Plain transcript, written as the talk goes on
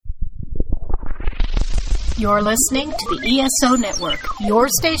You're listening to the ESO Network, your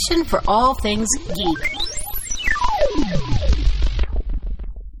station for all things geek.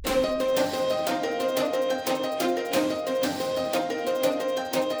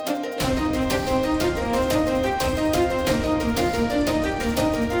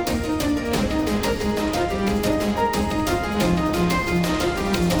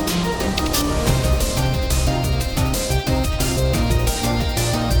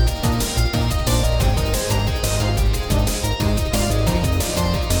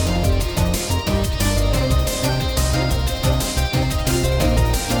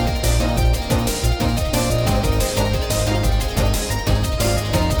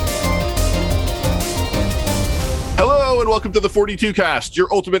 Welcome to the 42 Cast,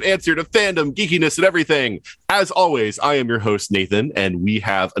 your ultimate answer to fandom, geekiness, and everything. As always, I am your host, Nathan, and we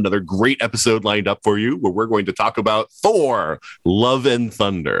have another great episode lined up for you where we're going to talk about Thor, Love and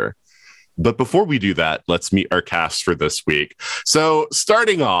Thunder. But before we do that, let's meet our cast for this week. So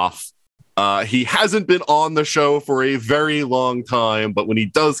starting off, he hasn't been on the show for a very long time, but when he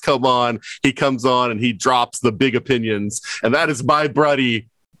does come on, he comes on and he drops the big opinions. And that is my buddy,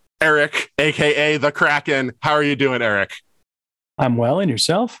 Eric, a.k.a. The Kraken. How are you doing, Eric? I'm well, and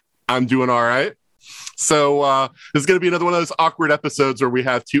yourself? I'm doing all right. So this is going to be another one of those awkward episodes where we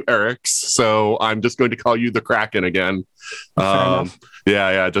have two Erics. So I'm just going to call you The Kraken again.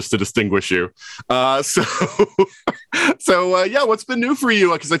 Yeah, just to distinguish you. So what's been new for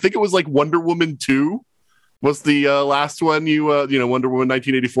you? Because I think it was like Wonder Woman 2 was the last one you Wonder Woman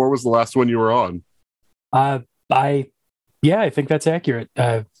 1984 was the last one you were on. I think that's accurate.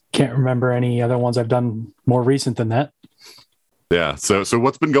 I can't remember any other ones I've done more recent than that. Yeah. So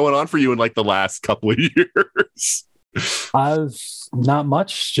what's been going on for you in like the last couple of years? Not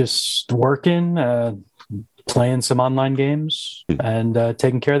much, just working, playing some online games, and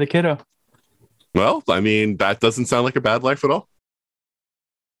taking care of the kiddo. Well, I mean, that doesn't sound like a bad life at all.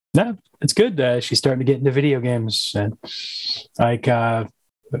 No, it's good. She's starting to get into video games, and can't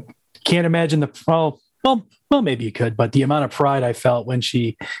imagine well, maybe you could, but the amount of pride I felt when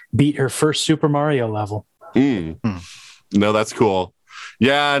she beat her first Super Mario level. No, that's cool.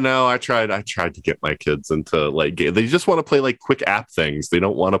 Yeah, no, I tried to get my kids into like game. They just want to play like quick app things. They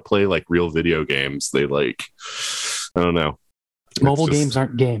don't want to play like real video games. They I don't know. Mobile games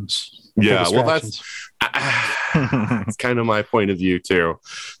aren't games. Yeah, well, that's kind of my point of view too.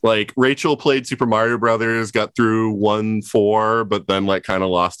 Like Rachel played Super Mario Brothers, got through 1-4, but then like kind of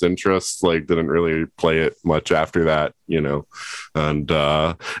lost interest. Like didn't really play it much after that, And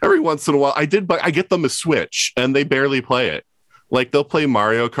every once in a while, I get them a Switch, and they barely play it. Like they'll play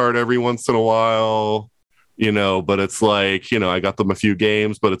Mario Kart every once in a while, But it's like I got them a few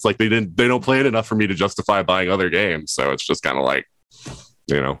games, but it's like they don't play it enough for me to justify buying other games. So it's just kind of like,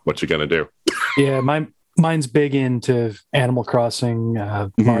 what you gonna do? Yeah, mine's big into Animal Crossing,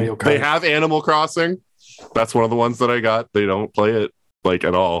 Mario Kart. They have Animal Crossing. That's one of the ones that I got. They don't play it like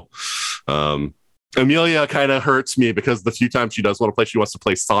at all. Amelia kind of hurts me because the few times she does want to play, she wants to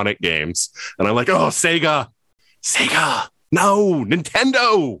play Sonic games, and I'm like, oh, Sega, no,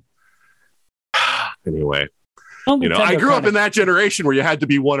 Nintendo. Anyway. Well, I grew up in that generation where you had to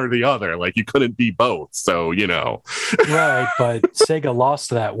be one or the other. Like you couldn't be both. So, Right, but Sega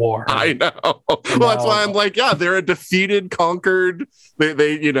lost that war. I know. Well, that's why I'm like, yeah, they're a defeated, conquered.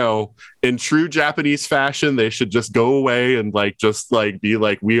 They in true Japanese fashion, they should just go away and be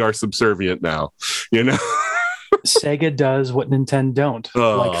like, we are subservient now. Sega does what Nintendo don't,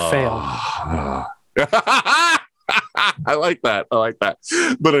 fail. I like that.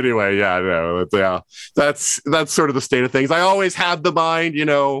 But anyway, that's sort of the state of things. I always had the mind,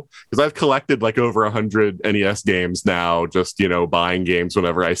 because I've collected like over 100 NES games now, just, buying games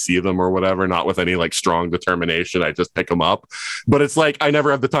whenever I see them or whatever, not with any like strong determination. I just pick them up. But it's like I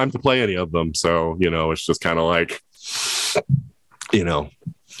never have the time to play any of them. So, it's just kind of like,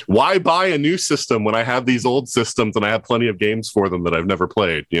 why buy a new system when I have these old systems and I have plenty of games for them that I've never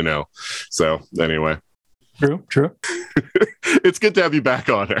played, So anyway. True. It's good to have you back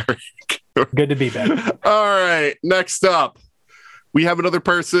on, Eric. Good to be back. All right. Next up, we have another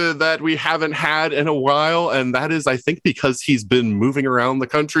person that we haven't had in a while, and that is, I think, because he's been moving around the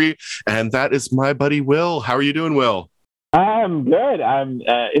country, and that is my buddy Will. How are you doing, Will? I'm good.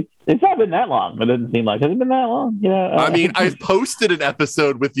 It's not been that long. It doesn't seem like. Has it been that long? I mean, I've posted an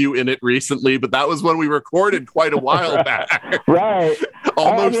episode with you in it recently, but that was when we recorded quite a while back. Right.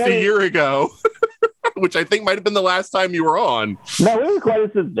 Almost a year ago. Which I think might have been the last time you were on. No, we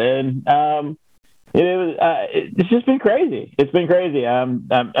recorded since then. It's just been crazy. It's been crazy. I'm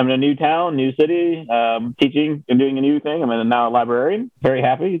in a new town, new city, teaching and doing a new thing. I'm now a librarian. Very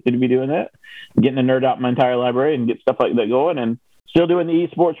happy to be doing that. Getting to nerd out my entire library and get stuff like that going, and still doing the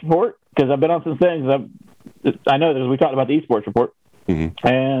esports report because I've been on some things. I know that we talked about the esports report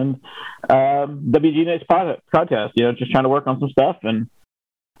and WG Next podcast. Just trying to work on some stuff, and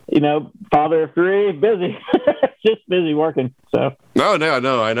father of three, busy, just busy working. So no, I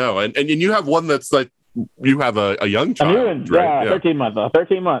know, and you have one that's like you have a young child, a new one, right? 13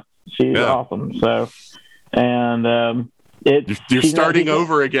 months. She's awesome. So, and you're starting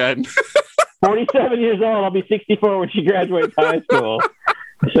over again. 47 years old. I'll be 64 when she graduates high school.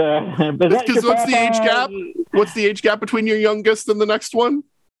 So, because what's the age gap? What's the age gap between your youngest and the next one?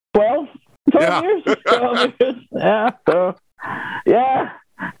 12 years. 12 years. Yeah. So, yeah.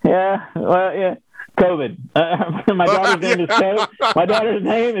 Well, yeah. COVID. My daughter's name is COVID. My daughter's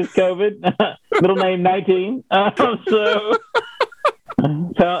name is COVID. Middle name 19. So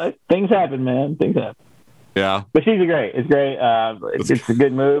things happen, man. Things happen. Yeah. But she's great. It's great. It's a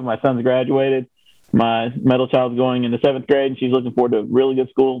good move. My son's graduated. My middle child's going into 7th grade, and she's looking forward to a really good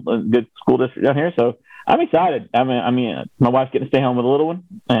school district down here. So I'm excited. I mean, my wife's getting to stay home with a little one,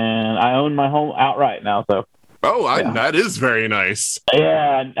 and I own my home outright now. So. That is very nice.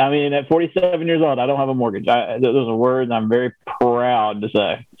 Yeah, I mean, at 47 years old, I don't have a mortgage. Those are words I'm very proud to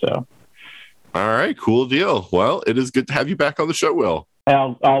say. So. All right, cool deal. Well, it is good to have you back on the show, Will.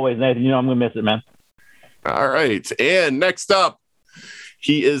 Always, Nathan. I'm going to miss it, man. All right. And next up,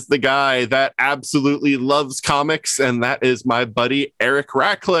 he is the guy that absolutely loves comics, and that is my buddy, Eric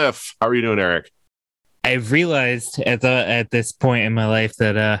Ratcliffe. How are you doing, Eric? I've realized at this point in my life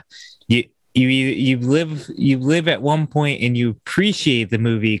that you live at one point and you appreciate the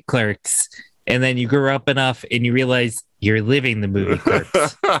movie Clerks, and then you grow up enough and you realize you're living the movie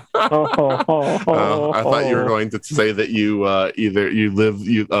Clerks. I thought you were going to say that you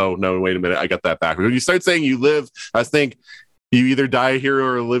oh no, wait a minute, I got that backwards. When you start saying you live, I was thinking you either die a hero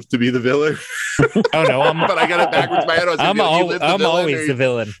or live to be the villain. Oh no, but I got it backwards in my head. I'm always the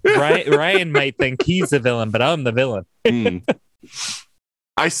villain. Ryan might think he's the villain, but I'm the villain.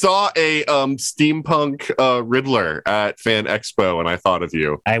 I saw a steampunk Riddler at Fan Expo, and I thought of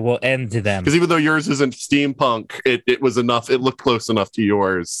you. I will end to them. Because even though yours isn't steampunk, it was enough. It looked close enough to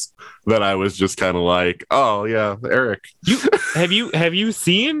yours that I was just kind of like, oh yeah, Eric. Have you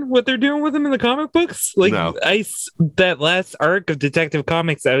seen what they're doing with him in the comic books? Like, no. That last arc of Detective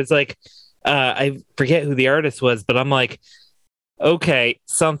Comics, I was like, I forget who the artist was, but I'm like, okay,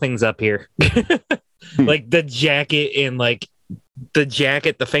 something's up here. Like the jacket and like.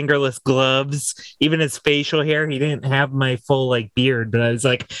 The fingerless gloves, even his facial hair. He didn't have my full like beard, but I was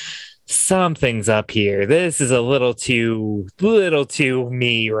like, something's up here. This is a little too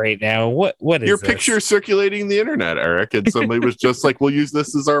me right now. What is your this? picture circulating the internet, Eric? And somebody was just like, we'll use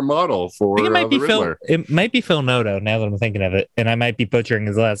this as our model for I think the Riddler. It might be Phil Noto, now that I'm thinking of it, and I might be butchering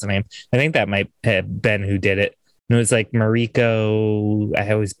his last name. I think that might have been who did it. It was like Mariko,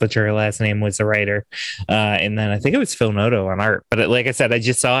 I always butcher her last name, was the writer. And then I think it was Phil Noto on art. But like I said, I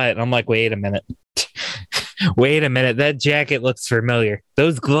just saw it and I'm like, wait a minute. That jacket looks familiar.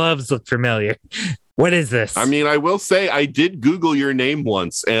 Those gloves look familiar. What is this? I mean, I will say I did Google your name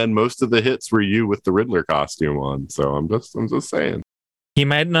once, and most of the hits were you with the Riddler costume on. So I'm just saying. He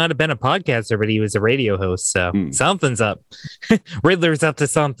might not have been a podcaster, but he was a radio host. So something's up. Riddler's up to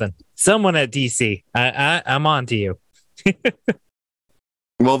something. Someone at DC. I'm on to you.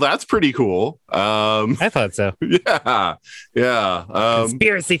 Well, that's pretty cool. I thought so. Yeah.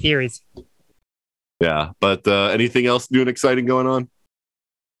 Conspiracy theories. Yeah, but anything else new and exciting going on?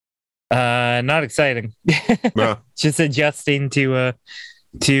 Not exciting. No. Just adjusting to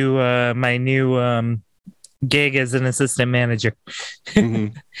my new gig as an assistant manager,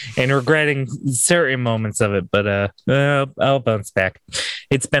 and regretting certain moments of it, but I'll bounce back.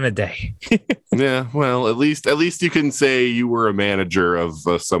 It's been a day. Yeah, well, at least you can say you were a manager of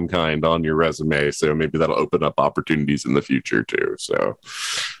some kind on your resume, so maybe that'll open up opportunities in the future too. So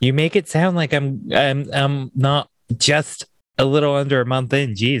you make it sound like I'm not just a little under a month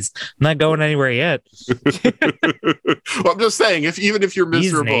in. Jeez, I'm not going anywhere yet. Well, I'm just saying, even if you're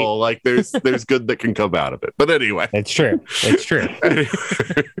miserable, like there's good that can come out of it. But anyway, it's true.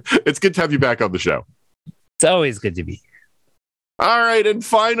 It's good to have you back on the show. It's always good to be. All right, and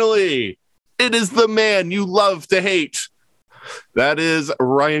finally, it is the man you love to hate. That is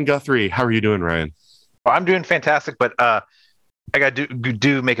Ryan Guthrie. How are you doing, Ryan? Well, I'm doing fantastic, but I got to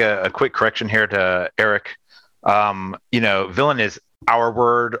do make a quick correction here to Eric. Villain is our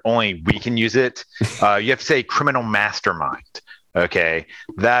word, only we can use it. You have to say criminal mastermind. Okay,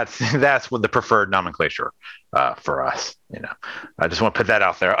 that's what the preferred nomenclature for us. I just want to put that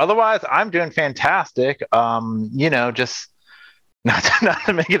out there. Otherwise, I'm doing fantastic. Just not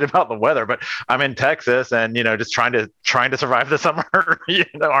to make it about the weather, but I'm in Texas, and just trying to survive the summer.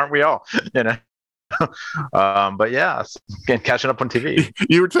 Aren't we all? But yeah, catching up on TV.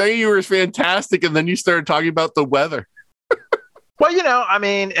 You were saying you were fantastic, and then you started talking about the weather. Well,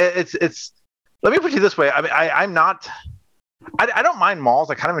 it's. Let me put it this way. I mean, I'm not. I don't mind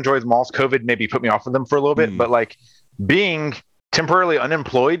malls. I kind of enjoy the malls. COVID maybe put me off of them for a little bit, but like being temporarily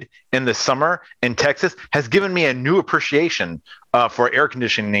unemployed in the summer in Texas has given me a new appreciation for air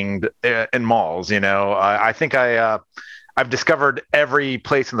conditioning in malls. I think I've discovered every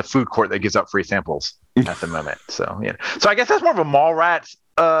place in the food court that gives out free samples at the moment. So so I guess that's more of a mall rats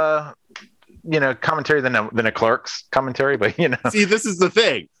commentary than a Clerks commentary. But see, this is the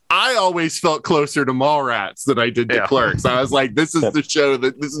thing. I always felt closer to Mallrats than I did to Clerks. I was like, this is the show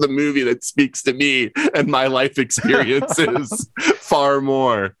this is the movie that speaks to me and my life experiences far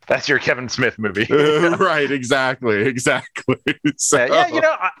more. That's your Kevin Smith movie. Right. Exactly. So,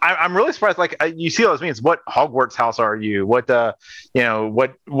 I'm really surprised. Like you see all those memes. What Hogwarts house are you? What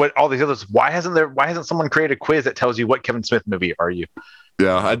what all these others? Why hasn't someone created a quiz that tells you what Kevin Smith movie are you?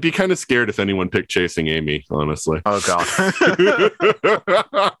 Yeah, I'd be kind of scared if anyone picked Chasing Amy, honestly. Oh, God.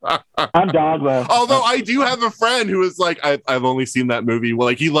 I'm Dogma. Although I do have a friend who is like, I've only seen that movie. Well,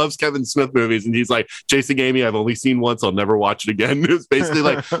 like, he loves Kevin Smith movies, and he's like, Chasing Amy, I've only seen once. I'll never watch it again. It was basically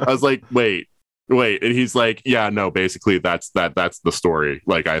like, I was like, wait. And he's like, yeah, no, basically that's the story.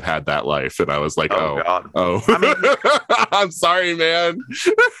 Like, I've had that life. And I was like, God. I mean, I'm sorry, man.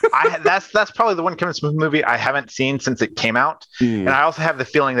 That's probably the one Kevin Smith movie I haven't seen since it came out. And I also have the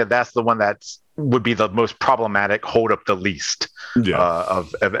feeling that that's the one would be the most problematic, hold up the least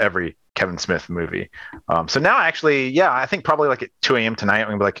of every Kevin Smith movie. So now actually, I think probably like at 2 a.m. tonight, I'm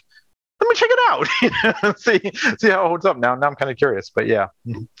gonna be like, let me check it out. see how it holds up. Now I'm kind of curious, but yeah.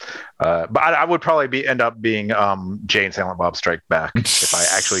 But I would probably end up being Jay and Silent Bob Strike Back if I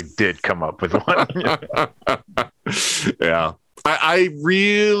actually did come up with one. Yeah. I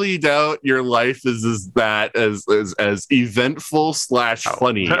really doubt your life is as eventful /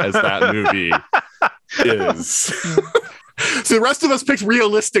 funny as that movie is. So the rest of us picked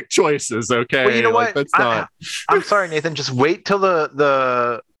realistic choices, okay? Well, you know like, what? That's not... I'm sorry, Nathan. Just wait till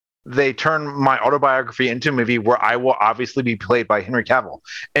they turn my autobiography into a movie where I will obviously be played by Henry Cavill,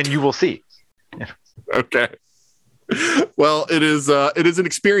 and you will see. Okay. Well, it is an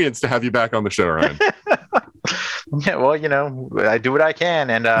experience to have you back on the show, Ryan. Yeah, well, I do what I can,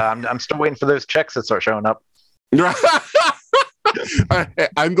 and I'm still waiting for those checks to start showing up.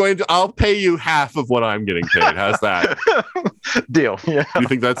 I'll pay you half of what I'm getting paid. How's that? Deal. Yeah. You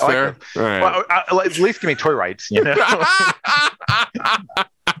think that's fair? All right. Well, at least give me toy rights,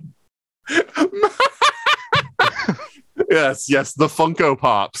 Yes, the Funko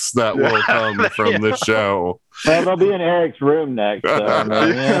Pops that will come from this show. Well, they'll be in Eric's room next.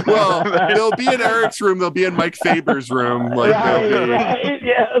 Well, they'll be in Eric's room. They'll be in Mike Faber's room. Like, right,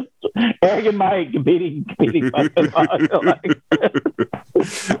 yes. Eric and Mike competing. All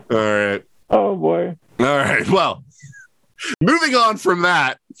right. Oh, boy. All right. Well, moving on from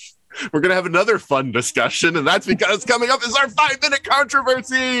that, we're going to have another fun discussion, and that's because coming up is our 5-minute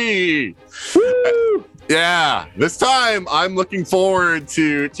controversy. Woo! Yeah, this time I'm looking forward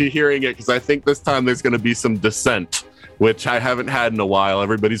to hearing it because I think this time there's going to be some dissent, which I haven't had in a while.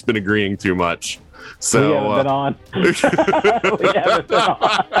 Everybody's been agreeing too much. So we haven't been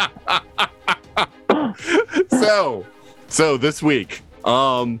on. So this week,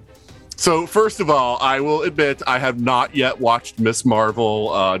 so first of all, I will admit I have not yet watched Miss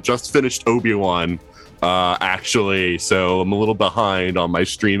Marvel. Just finished Obi-Wan. Actually, so I'm a little behind on my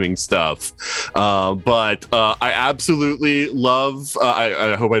streaming stuff, but I absolutely love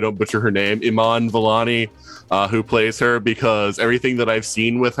I hope I don't butcher her name, Iman Vellani, who plays her, because everything that I've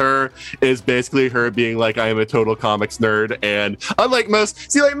seen with her is basically her being like, I am a total comics nerd. And unlike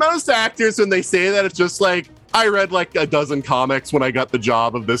most actors, when they say that, it's just like, I read like a dozen comics when I got the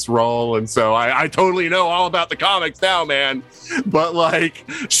job of this role, and so I totally know all about the comics now, man. But like,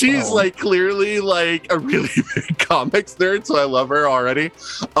 she's like clearly like a really big comics nerd, so I love her already.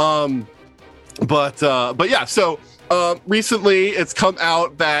 But yeah, so recently it's come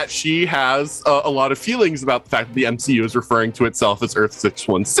out that she has a lot of feelings about the fact that the MCU is referring to itself as Earth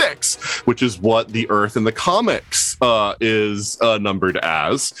 616, which is what the Earth in the comics is numbered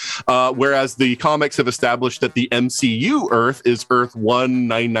as, whereas the comics have established that the MCU Earth is Earth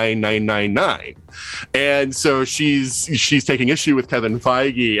 199999. And so she's taking issue with Kevin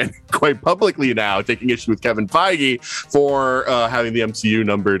Feige, and quite publicly now taking issue with Kevin Feige for having the MCU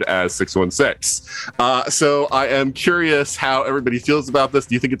numbered as 616. So I am curious how everybody feels about this.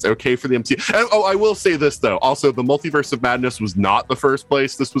 Do you think it's okay for the MCU? And, I will say this, though. Also, the Multiverse of Madness was not the first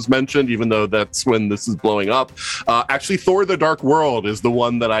place this was mentioned, even though that's when this is blowing up. Actually, Thor: The Dark World is the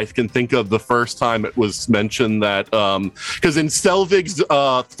one that I can think of the first time it was mentioned, that because in Selvig's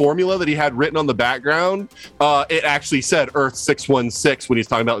formula that he had written on the background, it actually said Earth 616 when he's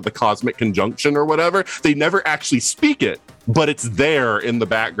talking about the cosmic conjunction or whatever. They never actually speak it, but it's there in the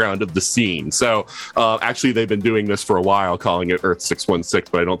background of the scene. So actually, they've been doing this for a while, calling it Earth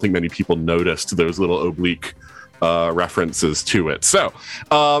 616, but I don't think many people noticed those little oblique references to it. So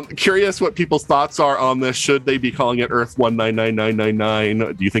curious what people's thoughts are on this. Should they be calling it Earth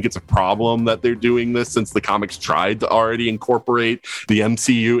 199999? Do you think it's a problem that they're doing this, since the comics tried to already incorporate the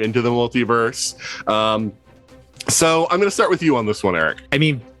MCU into the multiverse? So I'm going to start with you on this one, Eric. I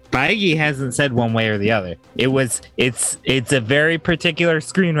mean, Feige hasn't said one way or the other. It's a very particular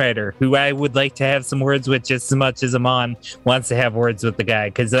screenwriter who I would like to have some words with just as much as Amon wants to have words with the guy,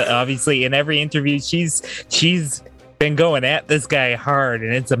 because obviously in every interview she's been going at this guy hard,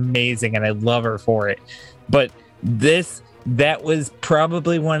 and it's amazing, and I love her for it. But that was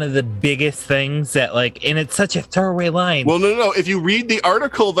probably one of the biggest things that, like, and it's such a throwaway line. Well, no. If you read the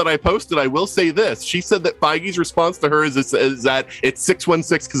article that I posted, I will say this. She said that Feige's response to her is that it's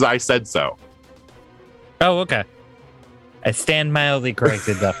 616 because I said so. Oh, okay. I stand mildly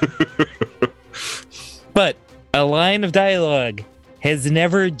corrected, though. But a line of dialogue has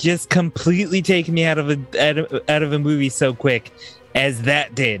never just completely taken me out of a movie so quick as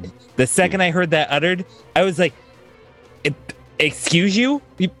that did. The second I heard that uttered, I was like, excuse you?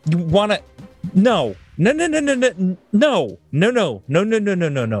 You wanna? No. Like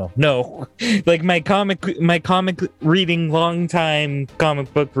my comic reading, long time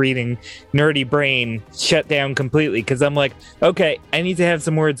comic book reading, nerdy brain shut down completely, because I'm like, okay, I need to have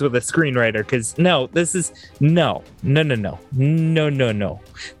some words with a screenwriter, because no. That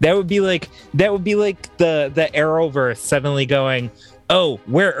would be like the Arrowverse suddenly going, oh,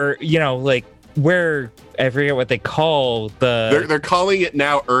 where I forget what they call they're calling it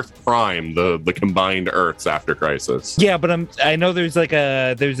now Earth Prime, the combined Earths after Crisis. Yeah, but I know there's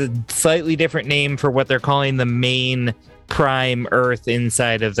a slightly different name for what they're calling the main Prime Earth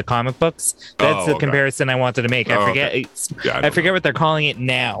inside of the comic books. That's the comparison I wanted to make. I forget what they're calling it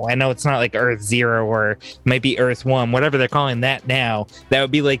now. I know it's not like Earth 0 or it might be Earth 1, whatever they're calling that now. That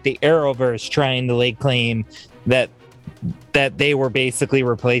would be like the Arrowverse trying to lay claim that they were basically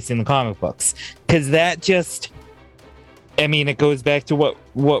replacing the comic books, because that just, I mean, it goes back to what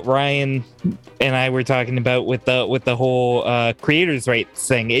Ryan and I were talking about with the whole creators' rights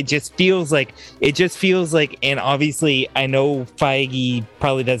thing. It just feels like, and obviously I know Feige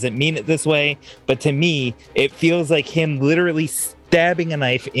probably doesn't mean it this way, but to me it feels like him literally stabbing a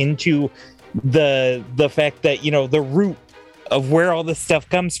knife into the fact that, you know, the root of where all this stuff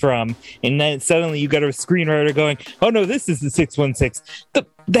comes from, and then suddenly you got a screenwriter going, oh no, this is the 616.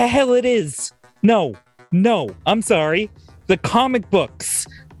 The hell it is. No, I'm sorry. The comic books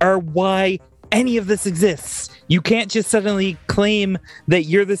are why any of this exists. You can't just suddenly claim that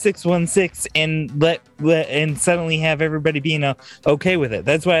you're the 616 and and suddenly have everybody being okay with it.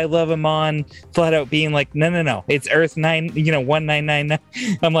 That's why I love Amon flat out being like, no, it's Earth 1999.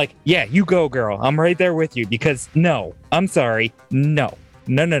 I'm like, yeah, you go, girl. I'm right there with you, because no, I'm sorry, no,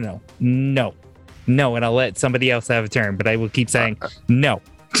 and I'll let somebody else have a turn, but I will keep saying no.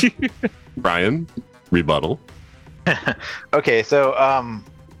 Brian, rebuttal. Okay, so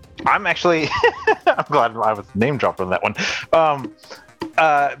I'm actually I'm glad I was name dropped on that one,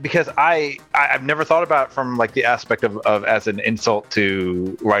 because I've never thought about it from like the aspect of as an insult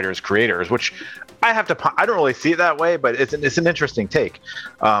to writers, creators, which I don't really see it that way, but it's an interesting take,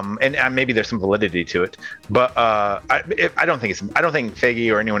 and maybe there's some validity to it, but I don't think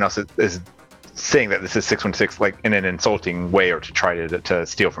Feige or anyone else is saying that this is 616 like in an insulting way, or to try to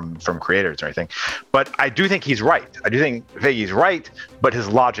steal from creators or anything. But I do think he's right. I do think Feige's right, but his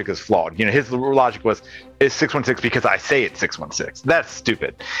logic is flawed. You know, his logic was, it's 616 because I say it's 616. That's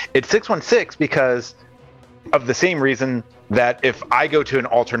stupid. It's 616 because of the same reason that if I go to an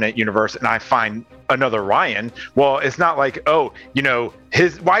alternate universe and I find another Ryan. Well, it's not like, oh, you know,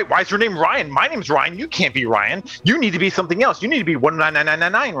 why is your name Ryan? My name's Ryan. You can't be Ryan. You need to be something else. You need to be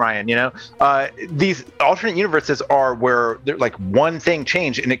 199999 Ryan. You know, these alternate universes are where they're like one thing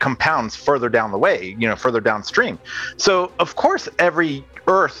changed and it compounds further down the way, you know, further downstream. So of course, every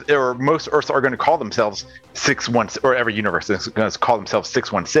Earth or most Earths are going to call themselves 616, or every universe is going to call themselves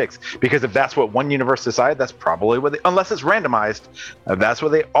 616, because if that's what one universe decided, that's probably what they, unless it's randomized, that's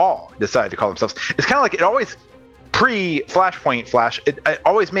what they all decide to call themselves. It's kind of like it always pre-Flashpoint Flash. It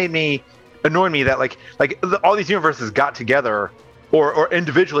always annoyed me that all these universes got together or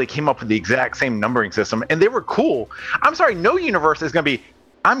individually came up with the exact same numbering system, and they were cool. I'm sorry, no universe is going to be,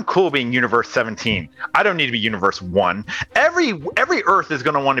 I'm cool being universe 17. I don't need to be universe 1. Every Earth is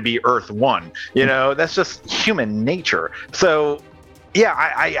going to want to be Earth 1. You know, that's just human nature. So, yeah,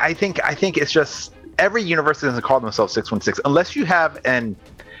 I think it's just every universe doesn't call themselves 616 unless you have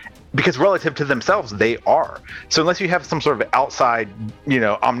because relative to themselves, they are. So unless you have some sort of outside, you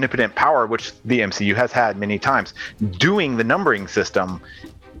know, omnipotent power, which the MCU has had many times, doing the numbering system,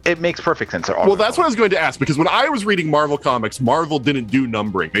 it makes perfect sense. Well, that's what I was going to ask, because when I was reading Marvel comics, Marvel didn't do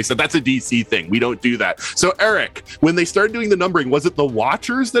numbering. They said that's a DC thing. We don't do that. So, Eric, when they started doing the numbering, was it the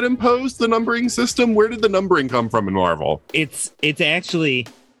Watchers that imposed the numbering system? Where did the numbering come from in Marvel? It's actually,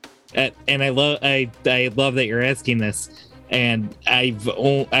 and I love that you're asking this. And I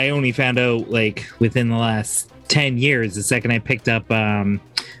only found out like within the last 10 years, the second I picked up Alan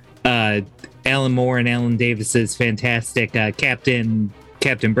Moore and Alan Davis's fantastic Captain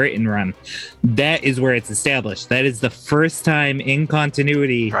Britain run. That is where it's established. That is the first time in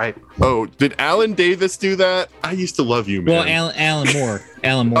continuity. Right. Oh, did Alan Davis do that? I used to love you, man. Well, Alan Moore.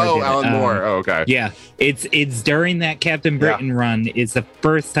 Alan Moore. Oh, Alan Moore. Oh, okay. Yeah, it's during that Captain Britain run is the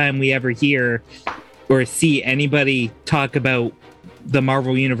first time we ever hear or see anybody talk about the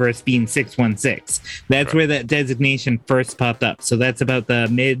Marvel Universe being 616. That's where that designation first popped up. So that's about the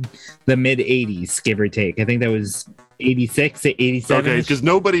mid 80s, give or take. I think that was 86 to 87. Okay, because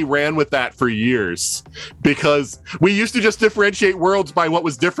nobody ran with that for years, because we used to just differentiate worlds by what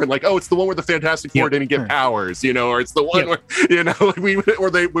was different. Like, oh, it's the one where the Fantastic Four didn't get powers, you know, or it's the one where, you know,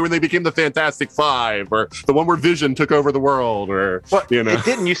 when they became the Fantastic Five, or the one where Vision took over the world, or you know, it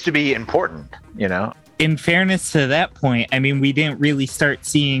didn't used to be important, you know. In fairness to that point, I mean, we didn't really start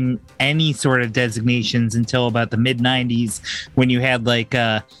seeing any sort of designations until about the mid 90s, when you had like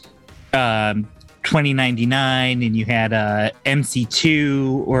 2099 and you had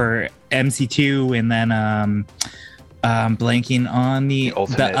MC2 or MC2, and then blanking on the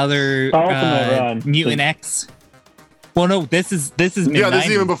other Mutant X. Well, no, this is mid-90s. Yeah, this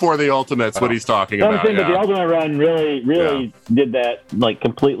is even before the Ultimates. What he's talking about. But the Ultimate Run really did that like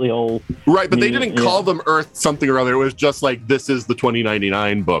completely whole. Right, but they didn't call them Earth something or other. It was just like, this is the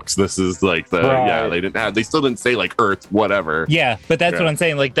 2099 books. This is like the they still didn't say like Earth whatever. Yeah, but that's what I'm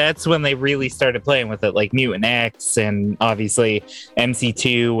saying. Like, that's when they really started playing with it, like Mutant X and obviously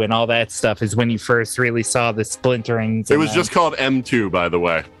MC2 and all that stuff is when you first really saw the splinterings. It was just called M2, by the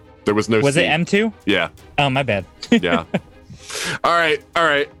way. There was no Was C. it M2? Yeah. Oh, my bad. Yeah. All right.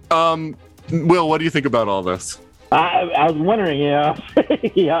 Will, what do you think about all this? I was wondering, if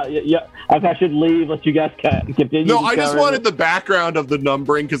I should leave, let you guys continue. No, I just wanted the background of the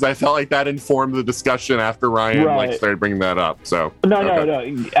numbering, because I felt like that informed the discussion after Ryan started bringing that up. So no.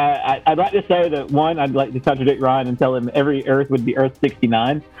 I'd like to say that one, I'd like to contradict Ryan and tell him every Earth would be Earth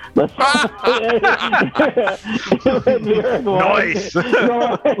 69. Let's it would be Earth 1. Nice.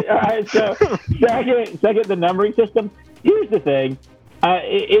 All right. So second, the numbering system. Here's the thing.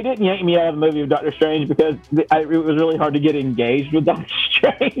 It didn't yank me out of the movie of Doctor Strange, because it was really hard to get engaged with Doctor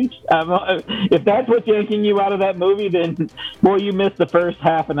Strange. If that's what's yanking you out of that movie, then, boy, you missed the first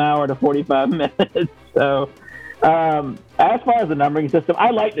half an hour to 45 minutes. So, as far as the numbering system, I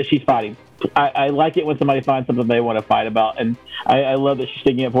like that she's fighting. I like it when somebody finds something they want to fight about, and I love that she's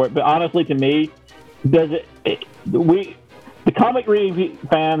sticking up for it. But honestly, to me, the comic reading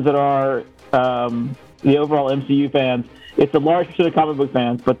fans that are the overall MCU fans, it's a large percent of comic book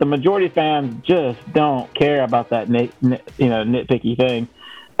fans, but the majority of fans just don't care about that nitpicky thing.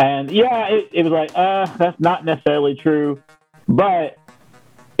 And it was like, that's not necessarily true. But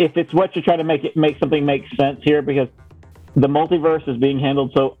if it's what you're trying to make something make sense here, because the multiverse is being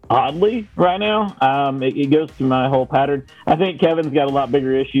handled so oddly right now, it goes through my whole pattern. I think Kevin's got a lot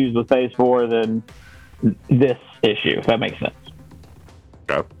bigger issues with Phase 4 than this issue, if that makes sense.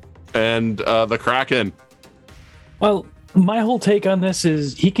 Okay. And the Kraken. Well, my whole take on this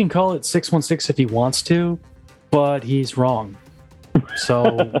is he can call it 616 if he wants to, but he's wrong.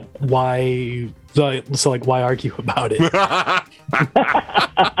 So why argue about it?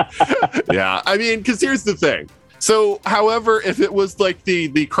 Yeah, I mean, because here's the thing. So, however, if it was like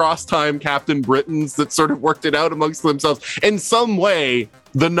the cross-time Captain Britons that sort of worked it out amongst themselves, in some way,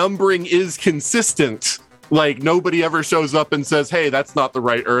 the numbering is consistent. Like, nobody ever shows up and says, hey, that's not the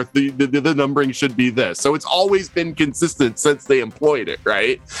right Earth. The numbering should be this. So it's always been consistent since they employed it,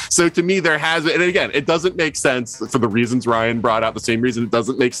 right? So to me, there has, and again, it doesn't make sense for the reasons Ryan brought out, the same reason it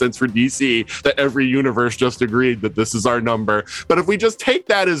doesn't make sense for DC that every universe just agreed that this is our number. But if we just take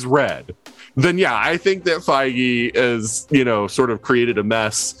that as read, then yeah, I think that Feige is, sort of created a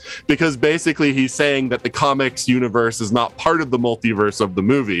mess, because basically he's saying that the comics universe is not part of the multiverse of the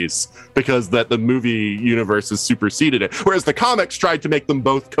movies, because that the movie universe has superseded it. Whereas the comics tried to make them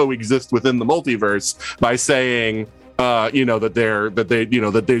both coexist within the multiverse by saying, it's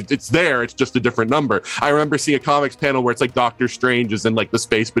there, it's just a different number. I remember seeing a comics panel where it's like Doctor Strange is in like the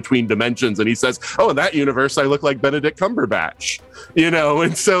space between dimensions, and he says, oh, in that universe I look like Benedict Cumberbatch,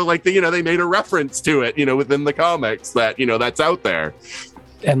 and so like they made a reference to it, within the comics that, that's out there.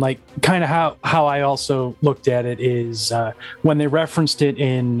 And like kind of how I also looked at it is when they referenced it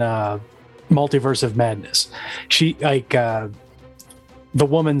in Multiverse of Madness, she the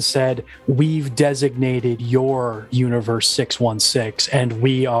woman said, we've designated your universe 616 and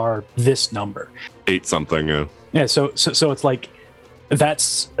we are this number 8 something. Yeah, so it's like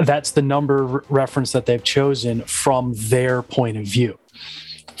that's the number reference that they've chosen from their point of view.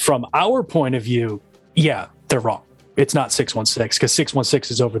 From our point of view, yeah, they're wrong. It's not 616 because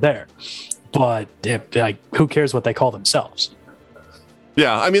 616 is over there. But who cares what they call themselves?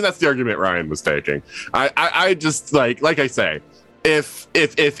 Yeah, I mean, that's the argument Ryan was taking. I just like I say,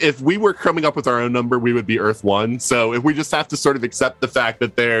 if we were coming up with our own number, we would be Earth 1. So if we just have to sort of accept the fact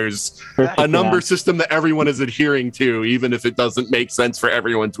that there's a number system that everyone is adhering to, even if it doesn't make sense for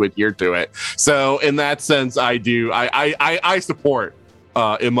everyone to adhere to it. So in that sense, I support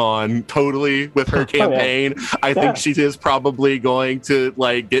Iman totally with her campaign. I think she is probably going to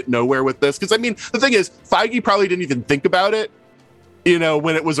like get nowhere with this, because I mean, the thing is, Feige probably didn't even think about it,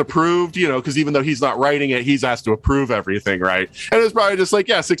 when it was approved, because even though he's not writing it, he's asked to approve everything, right? And it's probably just like,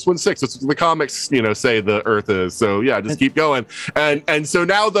 yeah, 616, that's what the comics, say the Earth is. So yeah, just keep going. And so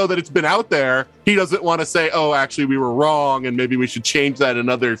now, though, that it's been out there, he doesn't want to say, oh, actually, we were wrong, and maybe we should change that in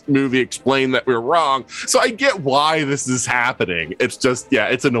another movie, explain that we're wrong. So I get why this is happening. It's just, yeah,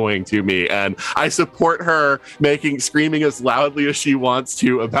 it's annoying to me. And I support her screaming as loudly as she wants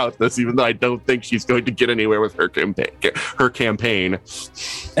to about this, even though I don't think she's going to get anywhere with her campaign.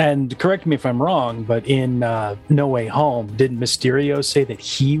 And correct me if I'm wrong, but in No Way Home, didn't Mysterio say that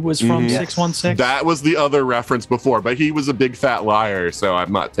he was from 616? That was the other reference before, but he was a big fat liar, so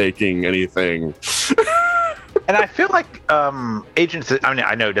I'm not taking anything. And I feel like Agents,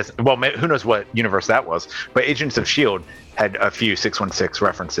 I know it doesn't, well, who knows what universe that was, but Agents of S.H.I.E.L.D. had a few 616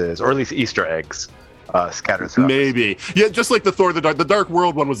 references, or at least Easter eggs scattered throughout. Maybe. Yeah, just like the Thor, the Dark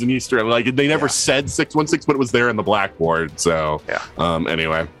World one was an Easter egg. Like, they never said 616, but it was there in the blackboard. So,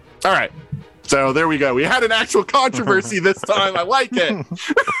 anyway. All right. So there we go. We had an actual controversy this time. I like it.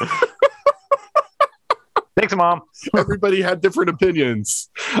 Thanks, Mom. Everybody had different opinions.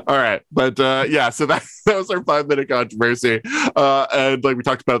 All right. But so that was our 5-minute controversy. And like we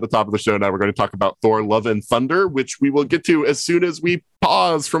talked about at the top of the show, now we're going to talk about Thor Love and Thunder, which we will get to as soon as we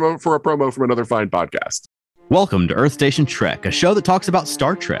pause for a promo from another fine podcast. Welcome to Earth Station Trek, a show that talks about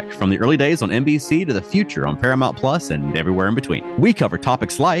Star Trek from the early days on NBC to the future on Paramount Plus and everywhere in between. We cover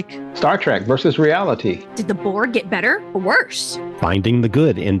topics like Star Trek versus reality. Did the Borg get better or worse? Finding the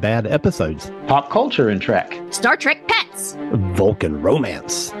good in bad episodes. Pop culture in Trek. Star Trek pets. Vulcan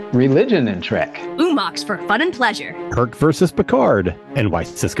romance. Religion in Trek. Umox for fun and pleasure. Kirk versus Picard, and why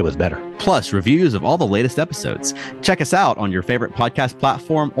Sisko is better. Plus reviews of all the latest episodes. Check us out on your favorite podcast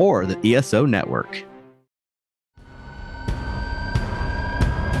platform or the ESO network.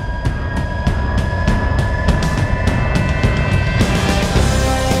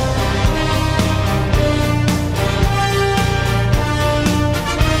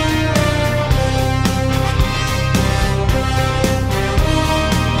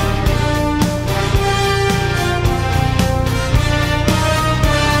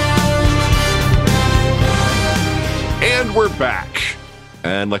 We're back.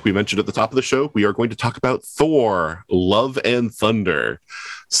 And like we mentioned at the top of the show, we are going to talk about Thor, Love and Thunder.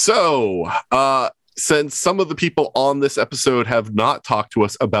 So, since some of the people on this episode have not talked to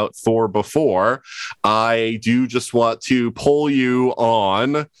us about Thor before, I do just want to poll you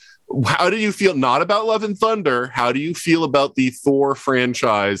on, how do you feel, not about Love and Thunder, how do you feel about the Thor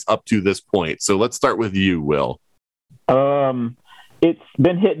franchise up to this point? So let's start with you, Will. It's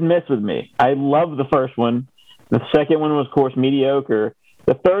been hit and miss with me. I love the first one. The second one was, of course, mediocre.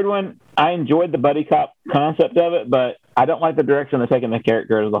 The third one, I enjoyed the buddy cop concept of it, but I don't like the direction they're taking the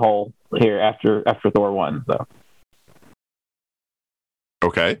character as a whole here after Thor 1. So.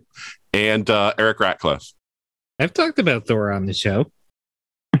 Okay. And Eric Ratcliffe. I've talked about Thor on the show.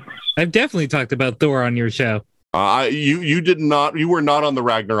 I've definitely talked about Thor on your show. You did not. You were not on the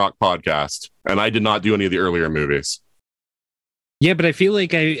Ragnarok podcast, and I did not do any of the earlier movies. Yeah, but I feel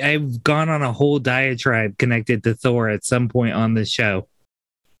like I've gone on a whole diatribe connected to Thor at some point on the show.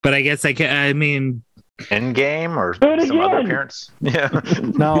 But I guess I can. I mean, Endgame or some other appearance. Yeah.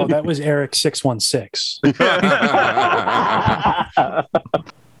 No, that was Eric 616.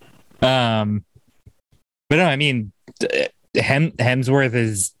 But no, I mean, Hemsworth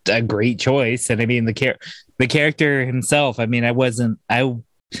is a great choice, and I mean the character himself. I mean, I love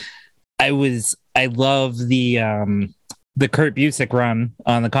the Kurt Busiek run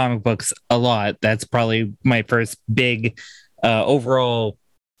on the comic books a lot. That's probably my first big overall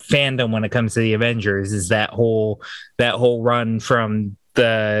fandom when it comes to the Avengers. Is that whole run from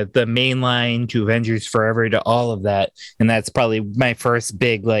the main line to Avengers Forever to all of that, and that's probably my first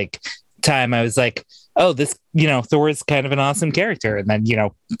big time I was like, oh, this, Thor is kind of an awesome character. And then,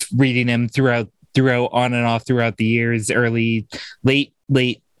 reading him throughout on and off throughout the years, late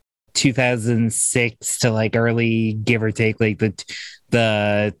 2006 to early, give or take, the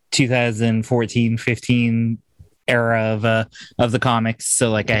 2014-15 era of the comics.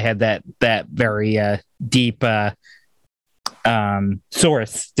 So I had that very deep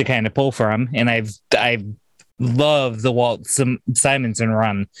source to kind of pull from. And I've love the Walt Simonson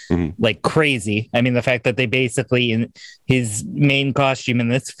run like crazy. I mean, the fact that they basically, in his main costume in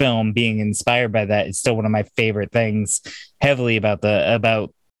this film being inspired by that is still one of my favorite things heavily about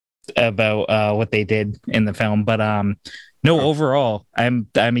what they did in the film. But no, overall, I'm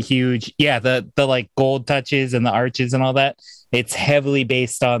a huge, the gold touches and the arches and all that. It's heavily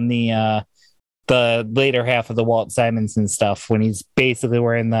based on the later half of the Walt Simonson stuff when he's basically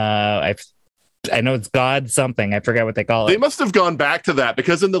wearing I know it's God something. I forgot what they call it. They must have gone back to that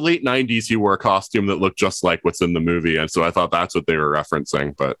because in the late 90s, he wore a costume that looked just like what's in the movie. And so I thought that's what they were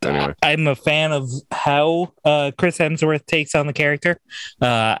referencing. But anyway. I'm a fan of how Chris Hemsworth takes on the character.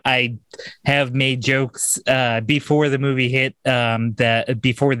 I have made jokes before the movie hit, that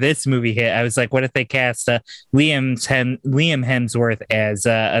before this movie hit, I was like, what if they cast Liam Hemsworth as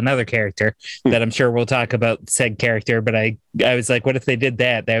another character that I'm sure we'll talk about said character. But I was like, what if they did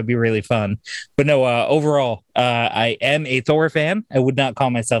that? That would be really fun. But no, overall, I am a Thor fan. I would not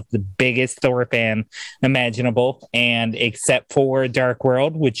call myself the biggest Thor fan imaginable. And except for Dark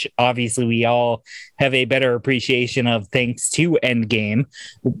World, which obviously we all have a better appreciation of thanks to Endgame,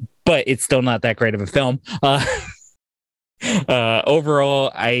 but it's still not that great of a film.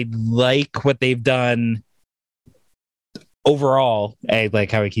 Overall, I like what they've done. Overall, I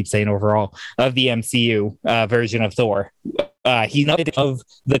like how I keep saying overall of the MCU version of Thor. He's not of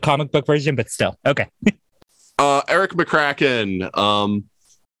the comic book version, but still okay. Eric McCracken.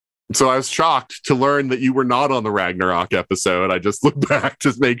 So I was shocked to learn that you were not on the Ragnarok episode. I just looked back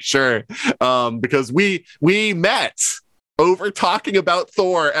to make sure because we met over talking about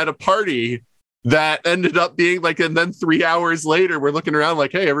Thor at a party that ended up being and then 3 hours later, we're looking around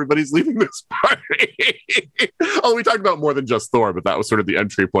like, hey, everybody's leaving this party. Oh, we talked about more than just Thor, but that was sort of the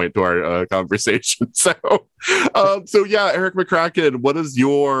entry point to our conversation. So yeah, Eric McCracken, what is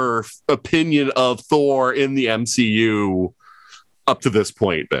your opinion of Thor in the MCU up to this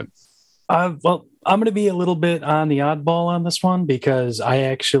point, then? Well, I'm going to be a little bit on the oddball on this one because I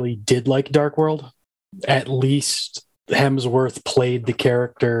actually did like Dark World. At least Hemsworth played the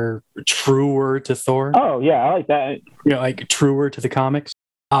character truer to Thor. Oh yeah, I like that. Truer to the comics.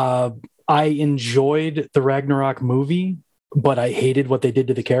 I enjoyed the Ragnarok movie, but I hated what they did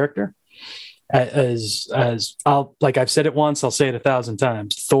to the character. As I've said it once, I'll say it 1,000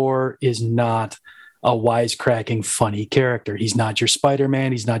 times. Thor is not a wisecracking, funny character. He's not your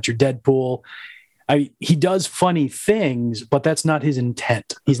Spider-Man. He's not your Deadpool. He does funny things, but that's not his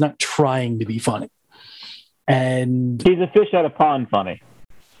intent. He's not trying to be funny. And he's a fish out of pond funny.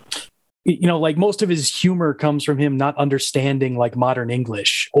 Most of his humor comes from him not understanding modern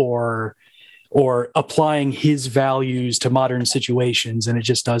English or applying his values to modern situations, and it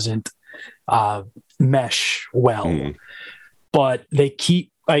just doesn't mesh well. But they keep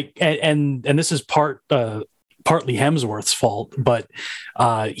and this is partly Hemsworth's fault, but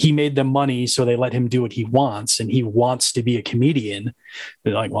he made them money, so they let him do what he wants, and he wants to be a comedian.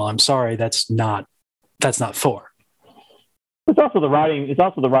 They're like, well, I'm sorry, that's not Thor. It's also the writing. It's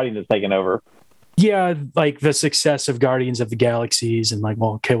also the writing that's taken over. Yeah, the success of Guardians of the Galaxies, and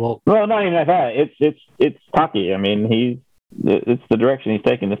well, not even like that. It's cocky. I mean, it's the direction he's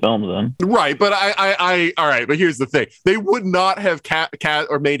taking the films in. Right, but I all right, but here's the thing: they would not have cat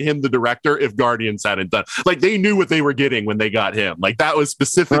or made him the director if Guardians hadn't done. Like, they knew what they were getting when they got him. Like, that was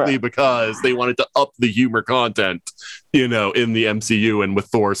specifically because they wanted to up the humor content, in the MCU and with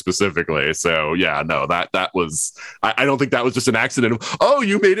Thor specifically. So yeah, no, that was. I don't think that was just an accident of, oh,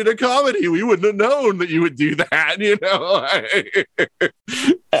 you made it a comedy. We wouldn't have known that you would do that.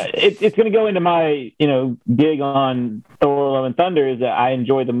 It's going to go into my dig on Thor: Love and Thunder is that I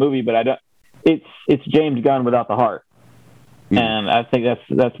enjoy the movie, but I don't. It's James Gunn without the heart, and I think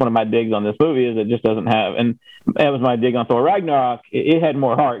that's one of my digs on this movie is it just doesn't have. And that was my dig on Thor Ragnarok. It had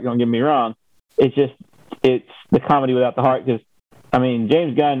more heart. Don't get me wrong. It's the comedy without the heart because. I mean,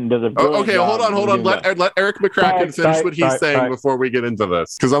 James Gunn does a brilliant job. Hold on. Let Eric McCracken finish what he's saying before we get into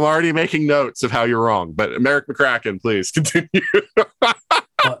this, because I'm already making notes of how you're wrong. But Eric McCracken, please continue.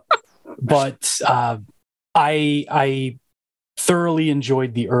 but I thoroughly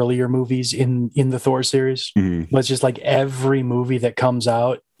enjoyed the earlier movies in the Thor series. Mm-hmm. It's just like every movie that comes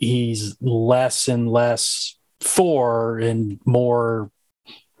out, he's less and less Thor and more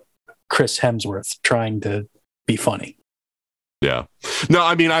Chris Hemsworth trying to be funny. Yeah, no,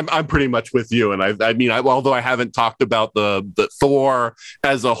 I mean, I'm pretty much with you, and I mean, although I haven't talked about the Thor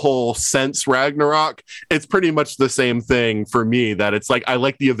as a whole since Ragnarok, it's pretty much the same thing for me. That it's like I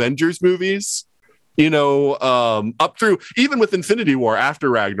like the Avengers movies, up through even with Infinity War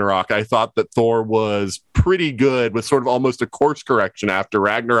after Ragnarok. I thought that Thor was pretty good with sort of almost a course correction after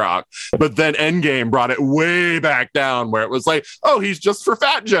Ragnarok, but then Endgame brought it way back down where it was like, oh, he's just for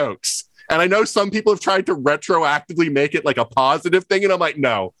fat jokes. And I know some people have tried to retroactively make it like a positive thing. And I'm like,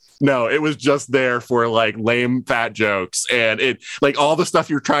 no, it was just there for like lame fat jokes. And it like all the stuff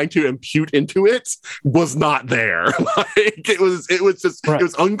you're trying to impute into it was not there. Like it was just, It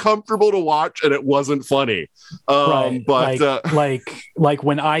was uncomfortable to watch and it wasn't funny. But like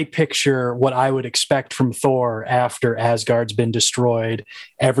when I picture what I would expect from Thor after Asgard's been destroyed,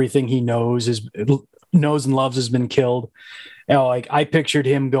 everything he knows and loves has been killed. Like I pictured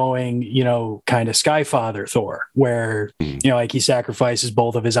him going, kind of Skyfather Thor, where, like he sacrifices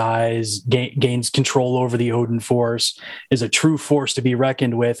both of his eyes, gains control over the Odin force, is a true force to be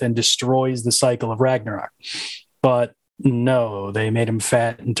reckoned with, and destroys the cycle of Ragnarok. But no, they made him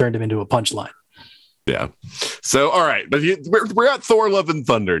fat and turned him into a punchline. Yeah. So, all right. But we're at Thor: Love and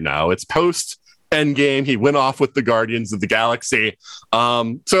Thunder now. It's post Endgame. He went off with the Guardians of the Galaxy.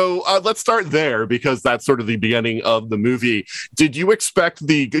 So let's start there because that's sort of the beginning of the movie. Did you expect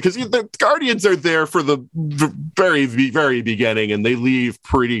because the Guardians are there for the very, very beginning and they leave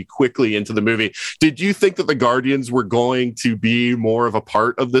pretty quickly into the movie. Did you think that the Guardians were going to be more of a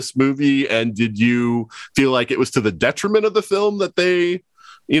part of this movie? And did you feel like it was to the detriment of the film that they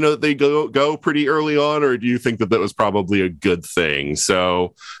go pretty early on, or do you think that was probably a good thing?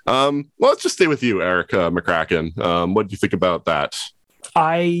 So, let's just stay with you, Eric McCracken. What do you think about that?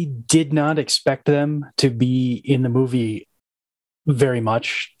 I did not expect them to be in the movie very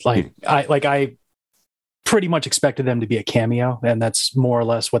much. I pretty much expected them to be a cameo, and that's more or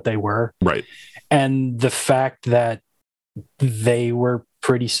less what they were. Right. And the fact that they were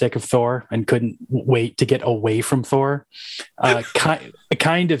pretty sick of Thor and couldn't wait to get away from Thor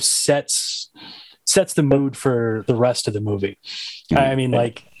kind of sets the mood for the rest of the movie. I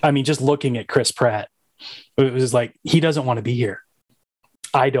mean, just looking at Chris Pratt, it was like, he doesn't want to be here.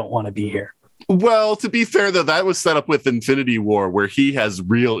 I don't want to be here. Well, to be fair, though, that was set up with Infinity War, where he has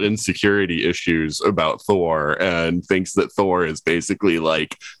real insecurity issues about Thor and thinks that Thor is basically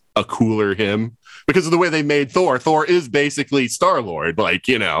like a cooler him. Because of the way they made Thor. Thor is basically Star-Lord,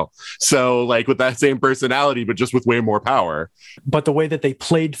 so like with that same personality, but just with way more power. But the way that they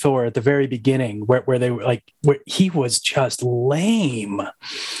played Thor at the very beginning, where they were like, where he was just lame,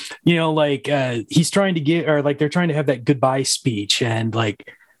 he's trying to get, or like they're trying to have that goodbye speech, and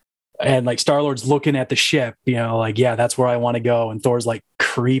Star-Lord's looking at the ship, yeah, that's where I want to go, and Thor's like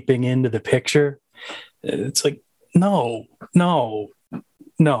creeping into the picture. It's like, no,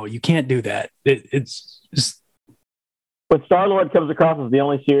 you can't do that. It's just... When Star-Lord comes across as the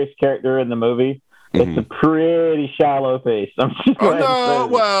only serious character in the movie, it's a pretty shallow face.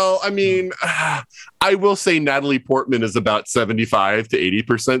 Well, I mean, I will say Natalie Portman is about 75 to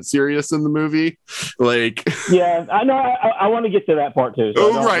 80% serious in the movie. Yeah, I know. I want to get to that part too.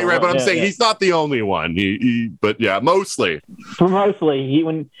 So right. But I'm saying he's not the only one. But yeah, mostly.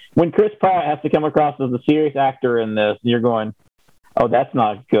 When Chris Pratt has to come across as a serious actor in this, you're going, oh, that's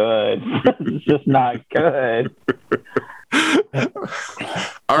not good. It's just not good.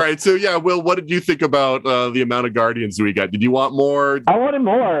 All right, so yeah, Will, what did you think about the amount of Guardians we got? Did you want more? I wanted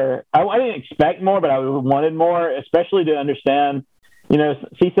more. I didn't expect more, but I wanted more, especially to understand,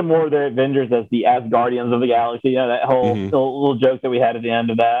 see some more of their Avengers as the Asgardians of the Galaxy. That whole little joke that we had at the end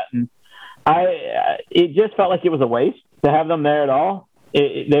of that, and it just felt like it was a waste to have them there at all.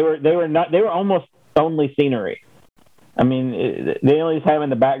 They were almost only scenery. I mean, they only just had them in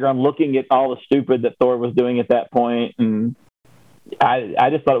the background looking at all the stupid that Thor was doing at that point, and I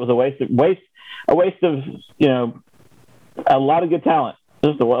just thought it was a waste of a lot of good talent,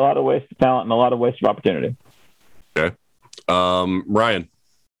 just a lot of waste of talent and a lot of waste of opportunity. Okay, Ryan.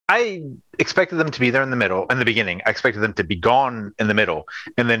 I expected them to be there in the beginning. I expected them to be gone in the middle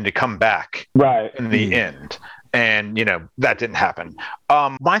and then to come back in the end. And, that didn't happen.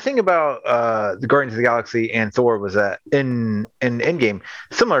 My thing about the Guardians of the Galaxy and Thor was that in Endgame,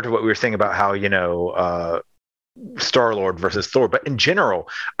 similar to what we were saying about how, Star-Lord versus Thor, but in general,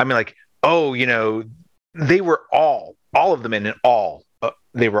 I mean, they were all of them in awe.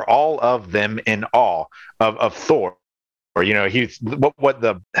 They were all of them in awe of Thor. Or he's what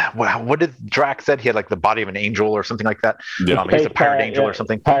did Drax said? He had like the body of an angel or something like that. Yeah. He's a pirate angel or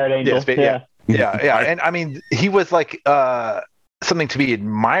something. Pirate angel. Yeah. And I mean, he was like something to be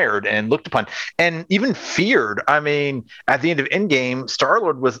admired and looked upon, and even feared. I mean, at the end of Endgame,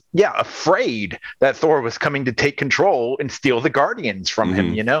 Star-Lord was afraid that Thor was coming to take control and steal the Guardians from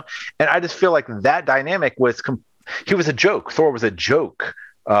him. And I just feel like that dynamic was he was a joke. Thor was a joke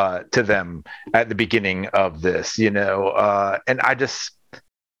to them at the beginning of this, and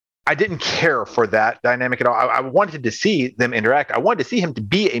I didn't care for that dynamic at all. I wanted to see them interact. I wanted to see him to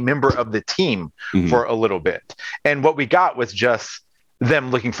be a member of the team for a little bit. And what we got was just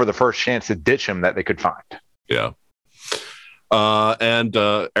them looking for the first chance to ditch him that they could find. Yeah. And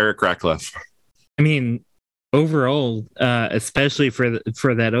Eric Ratcliffe. I mean, overall, especially for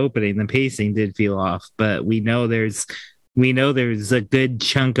that opening, the pacing did feel off, but we know there's a good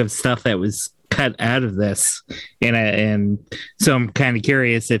chunk of stuff that was cut out of this, and so I'm kind of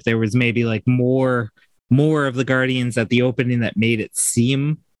curious if there was maybe like more of the Guardians at the opening that made it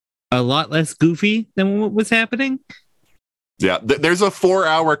seem a lot less goofy than what was happening. Yeah, there's a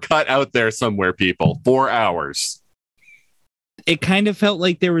 4-hour cut out there somewhere, people. 4 hours. It kind of felt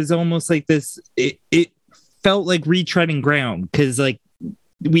like there was almost like this. It felt like retreading ground, because like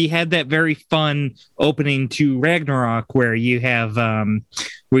we had that very fun opening to Ragnarok where you have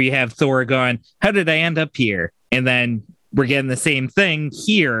Thor going, how did I end up here? And then we're getting the same thing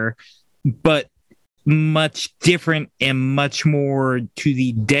here, but much different and much more to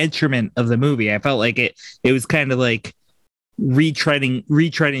the detriment of the movie. I felt like it was kind of like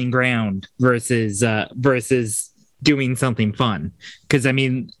retreading ground versus doing something fun. Because I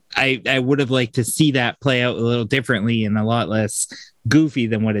mean, I would have liked to see that play out a little differently and a lot less goofy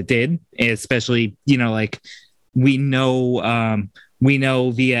than what it did, especially like we know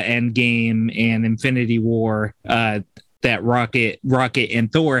via Endgame and Infinity War that Rocket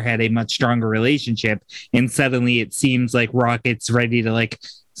and Thor had a much stronger relationship, and suddenly it seems like Rocket's ready to like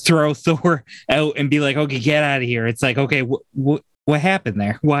throw Thor out and be like, okay, get out of here. It's like, okay, what happened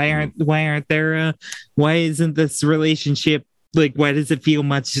there? Why aren't there why isn't this relationship, like, why does it feel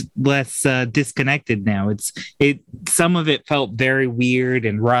much less disconnected now? Some of it felt very weird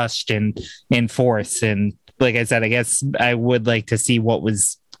and rushed and forced. And like I said, I guess I would like to see what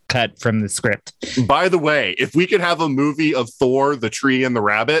was cut from the script. By the way, if we could have a movie of Thor, the tree, and the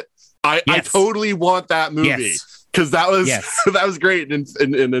rabbit, I totally want that movie, because that was that was great in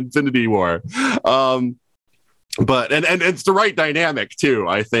Infinity War. But and it's the right dynamic too,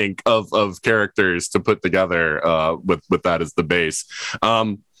 I think, of characters to put together with that as the base.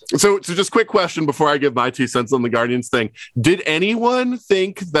 So just quick question before I give my 2 cents on the Guardians thing. Did anyone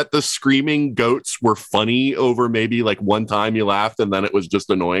think that the screaming goats were funny over maybe like one time you laughed and then it was just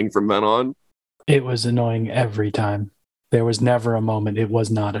annoying from then on? It was annoying every time. There was never a moment it was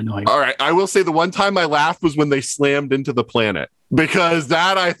not annoying. All right, I will say the one time I laughed was when they slammed into the planet, because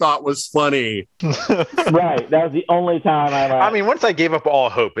that I thought was funny. Right, that was the only time I laughed. I mean, once I gave up all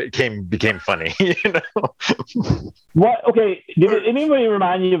hope, it became funny. What? Okay, did anybody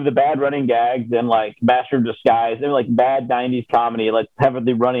remind you of the bad running gags in like Master of Disguise? They were like bad 90s comedy, like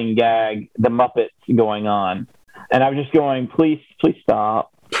heavily running gag, the Muppets going on. And I was just going, please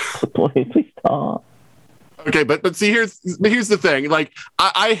stop. Please stop. Okay, but see, here's the thing. Like,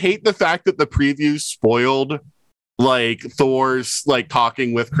 I hate the fact that the preview spoiled like Thor's like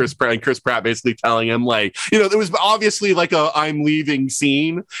talking with Chris Pratt, and Chris Pratt basically telling him like, it was obviously like a I'm leaving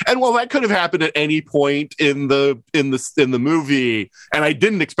scene. And while that could have happened at any point in the movie, and I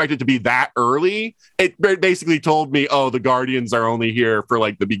didn't expect it to be that early, it basically told me, oh, the Guardians are only here for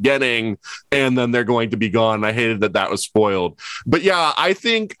like the beginning and then they're going to be gone. I hated that was spoiled. But yeah, I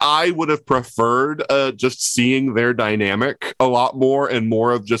think I would have preferred just seeing their dynamic a lot more, and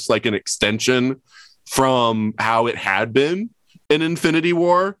more of just like an extension from how it had been in Infinity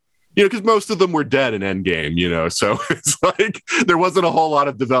War, because most of them were dead in Endgame, so it's like there wasn't a whole lot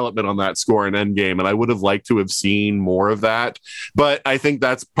of development on that score in Endgame, and I would have liked to have seen more of that. But I think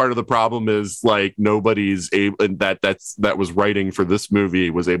that's part of the problem, is like nobody's able, that was writing for this movie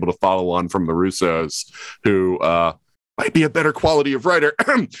was able to follow on from the Russos, who might be a better quality of writer.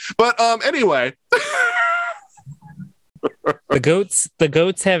 But anyway. The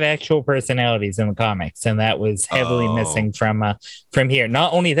goats have actual personalities in the comics, and that was heavily missing from here.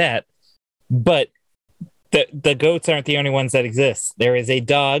 Not only that, but the goats aren't the only ones that exist. There is a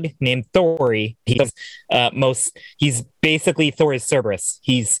dog named Thori. He's basically Thor's Cerberus.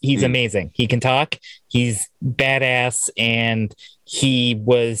 He's amazing. He can talk. He's badass, and he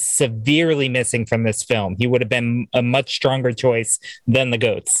was severely missing from this film. He would have been a much stronger choice than the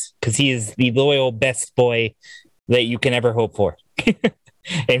goats, because he is the loyal best boy that you can ever hope for.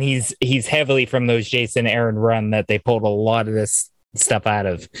 And he's heavily from those Jason Aaron run that they pulled a lot of this stuff out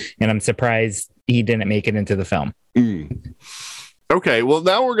of, and I'm surprised he didn't make it into the film. Okay, well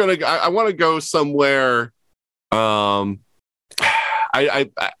now I want to go somewhere.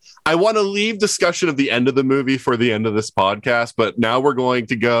 I want to leave discussion of the end of the movie for the end of this podcast, but now we're going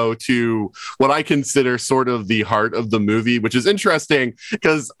to go to what I consider sort of the heart of the movie, which is interesting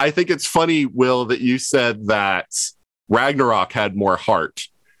because I think it's funny, Will, that you said that Ragnarok had more heart.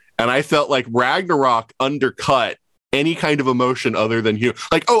 And I felt like Ragnarok undercut any kind of emotion other than you.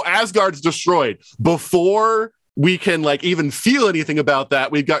 Like, oh, Asgard's destroyed. Before we can like even feel anything about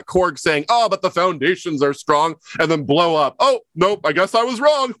that, we've got Korg saying, oh, but the foundations are strong, and then blow up. Oh, nope, I guess I was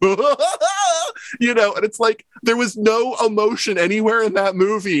wrong. And it's like there was no emotion anywhere in that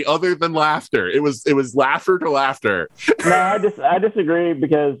movie other than laughter. It was laughter to laughter. No, I disagree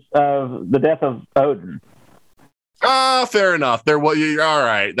because of the death of Odin. Fair enough. There was all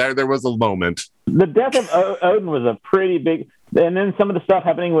right. There was a moment. The death of Odin was a pretty big, and then some of the stuff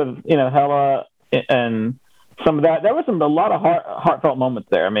happening with Hela and some of that. There was a lot of heartfelt moments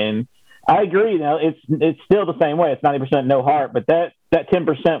there. I mean, I agree. It's still the same way. It's 90% no heart, but that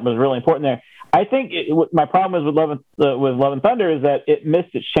 10% was really important there. I think my problem is with Love and Thunder is that it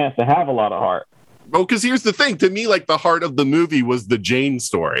missed its chance to have a lot of heart. Well, because here's the thing. To me, like, the heart of the movie was the Jane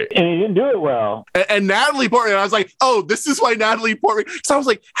story. And he didn't do it well. And Natalie Portman, I was like, oh, this is why Natalie Portman. So I was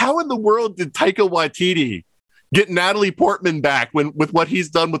like, how in the world did Taika Waititi get Natalie Portman back with what he's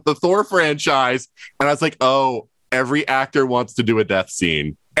done with the Thor franchise? And I was like, oh, every actor wants to do a death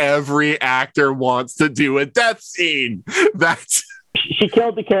scene. Every actor wants to do a death scene. She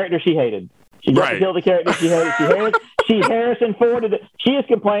killed the character she hated. She got to kill the character she hated. She Harrison Forded it. She has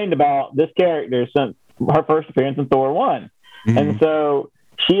complained about this character since her first appearance in Thor 1. Mm-hmm. And so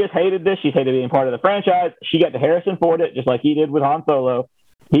she has hated this. She's hated being part of the franchise. She got to Harrison Ford it, just like he did with Han Solo.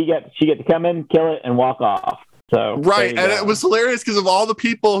 She got to come in, kill it, and walk off. So right, and it was hilarious because of all the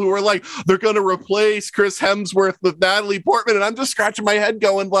people who were like, they're going to replace Chris Hemsworth with Natalie Portman, and I'm just scratching my head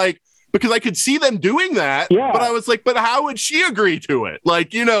going like, because I could see them doing that, but I was like, but how would she agree to it?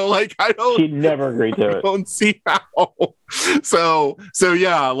 Like, I don't. She'd never agree to it. I don't see how. So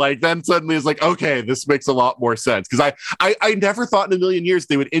yeah, like then suddenly it's like, okay, this makes a lot more sense because I never thought in a million years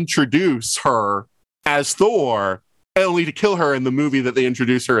they would introduce her as Thor, only to kill her in the movie that they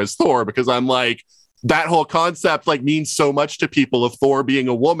introduce her as Thor, because I'm like, that whole concept like means so much to people of Thor being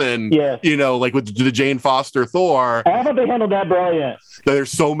a woman, like with the Jane Foster Thor. I thought they handled that brilliant. There's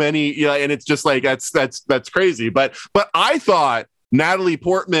so many, and it's just like, that's crazy. But I thought Natalie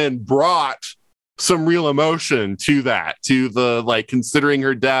Portman brought some real emotion to the, like, considering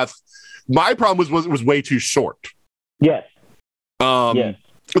her death. My problem was it was way too short. Yes. That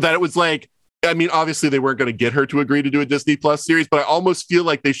it was like, I mean, obviously they weren't going to get her to agree to do a Disney Plus series, but I almost feel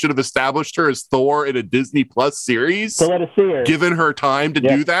like they should have established her as Thor in a Disney Plus series. To let us see her. Given her time to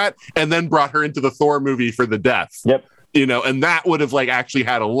do that, and then brought her into the Thor movie for the death. Yep. And that would have like actually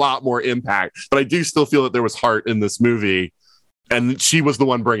had a lot more impact. But I do still feel that there was heart in this movie, and she was the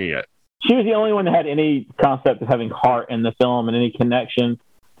one bringing it. She was the only one that had any concept of having heart in the film and any connection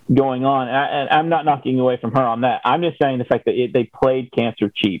going on. And I'm not knocking away from her on that. I'm just saying the fact that they played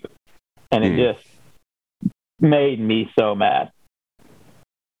cancer cheap. And it just made me so mad.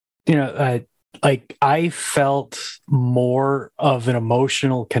 like I felt more of an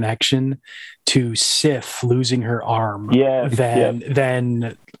emotional connection to Sif losing her arm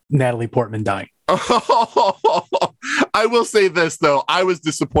than Natalie Portman dying. I will say this though, I was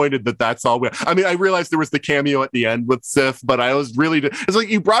disappointed that that's all. I mean, I realized there was the cameo at the end with Sif, but I was really. It's like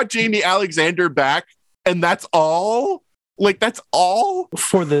you brought Jamie Alexander back, and that's all. Like that's all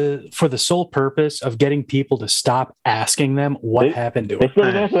for the sole purpose of getting people to stop asking them what happened to her. They still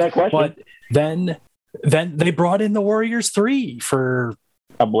didn't answer that question. But then they brought in the Warriors 3 for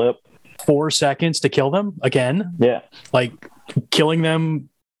a blip, 4 seconds to kill them again. Yeah, like killing them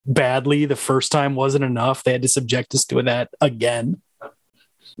badly the first time wasn't enough. They had to subject us to that again.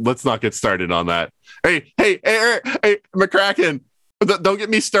 Let's not get started on that. Hey, McCracken, don't get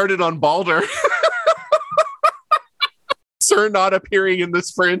me started on Balder. Sir not appearing in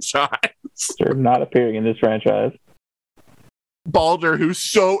this franchise. Sir not appearing in this franchise. Balder, who's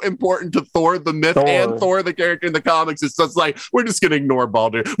so important to Thor the myth and Thor the character in the comics, it's just like we're just gonna ignore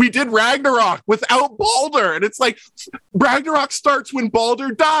Balder. We did Ragnarok without Balder, and it's like Ragnarok starts when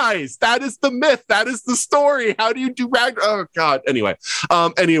Balder dies. That is the myth. That is the story. How do you do Ragnarok? Oh God. Anyway.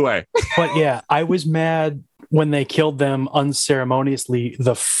 But yeah, I was mad when they killed them unceremoniously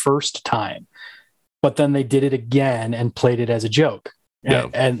the first time, but then they did it again and played it as a joke. Yeah.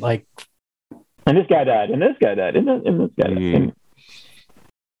 And like. And this guy died, and this guy died, and this guy died.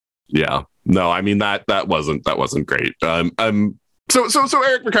 Yeah, no, I mean that wasn't great. So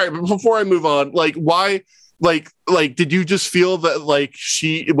Eric McCarthy, before I move on, like why, like did you just feel that like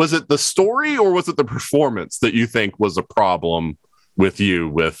was it the story or was it the performance that you think was a problem with you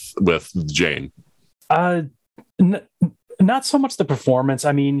with Jane? Not so much the performance.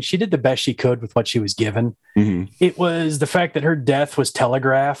 I mean, she did the best she could with what she was given. Mm-hmm. It was the fact that her death was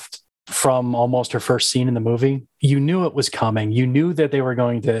telegraphed from almost her first scene in the movie. You knew it was coming. You knew that they were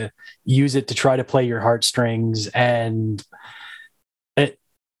going to use it to try to play your heartstrings, and it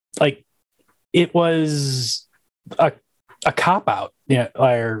was a cop out,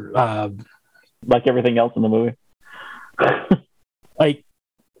 or like everything else in the movie. Like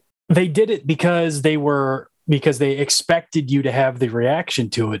they did it because they expected you to have the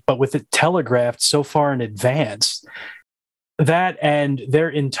reaction to it, but with it telegraphed so far in advance. That and their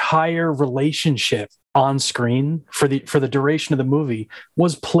entire relationship on screen for the duration of the movie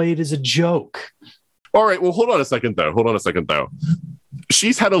was played as a joke. All right, well, hold on a second though.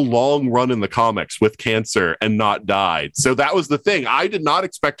 She's had a long run in the comics with cancer and not died. So that was the thing. I did not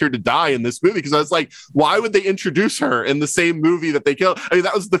expect her to die in this movie because I was like, why would they introduce her in the same movie that they killed? I mean,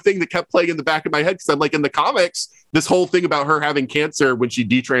 that was the thing that kept playing in the back of my head because I'm like, in the comics, this whole thing about her having cancer when she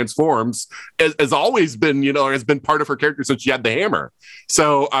detransforms has always been, has been part of her character since she had the hammer.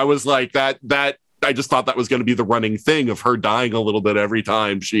 So I was like, that I just thought that was going to be the running thing of her dying a little bit every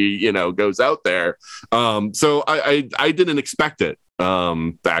time she, goes out there. So I didn't expect it,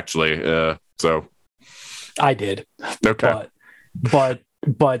 actually. So I did. Okay.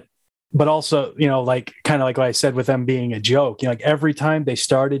 But also, like kind of like what I said with them being a joke, like every time they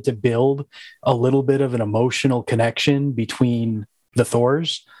started to build a little bit of an emotional connection between the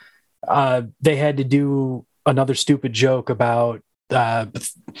Thors, they had to do another stupid joke about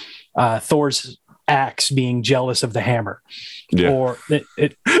Thor's axe being jealous of the hammer. Yeah. Or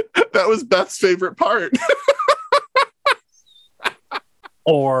that was Beth's favorite part.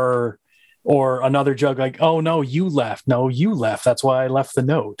 or another joke like, oh no, you left. That's why I left the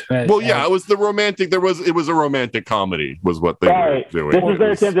note. Well, yeah, it was the romantic. It was a romantic comedy, was what they were doing. This was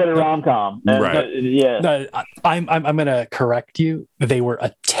their attempt at a rom-com. Right. Yeah. I'm going to correct you. They were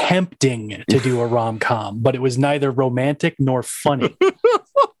attempting to do a rom-com, but it was neither romantic nor funny.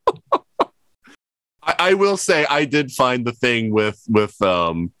 I will say I did find the thing with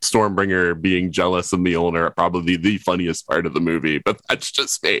Stormbringer being jealous of Mjolnir probably the funniest part of the movie, but that's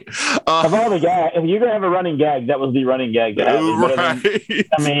just me. Of all the gags, if you're gonna have a running gag, that was the running gag.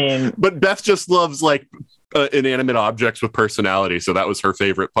 Right. But Beth just loves like inanimate objects with personality, so that was her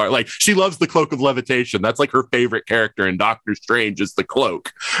favorite part. Like she loves the Cloak of Levitation. That's like her favorite character in Doctor Strange is the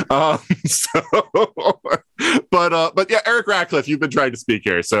cloak. But yeah, Eric Ratcliffe, you've been trying to speak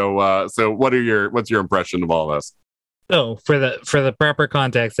here. So what's your impression of all this? So for the proper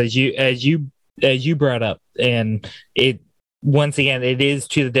context, as you brought up, and it once again, it is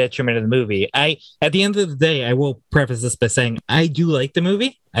to the detriment of the movie. At the end of the day, I will preface this by saying I do like the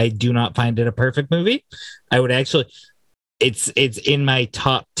movie. I do not find it a perfect movie. I would actually, it's in my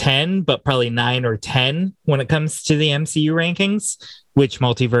top 10, but probably 9 or 10 when it comes to the MCU rankings, which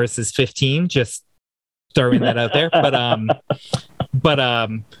Multiverse is 15. Just throwing that out there. But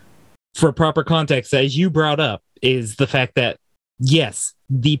for proper context, as you brought up, is the fact that yes,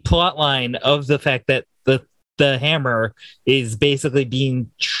 the plot line of the fact that the hammer is basically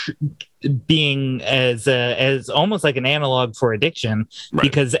being as almost like an analog for addiction, right?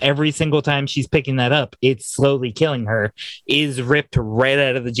 Because every single time she's picking that up, it's slowly killing her, is ripped right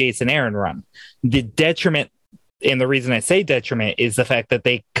out of the Jason Aaron run. The detriment, and the reason I say detriment, is the fact that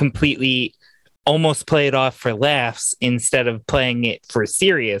they completely almost play it off for laughs instead of playing it for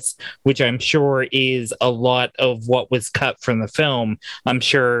serious, which I'm sure is a lot of what was cut from the film. I'm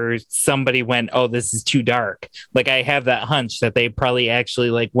sure somebody went, "Oh, this is too dark." Like, I have that hunch that they probably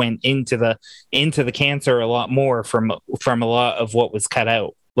actually like went into the cancer a lot more from a lot of what was cut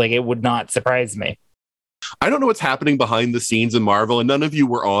out. Like, it would not surprise me. I don't know what's happening behind the scenes in Marvel, and none of you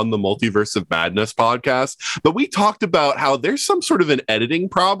were on the Multiverse of Madness podcast, but we talked about how there's some sort of an editing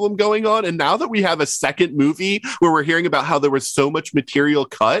problem going on. And now that we have a second movie where we're hearing about how there was so much material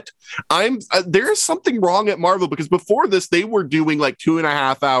cut, there is something wrong at Marvel, because before this, they were doing like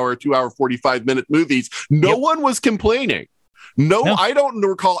 2.5 hour, 2 hour, 45-minute movies. No one was complaining. No, I don't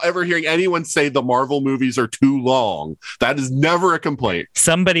recall ever hearing anyone say the Marvel movies are too long. That is never a complaint.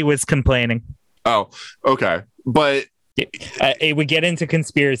 Somebody was complaining. Oh, okay. But it would get into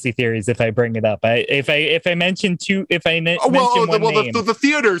conspiracy theories if I bring it up. If I mention two, the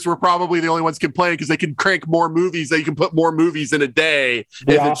theaters were probably the only ones complaining because they can crank more movies. They can put more movies in a day if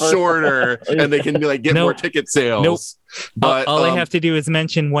it's shorter, and they can get more ticket sales. Nope. But all I have to do is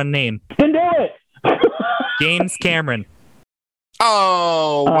mention one name. Can do it. James Cameron.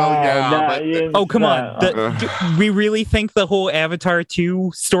 Oh, well, yeah. Come on. We really think the whole Avatar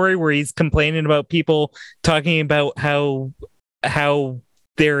 2 story where he's complaining about people talking about how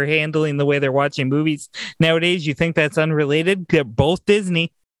they're handling the way they're watching movies nowadays, you think that's unrelated? They're both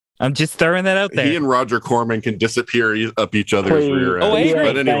Disney. I'm just throwing that out there. He and Roger Corman can disappear up each other's rear end. Oh, I agree.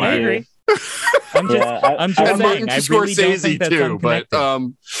 But anyway. I agree. I'm just saying, I really don't think that's unconnected.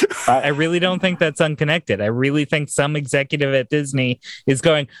 I really don't think that's unconnected. I really think some executive at Disney is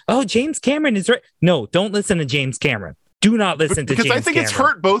going, "Oh, James Cameron is right." No, don't listen to James Cameron. Do not listen to James Cameron. Because I think it's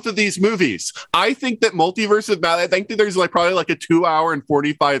hurt both of these movies. I think that Multiverse of Madness, I think that there's probably a 2 hour and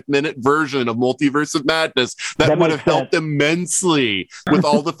 45-minute version of Multiverse of Madness that would have helped immensely with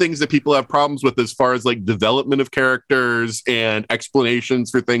all the things that people have problems with as far as development of characters and explanations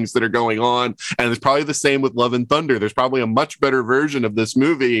for things that are going on. And it's probably the same with Love and Thunder. There's probably a much better version of this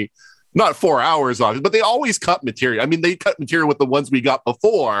movie. Not 4 hours, obviously, but they always cut material. I mean, they cut material with the ones we got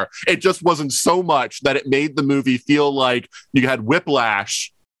before. It just wasn't so much that it made the movie feel like you had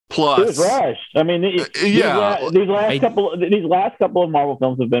whiplash plus. It was rushed. I mean, these last couple of Marvel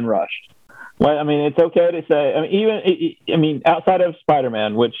films have been rushed. Well, I mean, it's okay to say. I mean, outside of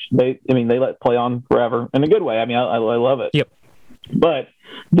Spider-Man, which they let play on forever in a good way. I mean, I love it. Yep. But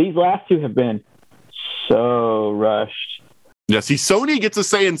these last two have been so rushed. Yeah, see, Sony gets a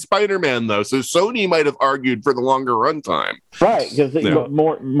say in Spider-Man, though, so Sony might have argued for the longer runtime. Right, because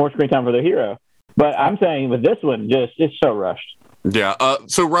more screen time for their hero. But I'm saying with this one, it's so rushed. Yeah.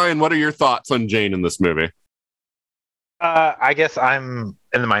 So, Ryan, what are your thoughts on Jane in this movie? I guess I'm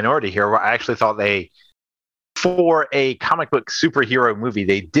in the minority here. I actually thought for a comic book superhero movie,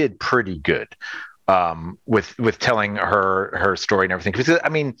 they did pretty good with telling her story and everything. Because, I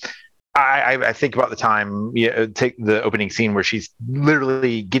mean, I think about the time, take the opening scene where she's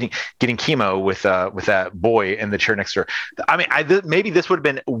literally getting chemo with that boy in the chair next to her. I mean, maybe this would have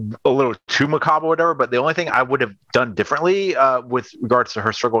been a little too macabre or whatever, but the only thing I would have done differently with regards to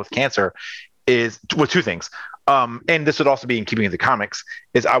her struggle with cancer is two things. And this would also be in keeping with the comics,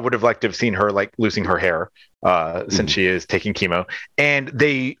 is I would have liked to have seen her losing her hair since she is taking chemo. And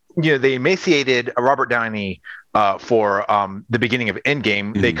they emaciated Robert Downey for the beginning of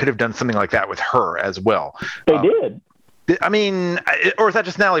Endgame. They could have done something like that with her as well. They did. I mean, or is that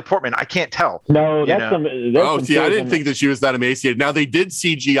just Natalie Portman? I can't tell. No, that's I didn't think that she was that emaciated. Now they did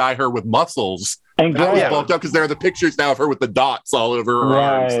CGI her with muscles. And that was bulked up because there are the pictures now of her with the dots all over her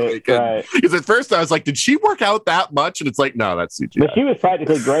arms. Because at first I was like, did she work out that much? And it's like, no, that's CGI. But she was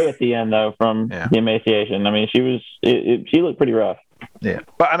practically gray at the end, though, from the emaciation. I mean, she looked pretty rough. Yeah,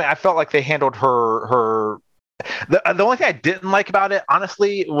 but I mean, I felt like they handled her. The only thing I didn't like about it,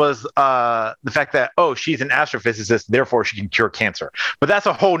 honestly, was the fact that she's an astrophysicist, therefore she can cure cancer. But that's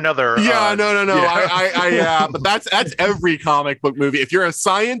a whole nother. No. Yeah. But that's every comic book movie. If you're a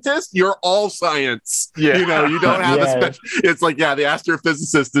scientist, you're all science. Yeah. You don't have a special. It's like, the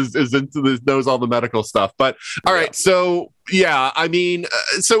astrophysicist is into this, knows all the medical stuff. But all right, so. Yeah, I mean,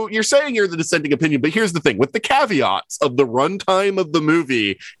 so you're saying you're the dissenting opinion, but here's the thing. With the caveats of the runtime of the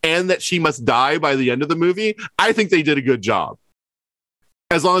movie and that she must die by the end of the movie, I think they did a good job.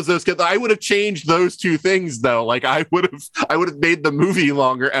 As long as those kids, I would have changed those two things though. Like I would have made the movie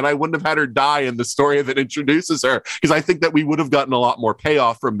longer, and I wouldn't have had her die in the story that introduces her, because I think that we would have gotten a lot more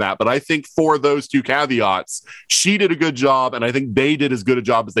payoff from that. But I think for those two caveats, she did a good job, and I think they did as good a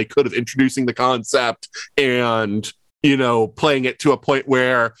job as they could of introducing the concept and, you know, playing it to a point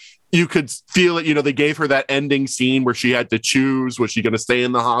where you could feel it. You know, they gave her that ending scene where she had to choose, was she going to stay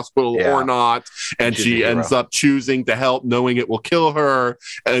in the hospital or not? And she ends up choosing to help, knowing it will kill her.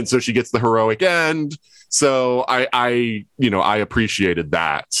 And so she gets the heroic end. So I appreciated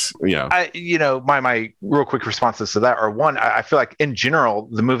that. Yeah. My real quick responses to that are, one, I feel like in general,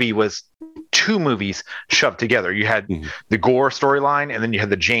 the movie was two movies shoved together. You had the Gore storyline, and then you had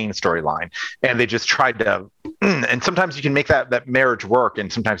the Jane storyline, and they just tried to, and sometimes you can make that marriage work,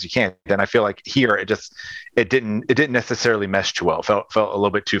 and sometimes you can't. And I feel like here it didn't necessarily mesh too well. It felt a little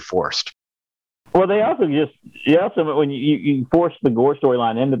bit too forced. Well, they also when you forced the Gore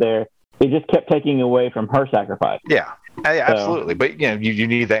storyline into there, they just kept taking away from her sacrifice. Yeah, absolutely. But you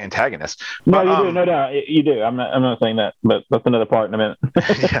need that antagonist. No, you do. No doubt, you do. I'm not saying that, but that's another part in a minute.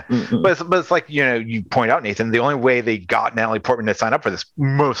 Yeah. But it's like, you point out, Nathan, the only way they got Natalie Portman to sign up for this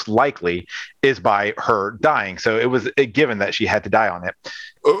most likely is by her dying. So it was a given that she had to die on it.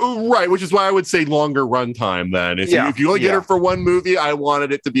 Right, which is why I would say longer runtime then. If you only get her for one movie, I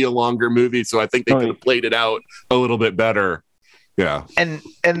wanted it to be a longer movie, so I think they could have played it out a little bit better. Yeah. And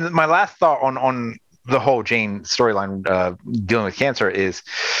my last thought on the whole Jane storyline dealing with cancer is,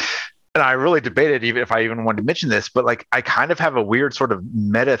 and I really debated even if I even wanted to mention this, but like I kind of have a weird sort of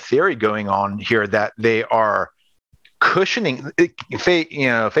meta theory going on here that they are cushioning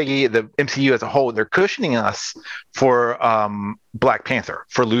Feige, the MCU as a whole, they're cushioning us for Black Panther,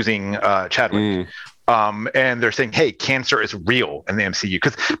 for losing Chadwick. And they're saying, hey, cancer is real in the MCU,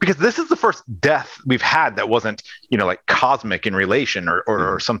 because this is the first death we've had that wasn't, like cosmic in relation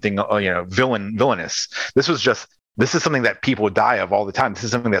or something, villainous. This is something that people die of all the time. This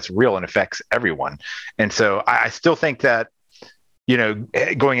is something that's real and affects everyone. And so I still think that,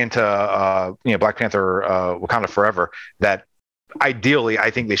 going into Black Panther, Wakanda Forever, that ideally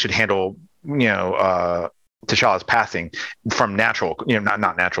I think they should handle T'Challa's passing from natural,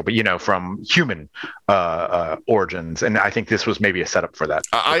 not natural, but from human origins, and I think this was maybe a setup for that.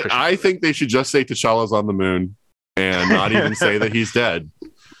 I think they should just say T'Challa's on the moon and not even say that he's dead,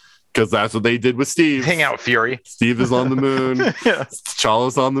 because that's what they did with Steve. Hang out, Fury. Steve is on the moon.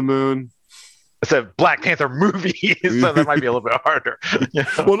 T'Challa's on the moon. It's a Black Panther movie, so that might be a little bit harder.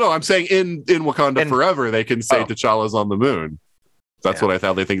 Well, no, I'm saying in Wakanda Forever, they can say T'Challa's on the moon. That's what I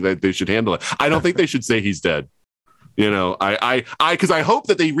thought they think that they should handle it. I don't think they should say he's dead. Because I hope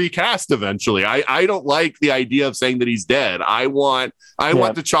that they recast eventually. I don't like the idea of saying that he's dead. I want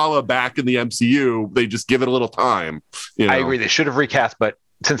T'Challa back in the MCU. They just give it a little time. I agree. They should have recast, but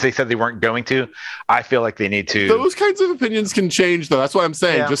since they said they weren't going to, I feel like they need to. Those kinds of opinions can change, though. That's why I'm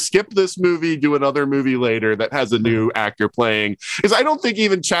saying just skip this movie, do another movie later that has a new actor playing. Because I don't think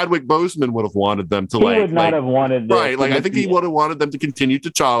even Chadwick Boseman would have wanted them to He would not have wanted this. Right. Like I think he would have wanted them to continue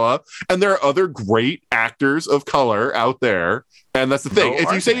T'Challa. And there are other great actors of color out there. And that's the thing.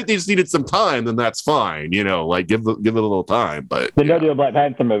 If you say they just needed some time, then that's fine. Give it a little time. But then don't do a Black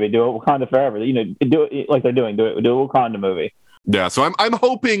Panther movie. Do it Wakanda Forever. Do it like they're doing. Do a Wakanda movie. Yeah, so I'm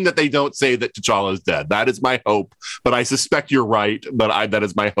hoping that they don't say that T'Challa is dead. That is my hope, but I suspect you're right. But that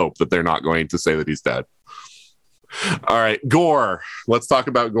is my hope that they're not going to say that he's dead. All right, Gore. Let's talk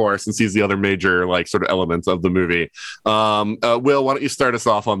about Gore, since he's the other major sort of elements of the movie. Will, why don't you start us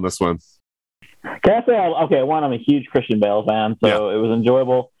off on this one? Can I say, one, I'm a huge Christian Bale fan, so it was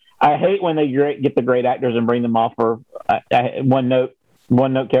enjoyable. I hate when they get the great actors and bring them off for one note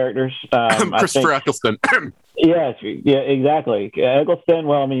characters. Christopher Eccleston. Yes, yeah, exactly. Eccleston.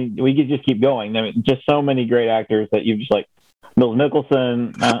 Well, I mean, we could just keep going. I mean, just so many great actors that you've just Bill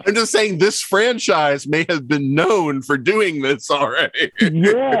Nicholson. I'm just saying this franchise may have been known for doing this already.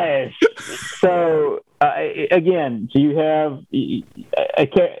 Yes. So again, so you have.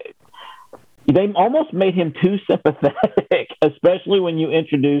 They almost made him too sympathetic, especially when you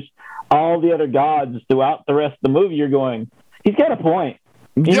introduce all the other gods throughout the rest of the movie. You're going, he's got a point.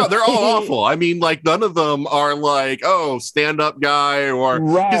 Yeah, they're all awful. I mean, none of them are stand-up guy, or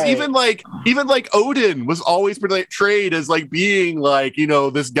because even Odin was always portrayed as being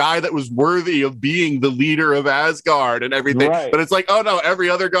this guy that was worthy of being the leader of Asgard and everything. Right. But it's oh no, every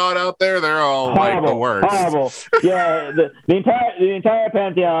other god out there, they're all horrible, the worst. Horrible. Yeah, the entire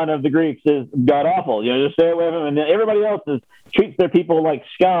pantheon of the Greeks is god awful. Just stay away from them, and everybody else treats their people like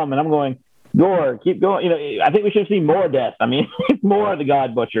scum. And I'm going, Gore, keep going. I think we should see more death. I mean, more of the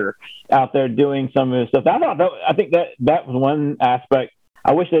God Butcher out there doing some of his stuff. I think that was one aspect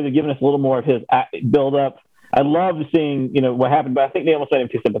I wish they'd have given us a little more of his build up. I loved seeing, what happened, but I think they almost made him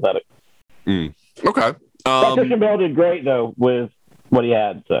too sympathetic. Okay. Christian Bale did great though with what he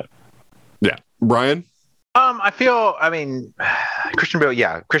had. So yeah, Brian. Christian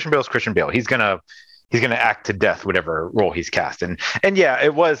Bale's Christian Bale. He's gonna act to death whatever role he's cast, and yeah,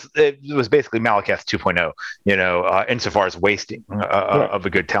 it was basically Malekith 2.0, insofar as wasting of a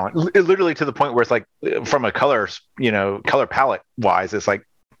good talent, literally to the point where it's like from a color palette wise, it's like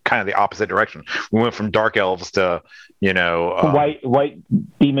kind of the opposite direction. We went from dark elves to white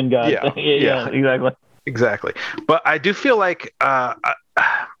demon gods. Yeah, exactly. But I do feel like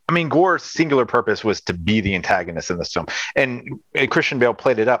Gore's singular purpose was to be the antagonist in this film, and Christian Bale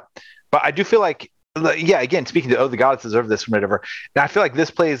played it up. But I do feel like, again, speaking to the gods deserve this or whatever, and I feel like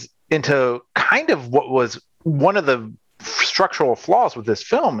this plays into kind of what was one of the structural flaws with this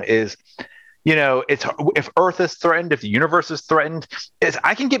film is, it's if Earth is threatened, if the universe is threatened,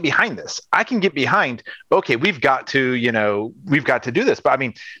 I can get behind this. I can get behind, okay, we've got to do this. But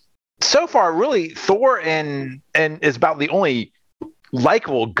so far, really, Thor and is about the only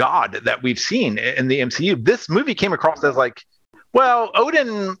likable god that we've seen in the MCU. This movie came across as like, well,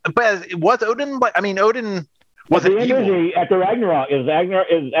 Odin, but was Odin like? Odin was an evil. After Ragnarok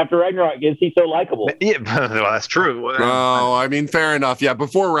is he so likable? Yeah, well, that's true. Oh, fair enough. Yeah,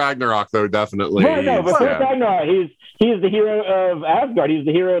 before Ragnarok though, definitely. Before Ragnarok, he's the hero of Asgard. He's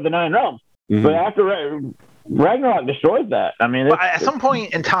the hero of the Nine Realms. Mm-hmm. But after Ragnarok destroys that. At some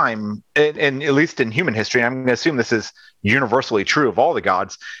point in time, and at least in human history, I'm going to assume this is universally true of all the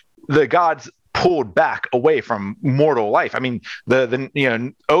gods pulled back away from mortal life.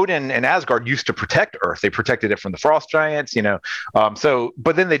 The Odin and Asgard used to protect Earth. They protected it from the frost giants,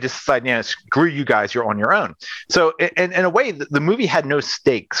 but then they just decided, screw you guys, you're on your own. So in a way, the movie had no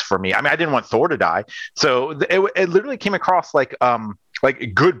stakes for me. I didn't want Thor to die. So it literally came across like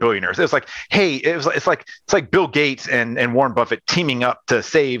good billionaires. It was like, hey, it's like Bill Gates and Warren Buffett teaming up to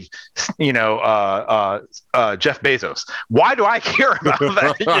save, Jeff Bezos. Why do I care about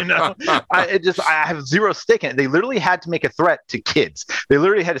that? I have zero stake in it. They literally had to make a threat to kids. They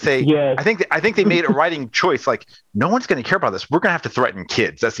literally had to say, yes. I think they made a writing choice. Like, no one's going to care about this. We're going to have to threaten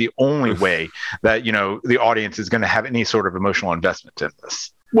kids. That's the only way that, the audience is going to have any sort of emotional investment in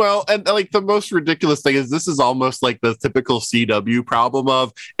this. Well, and like the most ridiculous thing is this is almost like the typical CW problem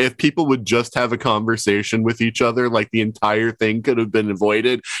of if people would just have a conversation with each other, like the entire thing could have been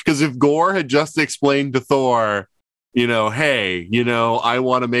avoided. Because if Gore had just explained to Thor, hey, I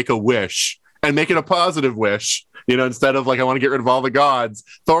want to make a wish and make it a positive wish, instead of like, I want to get rid of all the gods,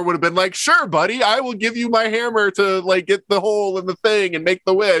 Thor would have been like, sure, buddy, I will give you my hammer to like get the hole in the thing and make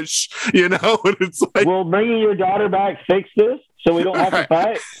the wish, and it's like, well, bringing your daughter back fix this. So we don't have to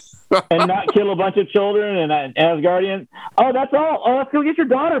fight and not kill a bunch of children and Asgardians. Oh, that's all. Oh, let's go get your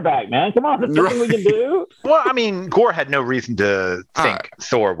daughter back, man. Come on, that's something we can do. Well, Gore had no reason to think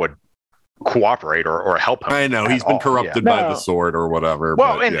Thor would cooperate or help him. I know he's been corrupted by the sword or whatever.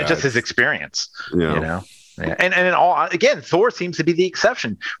 Well, but, just his experience. Yeah. Yeah. And Thor seems to be the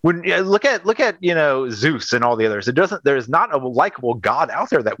exception. When look at Zeus and all the others, there's not a likable god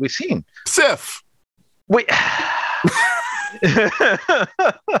out there that we've seen. Sif. Wait.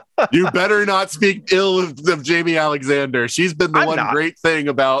 You better not speak ill of Jamie Alexander. She's been the great thing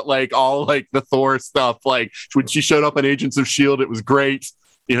about like all like the Thor stuff. Like when she showed up on Agents of S.H.I.E.L.D., it was great.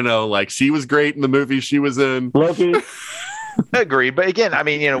 Like she was great in the movie she was in. Loki. Agreed, but again,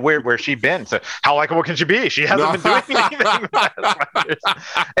 where's she been? So how likable can she be? She hasn't been doing anything.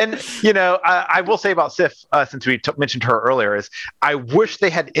 And I will say about Sif, since we mentioned her earlier, is I wish they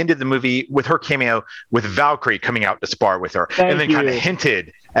had ended the movie with her cameo with Valkyrie coming out to spar with her, and then kind of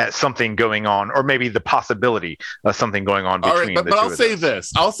hinted at something going on, or maybe the possibility of something going on between the two. But I'll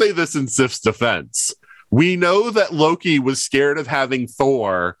say this in Sif's defense: we know that Loki was scared of having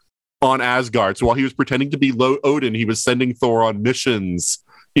Thor on Asgard. So while he was pretending to be Odin, he was sending Thor on missions,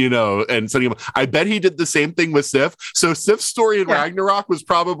 and sending him. I bet he did the same thing with Sif. So Sif's story in Ragnarok was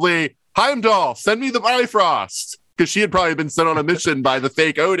probably, Heimdall, send me the Bifrost. Because she had probably been sent on a mission by the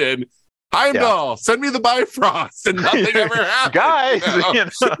fake Odin. Heimdall, send me the Bifrost. And nothing ever happened. Guys!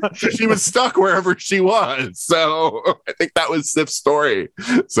 So she was stuck wherever she was. So I think that was Sif's story.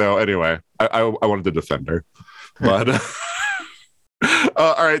 So anyway, I wanted to defend her. But...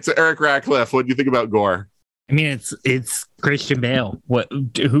 all right, so Eric Ratcliffe, what do you think about Gore? It's Christian Bale.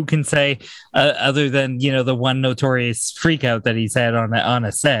 Who can say other than the one notorious freakout that he's had on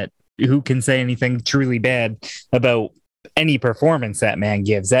a set? Who can say anything truly bad about any performance that man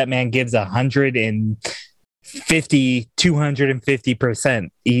gives? That man gives 110%. 250%.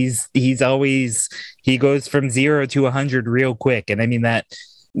 He goes from 0 to 100 real quick. And I mean that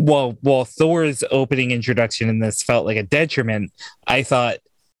while Thor's opening introduction in this felt like a detriment, I thought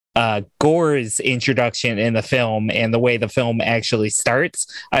Gore's introduction in the film and the way the film actually starts,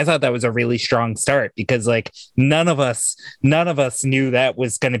 I thought that was a really strong start, because like none of us knew that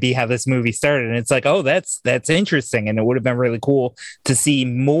was going to be how this movie started. And it's like, oh, that's interesting. And it would have been really cool to see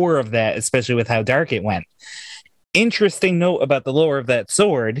more of that, especially with how dark it went. Interesting note about the lore of that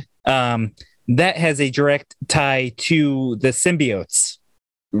sword, that has a direct tie to the symbiotes.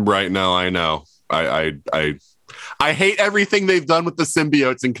 Right now, I know. I hate everything they've done with the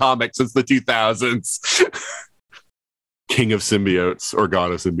symbiotes in comics since the 2000s. King of symbiotes or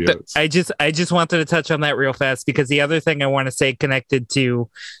god of symbiotes. I just wanted to touch on that real fast, because the other thing I want to say connected to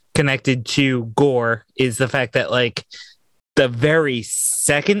Gore is the fact that like the very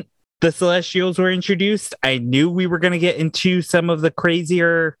second the Celestials were introduced, I knew we were going to get into some of the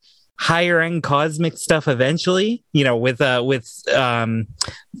crazier higher end cosmic stuff eventually, you know, with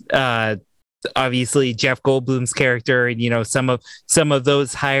obviously Jeff Goldblum's character, and you know some of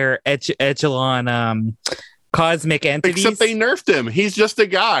those higher echelon cosmic entities. Except they nerfed him. He's just a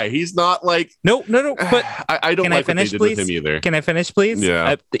guy. He's not like no. But I don't like what they did with him either. Can I finish, please?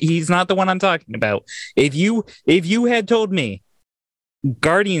 Yeah. He's not the one I'm talking about. If you had told me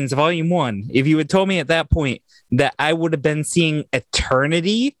Guardians Volume 1, if you had told me at that point that I would have been seeing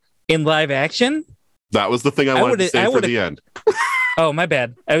Eternity in live action, that was the thing I wanted to say for the end. Oh, my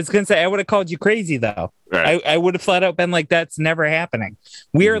bad. I was going to say, I would have called you crazy, though. Right. I would have flat out been like, that's never happening.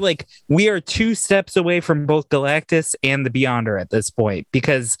 We are 2 steps away from both Galactus and the Beyonder at this point,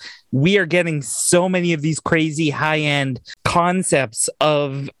 because we are getting so many of these crazy high-end concepts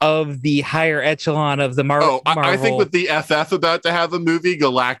of the higher echelon of the Marvel. I think with the FF about to have a movie,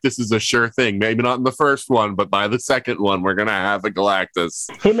 Galactus is a sure thing. Maybe not in the first one, but by the second one, we're going to have a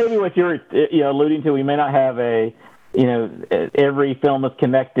Galactus. Hey, maybe what you're alluding to, we may not have every film is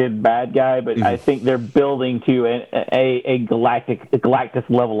connected bad guy, but I think they're building to a Galactus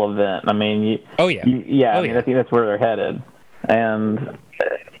level event. I mean, I think that's where they're headed. And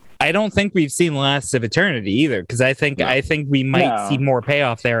I don't think we've seen Last of Eternity either, because I think we might see more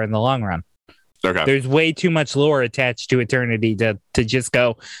payoff there in the long run. Okay. There's way too much lore attached to Eternity to just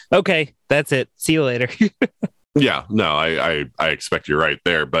go, okay, that's it. See you later. Yeah, no, I expect you're right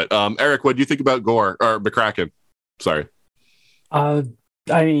there. But Eric, what do you think about Gore or McCracken? Sorry. I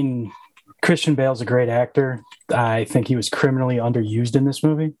mean, Christian Bale's a great actor. I think he was criminally underused in this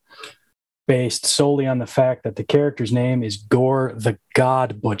movie, based solely on the fact that the character's name is Gore the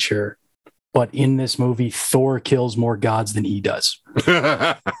God Butcher. But in this movie, Thor kills more gods than he does.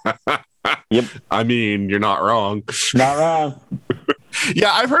 Yep. I mean, you're not wrong. Not wrong.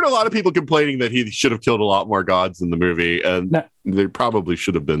 Yeah, I've heard a lot of people complaining that he should have killed a lot more gods in the movie, and there probably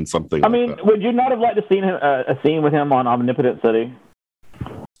should have been something. Would you not have liked to seen a scene with him on Omnipotent City?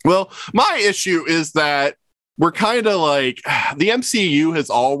 Well, my issue is that we're kind of like the MCU has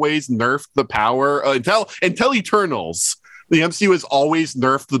always nerfed the power until Eternals. The MCU has always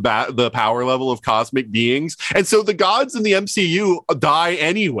nerfed the power level of cosmic beings, and so the gods in the MCU die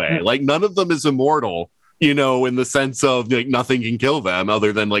anyway. Like none of them is immortal. You know, in the sense of like nothing can kill them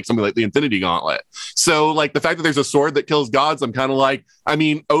other than like something like the Infinity Gauntlet. So like the fact that there's a sword that kills gods, I'm kind of like, I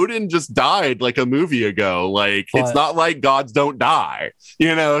mean, Odin just died like a movie ago. Like it's not like gods don't die,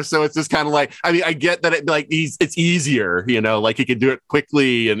 you know? So it's just kind of like, I mean, I get that it's easier, you know, like he can do it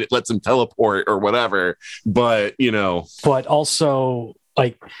quickly and it lets him teleport or whatever, but you know. But also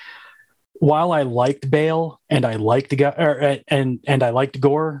like, while I liked Bale and I liked and I liked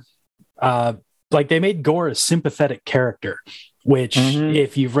Gore, like they made Gore a sympathetic character, which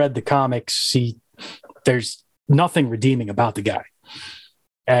if you've read the comics, there's nothing redeeming about the guy.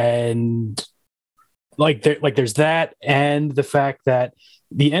 And there's that, and the fact that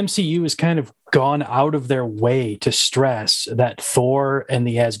the MCU has kind of gone out of their way to stress that Thor and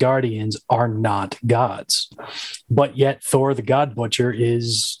the Asgardians are not gods, but yet Thor the God Butcher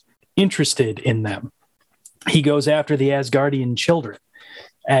is interested in them. He goes after the Asgardian children.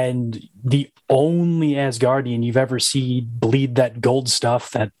 And the only Asgardian you've ever seen bleed that gold stuff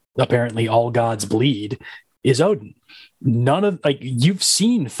that apparently all gods bleed is Odin. None of you've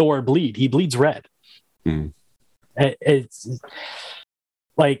seen Thor bleed. He bleeds red. It's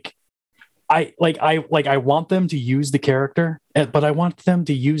I want them to use the character, but I want them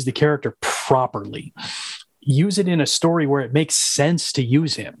to use the character properly. Use it in a story where it makes sense to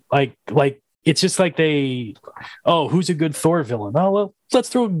use him. It's just like who's a good Thor villain? Oh, well, let's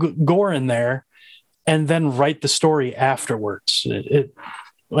throw Gore in there and then write the story afterwards.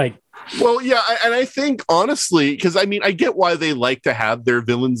 Like, well, yeah, and I think honestly, because I mean, I get why they like to have their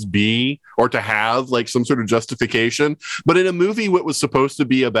villains be or to have like some sort of justification. But in a movie, what was supposed to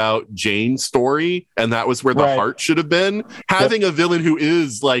be about Jane's story, and that was where the heart should have been, having a villain who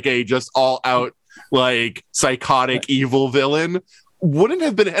is like a just all out like psychotic evil villain wouldn't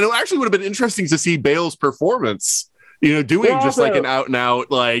have been, and it actually would have been interesting to see Bale's performance. Doing just like an out and out,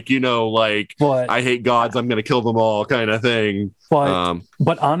 like, like, I hate gods, I'm going to kill them all kind of thing.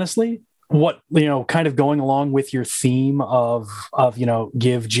 But honestly, what, kind of going along with your theme of,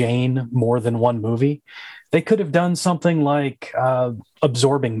 give Jane more than one movie, they could have done something like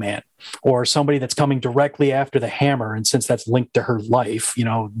Absorbing Man, or somebody that's coming directly after the Hammer. And since that's linked to her life,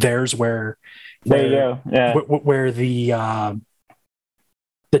 there's where there you go. Yeah. Where the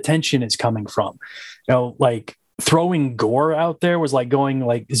tension is coming from. Like, throwing gore out there was like going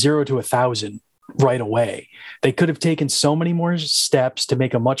like 0 to 1,000 right away. They could have taken so many more steps to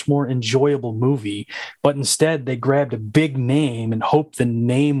make a much more enjoyable movie, but instead they grabbed a big name and hoped the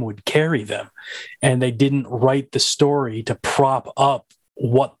name would carry them. And they didn't write the story to prop up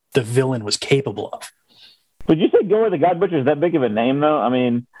what the villain was capable of. Would you say Gore the God Butcher is that big of a name, though? I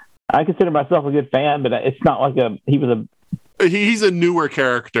mean, I consider myself a good fan, but it's not like he's a newer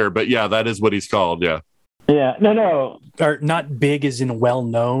character, but yeah, that is what he's called. Yeah. Yeah, no. Or not big as in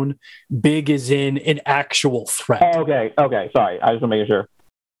well-known, big as in an actual threat. Oh, okay. Sorry, I just want to make sure.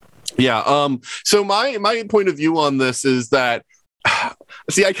 Yeah. So my point of view on this is that,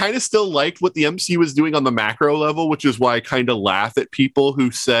 see, I kind of still liked what the MCU was doing on the macro level, which is why I kind of laugh at people who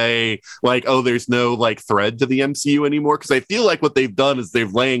say like, oh, there's no like thread to the MCU anymore. Because I feel like what they've done is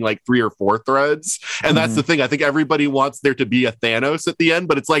they've laying like 3 or 4 threads. And that's the thing. I think everybody wants there to be a Thanos at the end,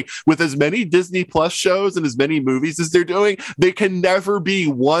 but it's like with as many Disney Plus shows and as many movies as they're doing, there can never be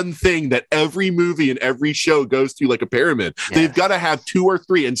one thing that every movie and every show goes to like a pyramid. Yes. They've got to have 2 or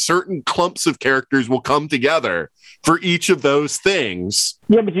 3, and certain clumps of characters will come together for each of those things.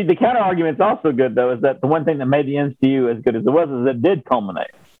 Yeah, but the counter argument's also good, though, is that the one thing that made the MCU as good as it was is it did culminate.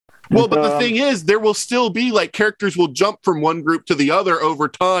 Well, but the thing is, there will still be like characters will jump from one group to the other over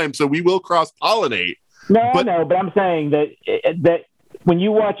time, so we will cross-pollinate. No, but I'm saying that when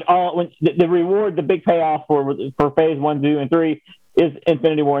you watch the reward, the big payoff for phase 1, 2, and 3 is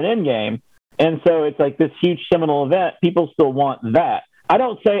Infinity War and Endgame, and so it's like this huge seminal event. People still want that.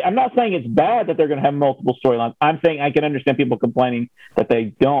 I'm not saying it's bad that they're going to have multiple storylines. I'm saying I can understand people complaining that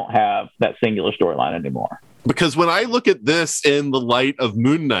they don't have that singular storyline anymore. Because when I look at this in the light of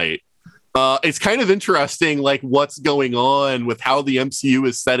Moon Knight, it's kind of interesting, like what's going on with how the MCU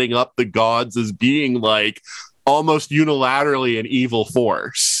is setting up the gods as being like almost unilaterally an evil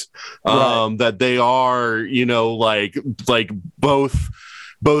force. Right. That they are, like both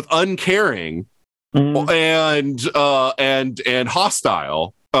uncaring. And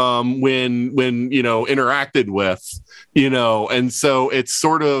hostile when interacted with, and so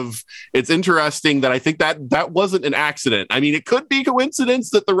it's interesting that I think that wasn't an accident. I mean, it could be coincidence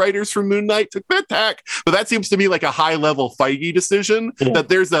that the writers from Moon Knight took that tack, but that seems to be like a high level Feige decision that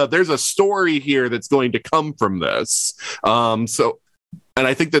there's a story here that's going to come from this. And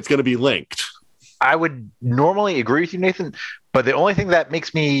I think that's going to be linked. I would normally agree with you, Nathan, but the only thing that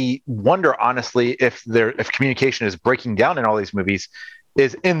makes me wonder, honestly, if communication is breaking down in all these movies,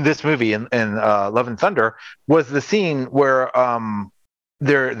 is in this movie in Love and Thunder, was the scene where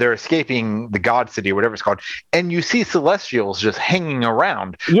they're escaping the God City or whatever it's called, and you see Celestials just hanging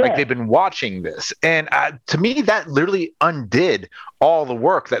around like they've been watching this, and to me that literally undid all the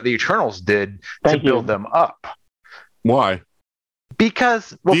work that the Eternals did to build them up. Why?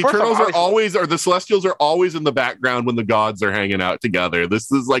 Because the Eternals the Celestials are always in the background when the gods are hanging out together.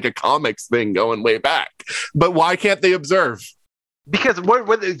 This is like a comics thing going way back. But why can't they observe? Because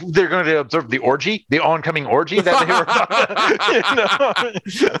what they're going to observe the orgy, the oncoming orgy that they were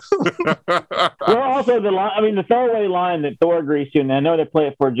about. Well, also the throwaway line that Thor agrees to, and I know they play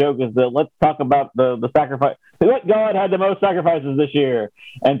it for a joke, is that let's talk about the sacrifice. What god had the most sacrifices this year?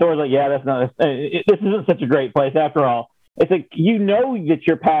 And Thor's like, yeah, this isn't such a great place after all. It's like, that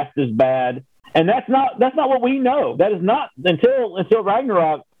your past is bad, and that's not what we know. That is not until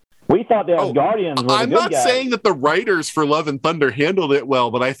Ragnarok. We thought the Asgardians were the I'm good not guys. saying that the writers for Love and Thunder handled it well,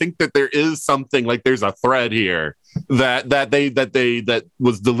 but I think that there is something like there's a thread here that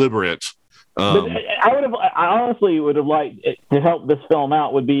was deliberate. I honestly would have liked to help this film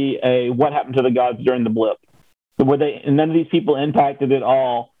out would be what happened to the gods during the blip. And none of these people impacted at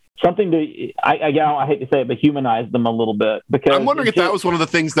all. Something to, I hate to say it, but humanize them a little bit. Because I'm wondering if that was one of the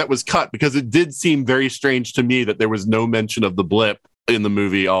things that was cut, because it did seem very strange to me that there was no mention of the blip in the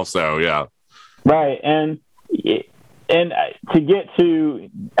movie also. Yeah. Right. And and to get to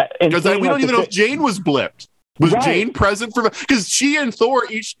because we don't even know if Jane was blipped. Was Jane present for? Because she and Thor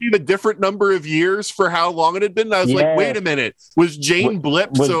each need a different number of years for how long it had been. And I was like, wait a minute, was Jane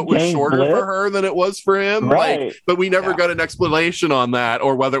blipped so it was shorter for her than it was for him? Right. Like, but we never got an explanation on that,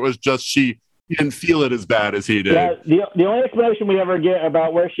 or whether it was just she didn't feel it as bad as he did. Yeah, the only explanation we ever get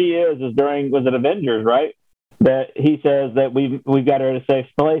about where she is during was it Avengers, right? That he says that we've got her at a safe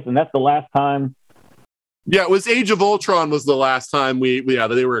place, and that's the last time. Yeah, it was Age of Ultron was the last time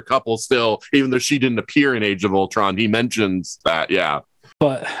they were a couple still, even though she didn't appear in Age of Ultron. He mentions that,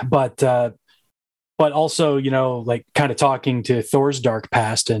 But also, like kind of talking to Thor's dark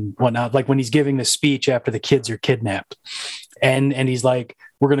past and whatnot, like when he's giving the speech after the kids are kidnapped, and he's like,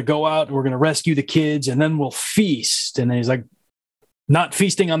 we're going to go out and we're going to rescue the kids and then we'll feast. And then he's like, not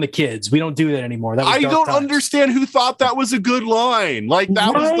feasting on the kids. We don't do that anymore. That was I don't understand who thought that was a good line. Like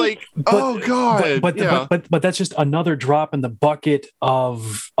that was like, oh God. But that's just another drop in the bucket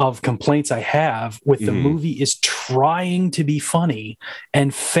of complaints I have with the movie is trying to be funny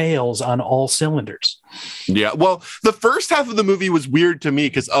and fails on all cylinders. Yeah. Well, the first half of the movie was weird to me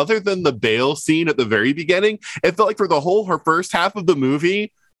because other than the Bale scene at the very beginning, it felt like for her first half of the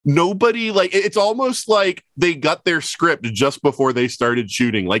movie, nobody, like, it's almost like they got their script just before they started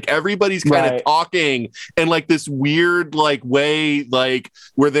shooting. Like everybody's kind of talking in like this weird like way, like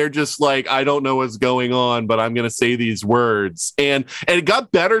where they're just like, I don't know what's going on, but I'm gonna say these words. And it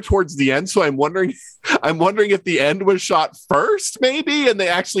got better towards the end. So I'm wondering if the end was shot first, maybe, and they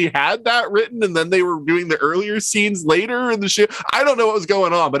actually had that written, and then they were doing the earlier scenes later in the show. I don't know what was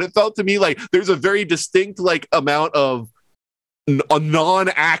going on, but it felt to me like there's a very distinct like amount of a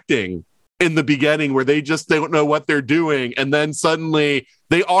non-acting in the beginning where they don't know what they're doing, and then suddenly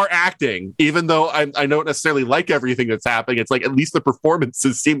they are acting, even though I don't necessarily like everything that's happening. It's like at least the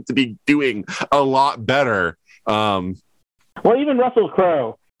performances seem to be doing a lot better. Well, even Russell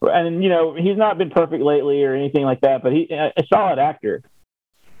Crowe, and he's not been perfect lately or anything like that, but he's a solid actor.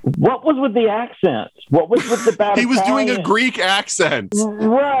 What was with the accent? What was with the bad He was Italian? doing a Greek accent.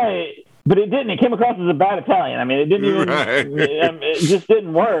 Right. But it didn't. It came across as a bad Italian. I mean, it didn't even. It just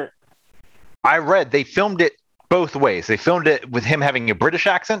didn't work. I read they filmed it both ways. They filmed it with him having a British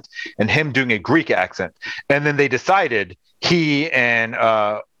accent and him doing a Greek accent, and then they decided he and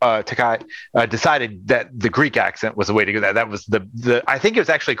Takai decided that the Greek accent was the way to go. That was the. I think it was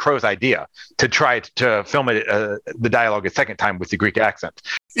actually Crowe's idea to try to film it the dialogue a second time with the Greek accent.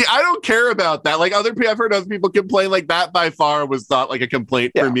 Yeah, I don't care about that. Like I've heard other people complain. Like that by far was not like a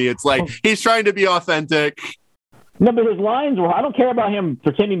complaint for me. It's like he's trying to be authentic. No, but his lines were. I don't care about him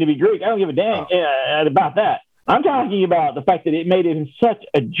pretending to be Greek. I don't give a damn about that. I'm talking about the fact that it made it such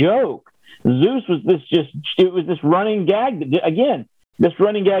a joke. Zeus was this running gag. This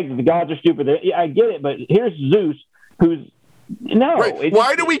running gag that the gods are stupid. I get it, but here's Zeus, who's right.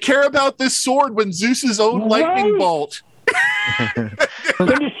 Why do we care about this sword when Zeus's own lightning bolt? I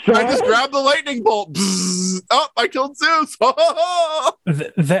just grabbed the lightning bolt. Oh, I killed Zeus.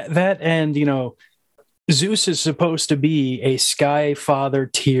 that and Zeus is supposed to be a Sky Father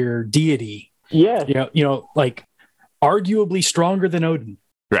tier deity. Yeah. Like arguably stronger than Odin.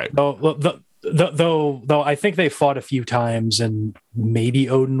 Right. Though I think they fought a few times and maybe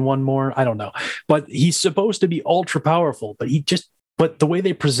Odin won more. I don't know. But he's supposed to be ultra powerful, but the way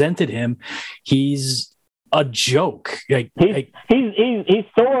they presented him, he's a joke. Like he's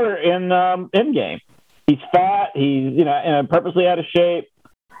Thor in Endgame. He's fat. He's and purposely out of shape.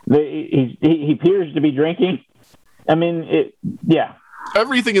 He appears to be drinking. I mean,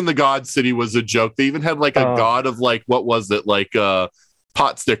 everything in the God City was a joke. They even had like a god of like what was it like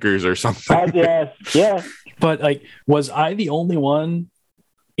pot stickers or something. Yes. But like, was I the only one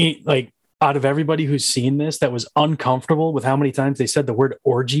out of everybody who's seen this that was uncomfortable with how many times they said the word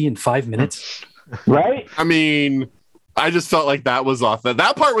orgy in 5 minutes? Right. I mean, I just felt like that was authentic.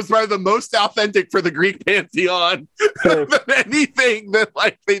 That part was probably the most authentic for the Greek pantheon than anything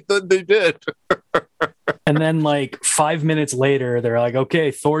that they did. And then 5 minutes later, they're like,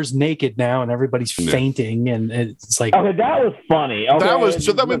 okay, Thor's naked now, and everybody's fainting, and it's like, okay, that was funny. Okay, that was,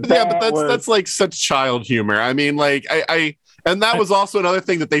 but that's like such child humor. I mean, and that was also another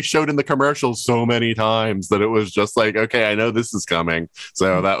thing that they showed in the commercials so many times that it was just like, okay, I know this is coming.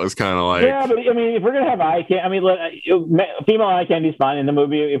 So that was kind of like, yeah, but I mean, if we're gonna have eye candy, I mean, female eye candy is fine in the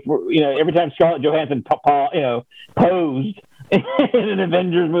movie. If we're, every time Scarlett Johansson, posed in an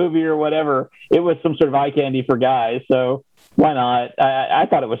Avengers movie or whatever, it was some sort of eye candy for guys. So why not? I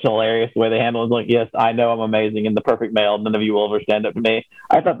thought it was hilarious the way they handled it. Like, yes, I know I'm amazing and the perfect male. None of you will ever stand up to me.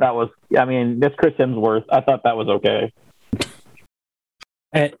 I thought that was, that's Chris Hemsworth. I thought that was okay.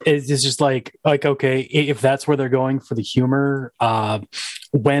 And it's just like okay, if that's where they're going for the humor,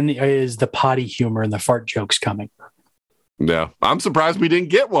 when is the potty humor and the fart jokes coming? Yeah, I'm surprised we didn't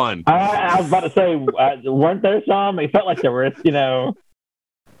get one. I was about to say, weren't there some? It felt like there were.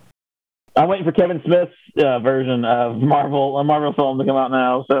 I'm waiting for Kevin Smith's version of a Marvel film to come out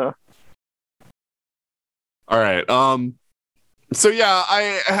now. So, all right. So yeah,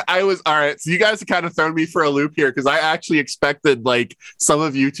 I was all right. So you guys have kind of thrown me for a loop here because I actually expected like some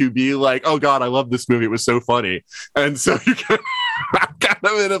of you to be like, "Oh God, I love this movie. It was so funny," and so you I'm kind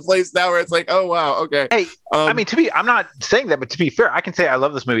of in a place now where it's like, "Oh wow, okay." Hey, I mean, I'm not saying that, but to be fair, I can say I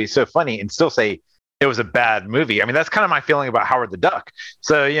love this movie. It's so funny, and still say it was a bad movie. I mean, that's kind of my feeling about Howard the Duck.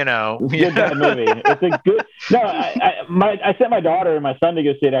 So It's a bad movie. It's a good. No, I sent my daughter and my son to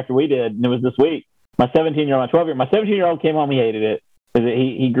go see it after we did, and it was this week. My 17-year-old, my 17-year-old came home. He hated it because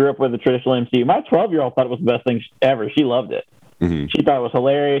he grew up with the traditional MCU. My 12-year-old thought it was the best thing ever. She loved it. Mm-hmm. She thought it was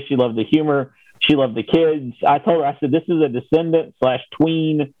hilarious. She loved the humor. She loved the kids. I told her, I said, this is a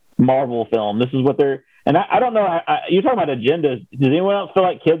descendant/tween Marvel film. This is what they're. And I don't know. You're talking about agendas. Does anyone else feel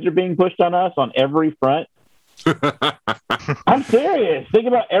like kids are being pushed on us on every front? I'm serious. Think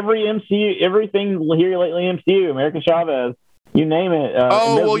about every MCU, everything here lately. MCU, America Chavez. You name it.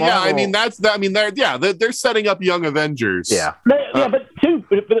 Yeah. I mean, they're setting up Young Avengers. Yeah. But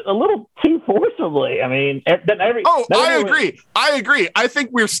a little too forcibly. I mean, I agree. I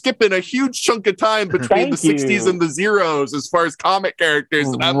think we're skipping a huge chunk of time between the 60s and the zeros as far as comic characters.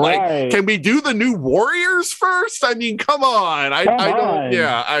 And I'm like, can we do the new Warriors first? I mean, come on. I don't.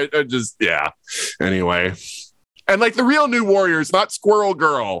 Yeah. I just. Yeah. Anyway, and like the real new Warriors, not Squirrel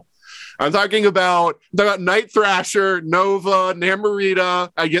Girl. I'm talking about Night Thrasher, Nova, Namorita.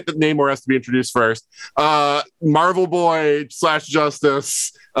 I get that Namor has to be introduced first. Marvel Boy /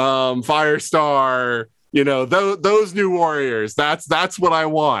 Justice, Firestar. Those new Warriors. That's what I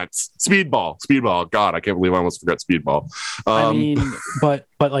want. Speedball. God, I can't believe I almost forgot Speedball. I mean, but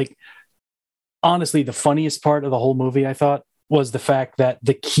like honestly, the funniest part of the whole movie, I thought, was the fact that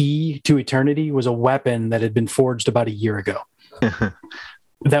the key to eternity was a weapon that had been forged about a year ago.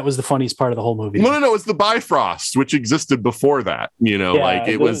 That was the funniest part of the whole movie. No, it's the Bifrost, which existed before that.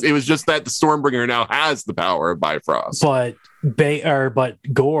 It was just that the Stormbringer now has the power of Bifrost. But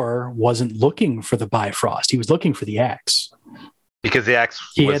Gore wasn't looking for the Bifrost; he was looking for the axe. Because the axe.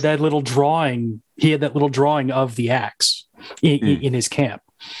 He had that little drawing. He had that little drawing of the axe in his camp.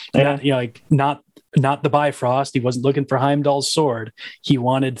 Yeah. Not the Bifrost. He wasn't looking for Heimdall's sword. He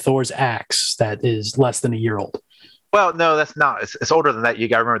wanted Thor's axe that is less than a year old. Well, no, that's not. It's older than that. You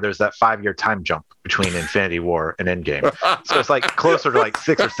got to remember there's that 5-year time jump between Infinity War and Endgame. So it's like closer to like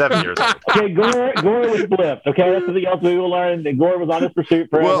 6 or 7 years old. Okay, Gore was blipped. Okay, that's something else we will learn. That Gore was on his pursuit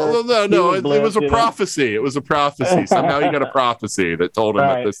forever. Well, no, it was a prophecy. It was a prophecy. Somehow he got a prophecy that told him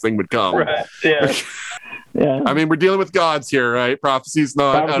that this thing would come. Right. Yeah. Yeah. I mean, we're dealing with gods here, right? Prophecy's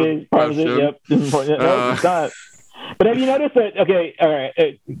not. Prophecy, yep. No, it's not. But have you noticed that? Okay, all right.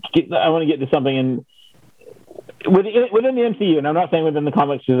 I want to get to something in. Within the MCU, and I'm not saying within the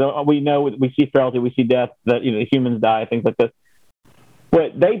comics, because we know we see frailty, we see death, that humans die, things like this.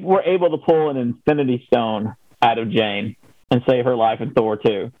 But they were able to pull an Infinity Stone out of Jane and save her life in Thor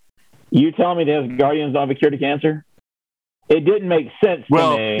 2. You telling me the Guardians don't have a cure to cancer? It didn't make sense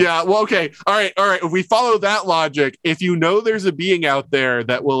to me. Yeah, well, okay. All right. If we follow that logic, if there's a being out there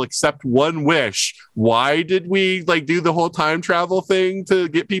that will accept one wish, why did we do the whole time travel thing to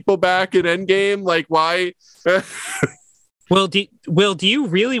get people back at Endgame? Like, why? do you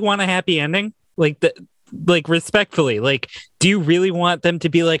really want a happy ending? Respectfully, do you really want them to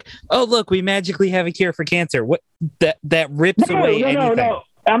be like, oh, look, we magically have a cure for cancer? What that rips away anything. No.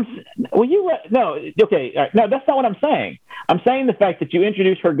 Okay. All right. No, that's not what I'm saying. I'm saying the fact that you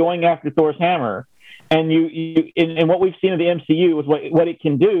introduce her going after Thor's hammer, and and what we've seen of the MCU is what it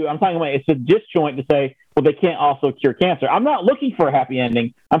can do. I'm talking about it's a disjoint to say, well, they can't also cure cancer. I'm not looking for a happy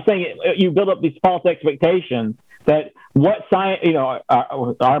ending. I'm saying you build up these false expectations that what science,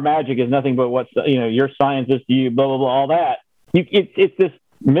 our magic is nothing but what's your science is to you, blah blah blah, all that. It's this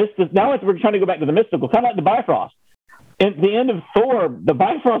mystic. Now we're trying to go back to the mystical, kind of like the Bifrost. At the end of Thor, the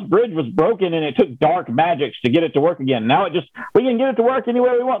Bifrost Bridge was broken, and it took dark magics to get it to work again. Now we can get it to work any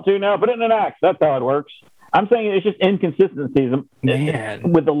way we want to now. Put it in an axe. That's how it works. I'm saying it's just inconsistencies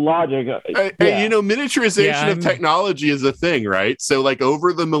with the logic. Miniaturization of technology is a thing, right? So,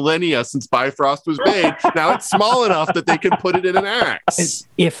 over the millennia since Bifrost was made, now it's small enough that they can put it in an axe.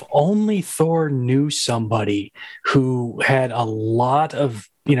 If only Thor knew somebody who had a lot of,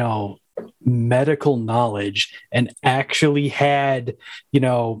 medical knowledge and actually had,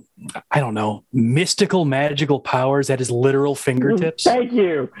 I don't know, mystical, magical powers at his literal fingertips. Thank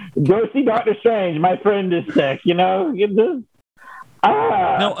you. Go see Doctor Strange. My friend is sick. No,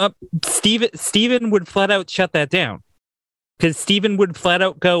 Steven would flat out shut that down. Because Steven would flat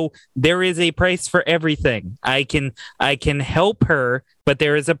out go, there is a price for everything. I can help her, but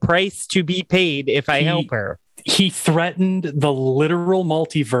there is a price to be paid if I help her. He threatened the literal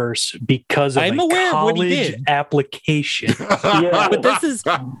multiverse because of a college application. Yeah. But this is...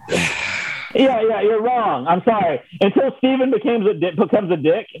 Yeah, you're wrong. I'm sorry. Until Steven becomes a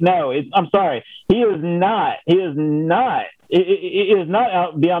dick, no, I'm sorry. He is not. It is not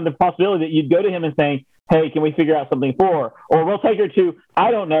out beyond the possibility that you'd go to him and saying, hey, can we figure out something for her? Or we'll take her to,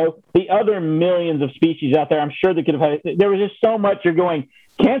 I don't know, the other millions of species out there. I'm sure they could have had, there was just so much you're going,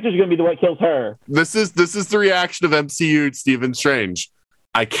 cancer's going to be the what kills her. This is the reaction of MCU Stephen Strange.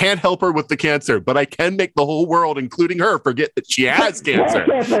 I can't help her with the cancer, but I can make the whole world, including her, forget that she has cancer.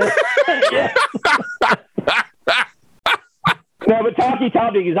 No, but talkie,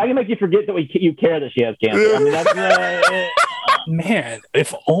 because I can make you forget that you care that she has cancer. I mean, that's... Man,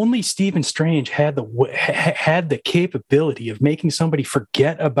 if only Stephen Strange had the capability of making somebody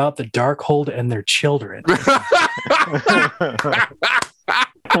forget about the Darkhold and their children.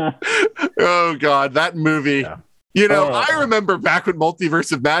 Oh God, that movie. Yeah. I remember back when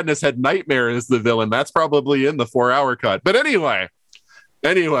Multiverse of Madness had Nightmare as the villain. That's probably in the 4-hour cut. But anyway.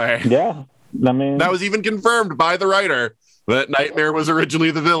 Yeah. I mean, that was even confirmed by the writer that Nightmare was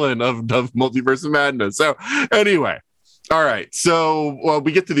originally the villain of Multiverse of Madness. So anyway. All right. So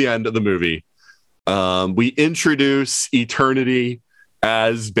we get to the end of the movie. We introduce Eternity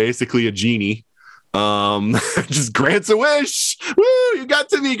as basically a genie. Just grants a wish. Woo, you got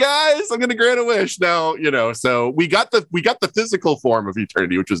to me, guys. I'm gonna grant a wish now. So we got the physical form of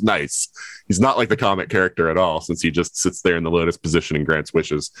Eternity, which was nice. He's not like the comic character at all, since he just sits there in the lotus position and grants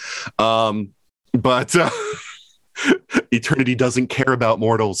wishes. But Eternity doesn't care about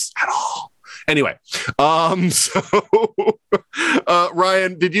mortals at all. Anyway, Ryan,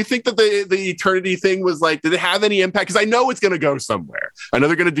 did you think that the Eternity thing was like, did it have any impact? Because I know it's going to go somewhere. I know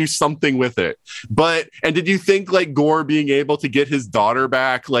they're going to do something with it. And did you think like Gore being able to get his daughter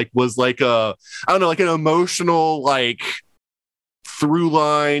back, like was like I don't know, like an emotional, like through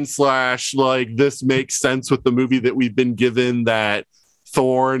line / like this makes sense with the movie that we've been given, that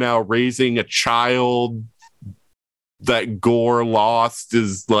Thor now raising a child that Gore lost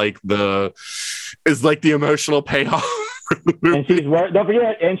is like the emotional payoff. And don't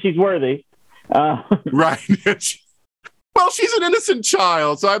forget, and she's worthy. Right. Well, she's an innocent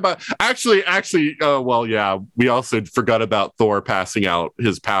child. So we also forgot about Thor passing out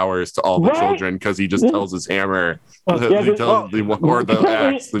his powers to all the children because he just tells his hammer or the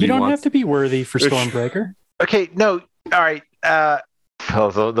axe that you don't have to be worthy for Stormbreaker. Okay, no, all right.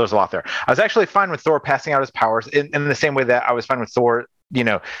 There's a lot there. I was actually fine with Thor passing out his powers in the same way that I was fine with Thor,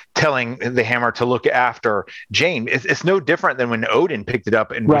 telling the hammer to look after Jane. It's no different than when Odin picked it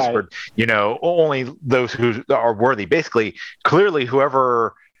up and whispered, only those who are worthy. Basically, clearly,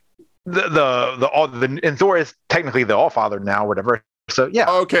 whoever and Thor is technically the All-Father now, whatever. So yeah.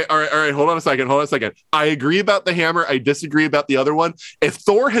 Okay. All right. Hold on a second. I agree about the hammer. I disagree about the other one. If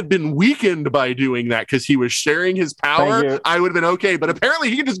Thor had been weakened by doing that because he was sharing his power, I would have been okay. But apparently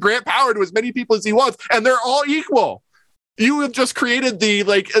he can just grant power to as many people as he wants, and they're all equal. You have just created the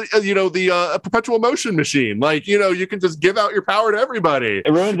perpetual motion machine. Like, you can just give out your power to everybody.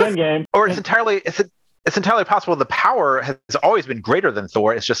 It ruins Endgame. Or it's entirely possible the power has always been greater than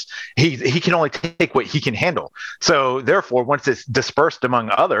Thor. It's just he can only take what he can handle. So therefore, once it's dispersed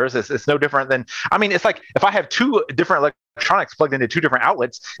among others, it's no different than, it's like if I have two different electronics plugged into two different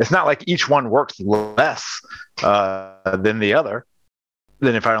outlets, it's not like each one works less than the other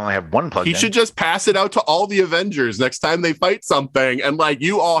than if I only have one plugged in. He should just pass it out to all the Avengers next time they fight something, and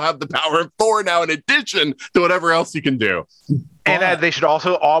you all have the power of Thor now in addition to whatever else you can do. And they should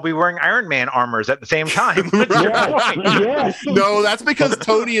also all be wearing Iron Man armors at the same time. Yes. No, that's because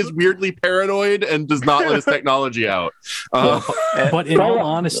Tony is weirdly paranoid and does not let his technology out. But in all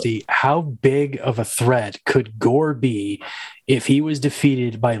honesty, how big of a threat could Gore be if he was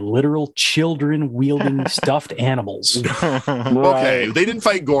defeated by literal children wielding stuffed animals? Okay, they didn't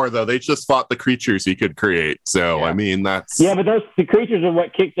fight Gore, though. They just fought the creatures he could create. So, that's... Yeah, but the creatures are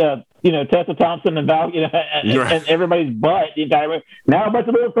what kicked Tessa Thompson and Val, and everybody's butt. Now a bunch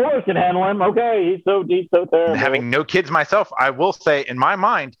of little Thors can handle him. Okay, he's so terrible. Having no kids myself, I will say, in my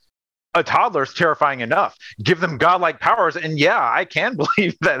mind, a toddler's terrifying enough. Give them godlike powers, and I can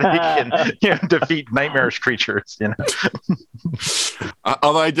believe that he can defeat nightmarish creatures.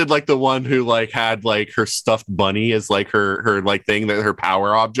 Although I did like the one who like had like her stuffed bunny as like her like thing, that her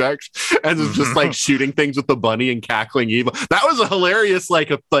power object, and was just like shooting things with the bunny and cackling evil. That was a hilarious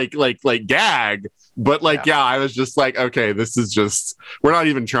like gag. But like, yeah, I was just like, okay, this is just, we're not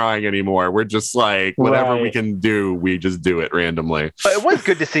even trying anymore. We're just like, whatever we can do, we just do it randomly. But it was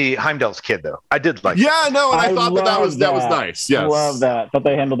good to see Heimdall's kid, though. I did like. Yeah, no, and I thought that was nice. Yes, love that. Thought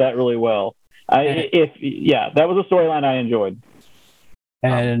they handled that really well. That was a storyline I enjoyed.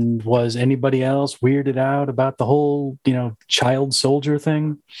 And was anybody else weirded out about the whole, child soldier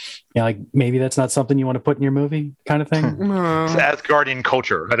thing? Like maybe that's not something you want to put in your movie, kind of thing. It's Asgardian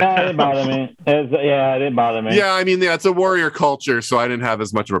culture. It didn't bother me. It didn't bother me. Yeah, I mean, it's a warrior culture, so I didn't have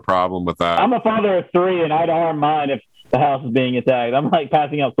as much of a problem with that. I'm a father of 3, and I don't harm mine if the house is being attacked. I'm like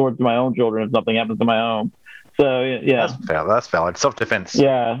passing out swords to my own children if something happens to my home. So yeah, that's valid. Self-defense.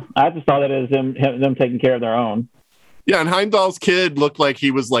 Yeah, I just saw that as them taking care of their own. Yeah, and Heimdall's kid looked like he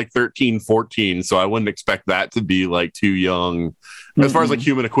was like 13, 14, so I wouldn't expect that to be like too young as far as like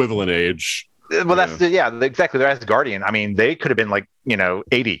human equivalent age. Well, that's exactly. They're Asgardian. I mean, they could have been like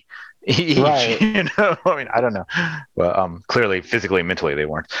 80 each. Right. I mean, I don't know. Well, clearly, physically and mentally, they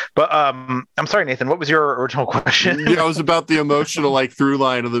weren't. But I'm sorry, Nathan. What was your original question? Yeah, it was about the emotional like through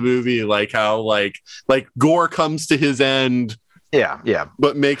line of the movie, like how like Gore comes to his end. Yeah.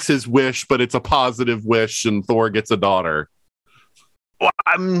 But makes his wish, but it's a positive wish, and Thor gets a daughter. Well,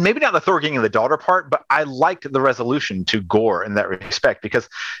 maybe not the Thor getting the daughter part, but I liked the resolution to Gore in that respect, because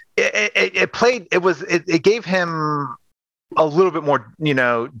it gave him a little bit more,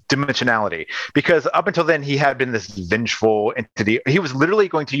 dimensionality, because up until then he had been this vengeful entity. He was literally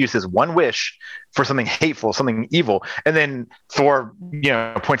going to use his one wish for something hateful, something evil, and then Thor,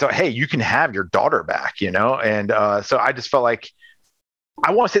 points out, hey, you can have your daughter back, and so I just felt like, I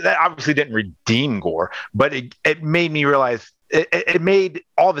want to say that obviously didn't redeem Gore, but it made me realize it made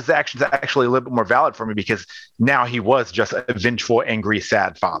all of his actions actually a little bit more valid for me, because now he was just a vengeful, angry,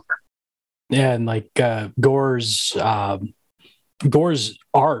 sad father. Yeah, and like Gore's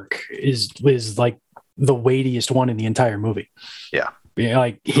arc is like the weightiest one in the entire movie. Yeah,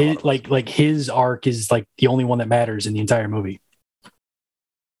 his arc is like the only one that matters in the entire movie.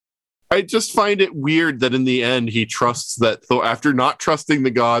 I just find it weird that in the end he trusts that Thor, after not trusting the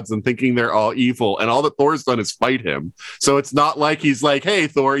gods and thinking they're all evil, and all that Thor's done is fight him. So it's not like he's like, hey,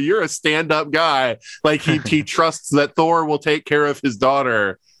 Thor, you're a stand-up guy. Like he trusts that Thor will take care of his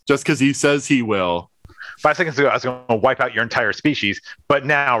daughter just because he says he will. 5 seconds ago, I was going to wipe out your entire species, but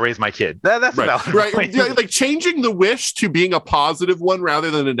now raise my kid. That's right. Yeah, like changing the wish to being a positive one rather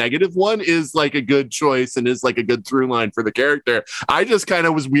than a negative one is like a good choice and is like a good through line for the character. I just kind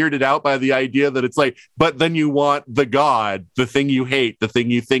of was weirded out by the idea that it's like, but then you want the god, the thing you hate, the thing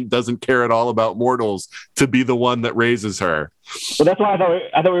you think doesn't care at all about mortals, to be the one that raises her. Well, that's why I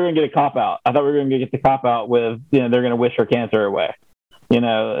thought we were going to get a cop out. I thought we were going to get the cop out with, they're going to wish her cancer away.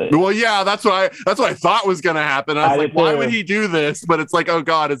 Well, yeah, that's what I thought was going to happen. I was like, why would he do this? But it's like, oh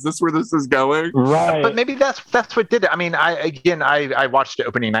God, is this where this is going? Right. But maybe that's what did it. I mean, I watched the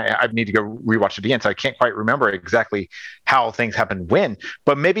opening. I need to go rewatch it again, so I can't quite remember exactly how things happened when.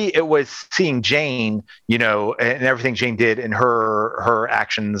 But maybe it was seeing Jane, and everything Jane did in her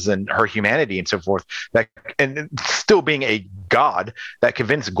actions and her humanity and so forth, that, and still being a god, that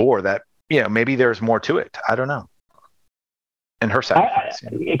convinced Gore that maybe there's more to it. I don't know. And her sacrifice.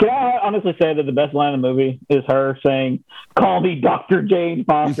 Can I honestly say that the best line in the movie is her saying, "Call me Dr. Jane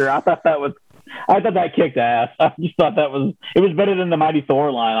Foster"? I thought that kicked ass. I just thought it was better than the Mighty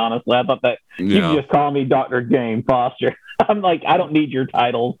Thor line, honestly. I thought that you just call me Dr. Jane Foster. I'm like, I don't need your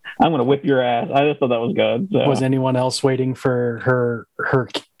titles. I'm going to whip your ass. I just thought that was good. So. Was anyone else waiting for her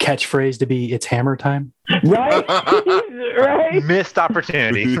catchphrase to be "It's hammer time"? Right? Right? Missed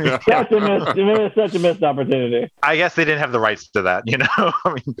opportunity. Such a missed opportunity. I guess they didn't have the rights to that,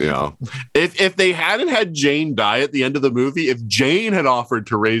 I mean, yeah. If they hadn't had Jane die at the end of the movie, if Jane had offered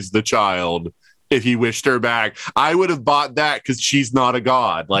to raise the child, if he wished her back, I would have bought that, because she's not a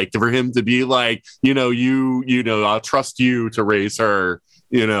god. Like, for him to be like, I'll trust you to raise her.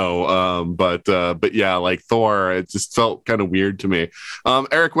 But yeah, like Thor, it just felt kind of weird to me.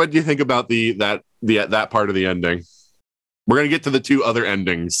 Eric, what do you think about that part of the ending? We're gonna get to the 2 other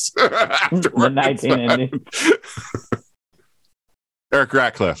endings afterwards. The 19 ending. Eric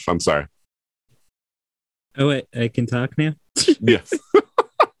Ratcliffe, I'm sorry. Oh wait, I can talk now? Yes.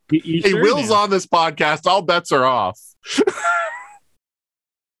 You hey, sure Will's now? on this podcast. All bets are off.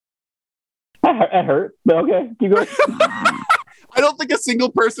 I hurt, but okay, keep going. I don't think a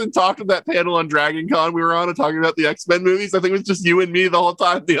single person talked at that panel on Dragon Con we were on and talking about the X-Men movies. I think it was just you and me the whole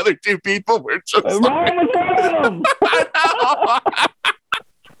time. The other 2 people were just I know.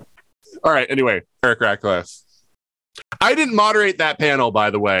 All right. Anyway, Eric Ratcliffe. I didn't moderate that panel, by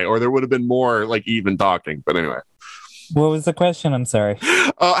the way, or there would have been more like even talking. But anyway. What was the question? I'm sorry.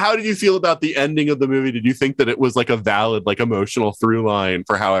 How did you feel about the ending of the movie? Did you think that it was like a valid, like emotional through line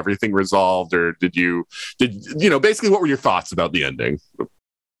for how everything resolved, or did basically what were your thoughts about the ending?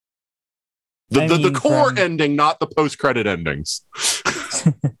 The core ending, not the post-credit endings.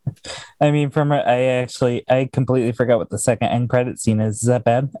 I mean, I completely forgot what the second end credit scene is. Is that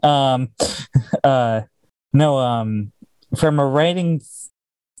bad? No. From a writing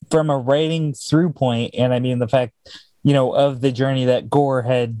through point, and I mean the fact, of the journey that Gore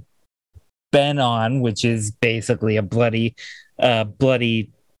had been on, which is basically a bloody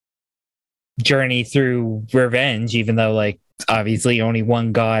journey through revenge, even though like obviously only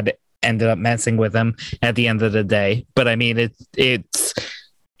one god ended up messing with him at the end of the day. But I mean,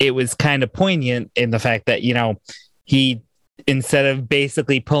 it was kind of poignant in the fact that, he, instead of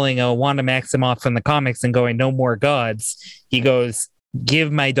basically pulling a Wanda Maximoff from the comics and going, no more gods, he goes,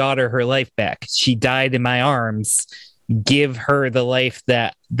 give my daughter her life back. She died in my arms. Give her the life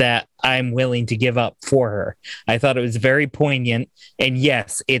that I'm willing to give up for her. I thought it was very poignant. And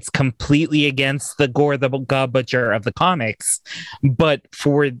yes, it's completely against the Gore the God Butcher of the comics. But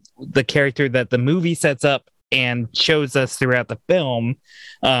for the character that the movie sets up and shows us throughout the film,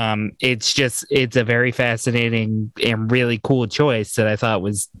 it's a very fascinating and really cool choice that I thought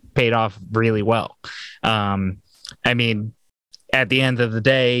was paid off really well. I mean, at the end of the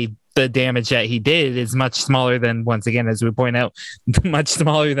day, the damage that he did is much smaller than, once again, as we point out, much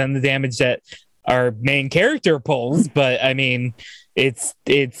smaller than the damage that our main character pulls. But I mean, it's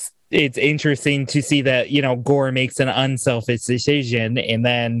interesting to see that, Gore makes an unselfish decision, and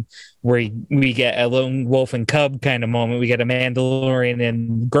then we get a lone wolf and cub kind of moment. We get a Mandalorian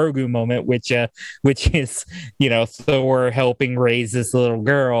and Grogu moment, which is, Thor helping raise this little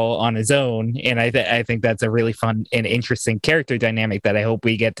girl on his own. And I think that's a really fun and interesting character dynamic that I hope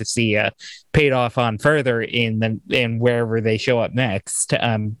we get to see paid off on further in wherever they show up next.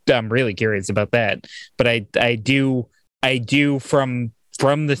 I'm really curious about that. But I do from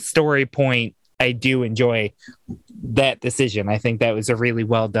the story point, I do enjoy that decision. I think that was a really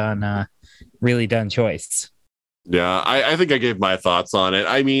well done choice. Yeah, I think I gave my thoughts on it.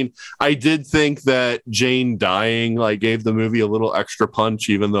 I mean, I did think that Jane dying gave the movie a little extra punch,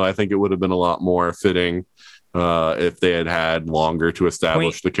 even though I think it would have been a lot more fitting if they had longer to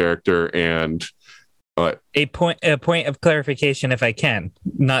establish the character. And a point of clarification, if I can,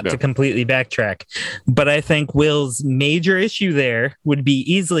 not to completely backtrack, but I think Will's major issue there would be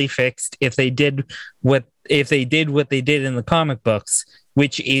easily fixed if they did what they did in the comic books,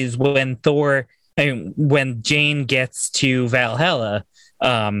 which is when Jane gets to Valhalla.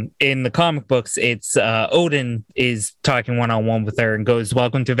 In the comic books, it's Odin is talking one-on-one with her and goes,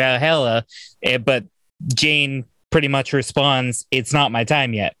 "Welcome to Valhalla," but Jane pretty much responds, "It's not my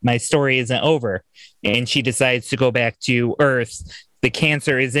time yet. My story isn't over." And she decides to go back to Earth. The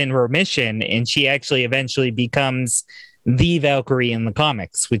cancer is in remission, and she actually eventually becomes the Valkyrie in the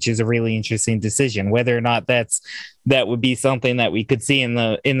comics, which is a really interesting decision. Whether or not that would be something that we could see in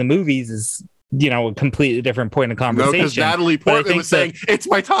the movies is, a completely different point of conversation. No, because Natalie Portman was saying, "It's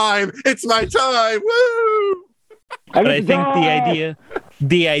my time. It's my time." Woo! But I think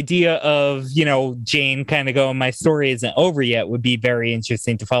the idea of, Jane kind of going, "My story isn't over yet," would be very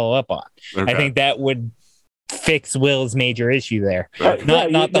interesting to follow up on. Okay. I think that would fix Will's major issue there.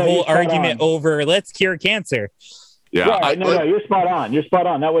 Not the whole argument over let's cure cancer. Yeah, no, you're spot on. You're spot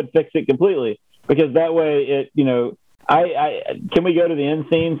on. That would fix it completely, because that way it, can we go to the end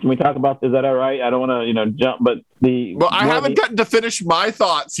scenes? Can we talk about, is that all right? I don't want to, jump, but I haven't gotten to finish my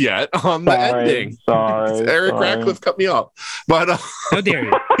thoughts yet on the ending. Sorry. Eric Ratcliffe cut me off, but how dare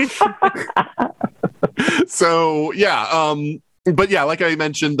you? So yeah, but yeah, like I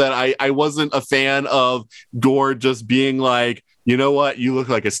mentioned, that I wasn't a fan of Gore just being like, "You know what? You look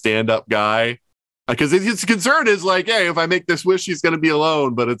like a stand-up guy." Because his concern is like, "Hey, if I make this wish, she's going to be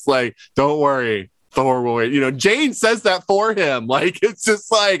alone." But it's like, don't worry, Thor will wait. Jane says that for him. Like, it's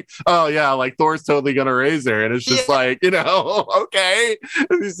just like, oh yeah, like Thor's totally going to raise her. And it's just like, okay.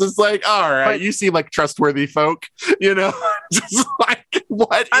 And he's just like, all right, you seem like trustworthy folk, just like,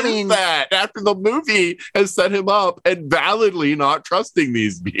 what is that? After the movie has set him up and validly not trusting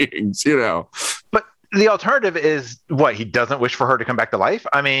these beings, But the alternative is what? He doesn't wish for her to come back to life.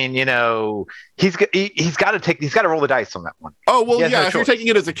 I mean, he's got to roll the dice on that one. Oh well, yeah. If you're taking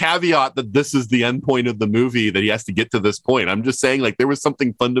it as a caveat that this is the end point of the movie, that he has to get to this point, I'm just saying like there was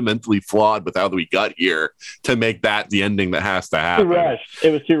something fundamentally flawed with how we got here to make that the ending that has to happen. Too rushed.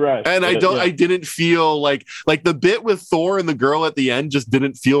 It was too rushed. And I didn't feel like the bit with Thor and the girl at the end just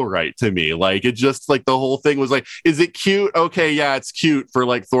didn't feel right to me. Like it just like the whole thing was like, is it cute? Okay, yeah, it's cute for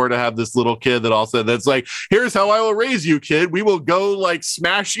like Thor to have this little kid that also that's like, here's how I will raise you, kid. We will go like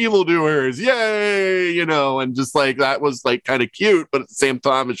smash evildoers, yay, and just like that was like kind of cute, but at the same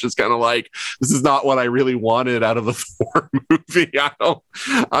time, it's just kind of like this is not what I really wanted out of the Thor movie. I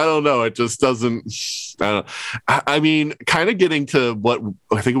don't know. It just doesn't. I mean, kind of getting to what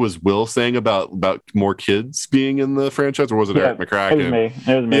I think it was Will saying about more kids being in the franchise, or was it Eric McCracken?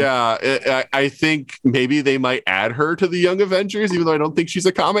 It was me. Yeah, I think maybe they might add her to the Young Avengers, even though I don't think she's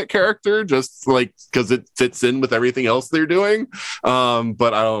a comic character, just like because it fits in with everything else they're doing.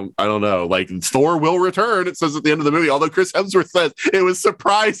 But I don't know. Like Thor will return. It says at the end of the movie, although Chris Hemsworth says it was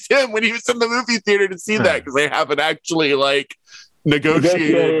surprised him when he was in the movie theater to see that because they haven't actually like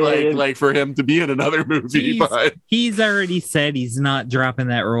negotiated like for him to be in another movie. But he's already said he's not dropping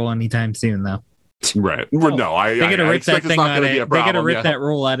that role anytime soon, though. Right. Well, no, I expect it's not going to be a problem. They gotta rip that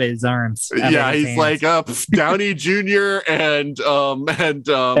roll out of his arms. Yeah, he's like Downey Jr. and Evans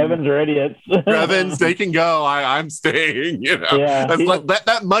are idiots. Evans, they can go. I'm staying. Yeah, let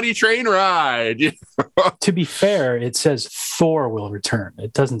that money train ride. To be fair, it says Thor will return.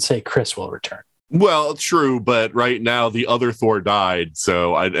 It doesn't say Chris will return. Well, true, but right now the other Thor died,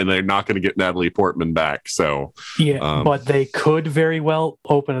 and they're not going to get Natalie Portman back. So yeah, but they could very well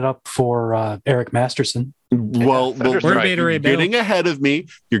open it up for Eric Masterson. Well, you're getting ahead of me.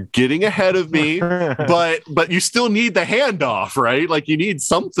 You're getting ahead of me, but you still need the handoff, right? Like you need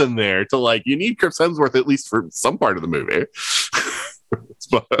something there to you need Chris Hemsworth at least for some part of the movie.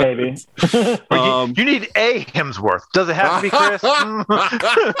 Maybe. You need a Hemsworth. Does it have to be Chris?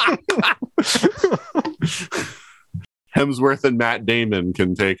 Hemsworth and Matt Damon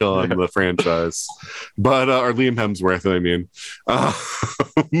can take on the franchise, but or Liam Hemsworth, I mean.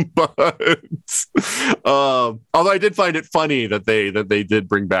 Although I did find it funny that they did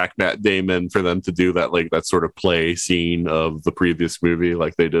bring back Matt Damon for them to do that that sort of play scene of the previous movie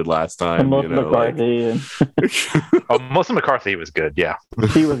like they did last time. McCarthy. Melissa McCarthy was good. Yeah,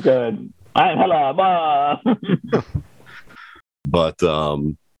 she was good. Hello. But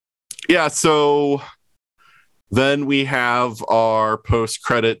yeah, so. Then we have our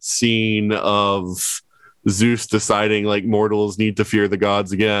post-credit scene of Zeus deciding mortals need to fear the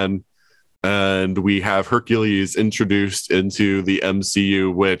gods again. And we have Hercules introduced into the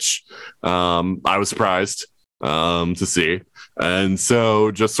MCU, which I was surprised to see. And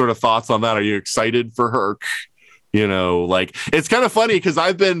so just sort of thoughts on that. Are you excited for Herc? It's kind of funny because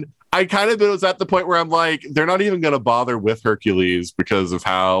I kind of was at the point where I'm like, they're not even going to bother with Hercules because of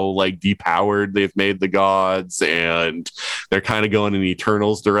how depowered they've made the gods, and they're kind of going in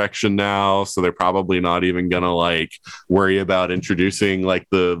Eternals direction now. So they're probably not even going to worry about introducing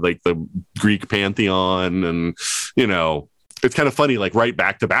the Greek pantheon, and it's kind of funny. Right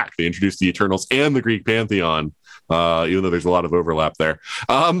back to back, they introduced the Eternals and the Greek pantheon, even though there's a lot of overlap there.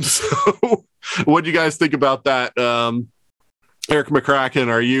 So what do you guys think about that? Eric McCracken,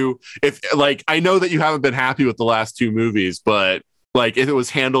 are you, I know that you haven't been happy with the last two movies, but if it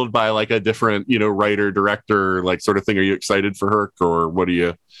was handled by a different, writer, director, sort of thing, are you excited for Herc, or what do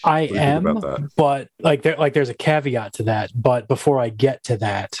you? I am, but there's a caveat to that. But before I get to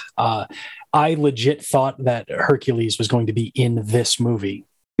that, I legit thought that Hercules was going to be in this movie.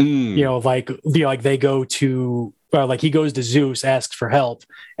 They go to. He goes to Zeus, asks for help,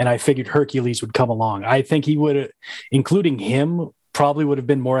 and I figured Hercules would come along. I think he would, including him, probably would have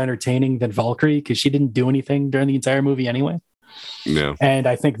been more entertaining than Valkyrie because she didn't do anything during the entire movie anyway. Yeah. And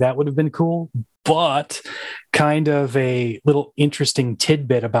I think that would have been cool. But kind of a little interesting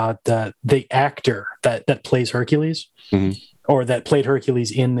tidbit about the actor that plays Hercules, or that played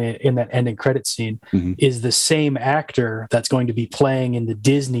Hercules in that ending credit scene, is the same actor that's going to be playing in the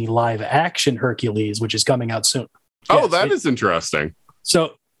Disney live action Hercules, which is coming out soon. Oh, yes, that is interesting.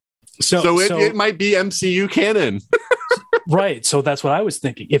 So it might be MCU canon. Right. So that's what I was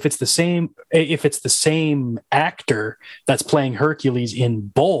thinking. If it's the same actor that's playing Hercules in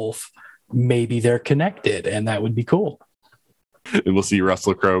both, maybe they're connected, and that would be cool. And we'll see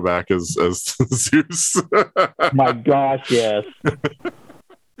Russell Crowe back as Zeus. My gosh, yes.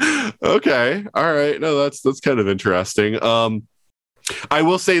 Okay. All right. No, that's kind of interesting. I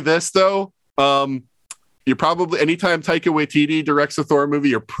will say this though. you're probably, anytime Taika Waititi directs a Thor movie,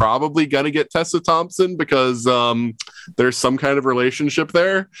 you're probably gonna get Tessa Thompson because there's some kind of relationship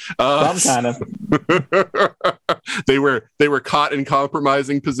there. Some kind of. They were caught in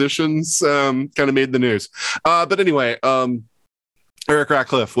compromising positions. Kind of made the news. But anyway, Eric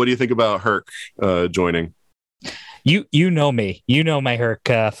Ratcliffe, what do you think about Herc joining? You know me. You know my Herc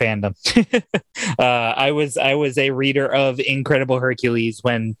fandom. I was a reader of Incredible Hercules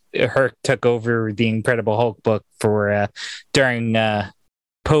when Herc took over the Incredible Hulk book for during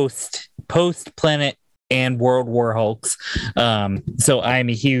post Planet and World War Hulks. So I'm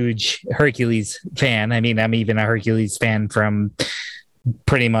a huge Hercules fan. I mean, I'm even a Hercules fan from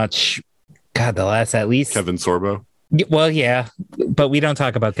pretty much the last at least Kevin Sorbo. Well, yeah, but we don't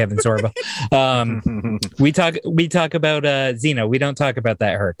talk about Kevin Sorbo. We talk about Xeno. We don't talk about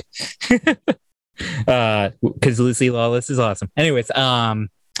that Herc. Because Lucy Lawless is awesome. Anyways, but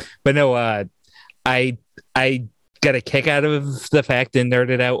no, I got a kick out of the fact and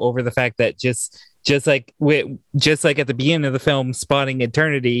nerded out over the fact that just like at the beginning of the film, spotting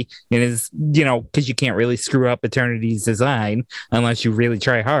Eternity in his, because you can't really screw up Eternity's design unless you really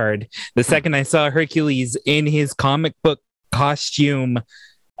try hard. The second I saw Hercules in his comic book costume,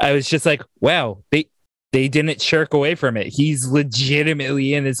 I was just like, wow, they didn't shirk away from it. He's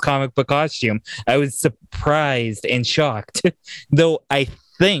legitimately in his comic book costume. I was surprised and shocked, though I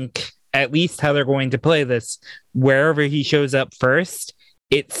think at least how they're going to play this, wherever he shows up first,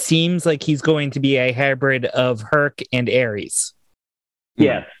 it seems like he's going to be a hybrid of Herc and Ares.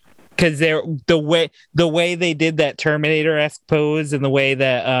 Yes. Because the way they did that Terminator-esque pose and the way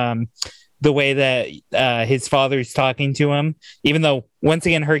that his father's talking to him, even though once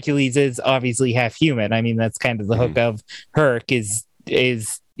again Hercules is obviously half human. I mean, that's kind of the hook of Herc is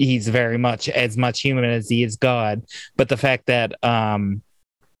he's very much as much human as he is God. But the fact that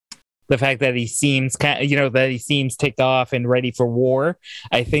he seems that he seems ticked off and ready for war,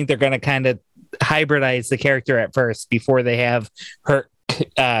 I think they're going to kind of hybridize the character at first before they have Herc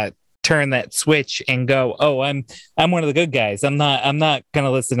turn that switch and go, oh, I'm one of the good guys. I'm not going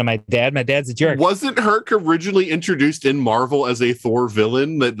to listen to my dad. My dad's a jerk. Wasn't Herc originally introduced in Marvel as a Thor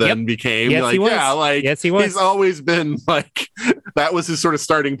villain that then became yes, he was. Yes, he was. He's always been like, that was his sort of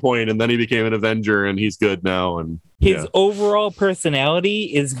starting point, and then he became an Avenger, and he's good now. And his overall personality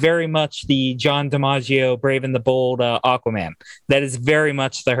is very much the John DiMaggio Brave and the Bold Aquaman. That is very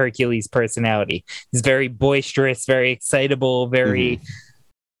much the Hercules personality. He's very boisterous, very excitable, very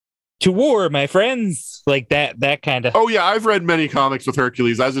to war, my friends, like that kind of. Oh yeah, I've read many comics with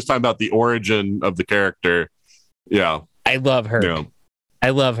Hercules. I was just talking about the origin of the character. Yeah, I love Herc. Yeah. I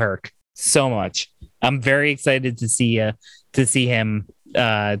love Herc so much. I'm very excited to see him,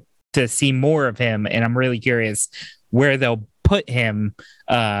 to see more of him, and I'm really curious where they'll put him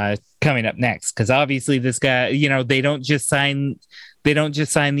coming up next. Because obviously, this guy, they don't just sign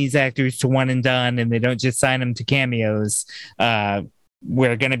these actors to one and done, and they don't just sign them to cameos.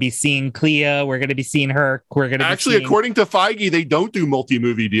 We're going to be seeing Clea. We're going to be seeing Herc. We're going to actually, according to Feige, they don't do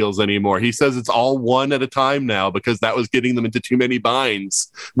multi-movie deals anymore. He says it's all one at a time now because that was getting them into too many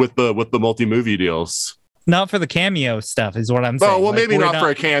binds with the multi-movie deals. Not for the cameo stuff, is what I'm saying. Oh, well, maybe not for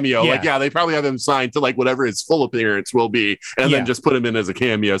a cameo. Yeah. They probably have him signed to like whatever his full appearance will be, and then just put him in as a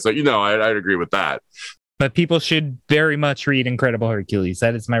cameo. So I'd agree with that. But people should very much read Incredible Hercules.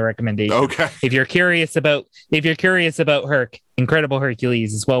 That is my recommendation. Okay. If you're curious about Herc, Incredible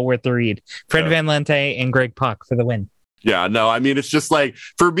Hercules is well worth the read. Fred Van Lente and Greg Pak for the win. Yeah, no, I mean, it's just like,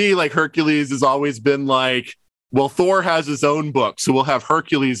 for me, like Hercules has always been like, well, Thor has his own book, so we'll have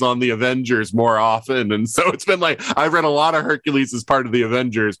Hercules on the Avengers more often. And so it's been like, I've read a lot of Hercules as part of the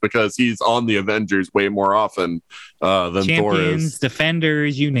Avengers because he's on the Avengers way more often than Thor is.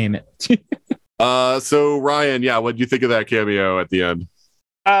 Defenders, you name it. So Ryan, what do you think of that cameo at the end?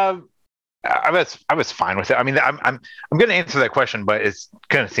 I was fine with it. I mean, I'm going to answer that question, but it's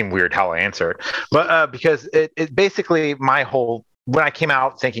going to seem weird how I answer it. But because it basically when I came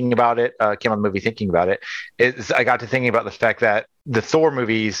out thinking about it, came on the movie thinking about it, I got to thinking about the fact that the Thor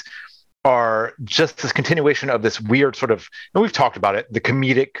movies are just this continuation of this weird sort of, and we've talked about it, the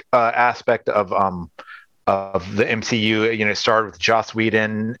comedic aspect of the MCU. It started with Joss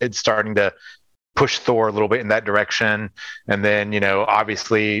Whedon. It's starting to push Thor a little bit in that direction. And then,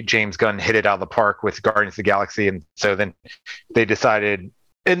 obviously James Gunn hit it out of the park with Guardians of the Galaxy. And so then they decided,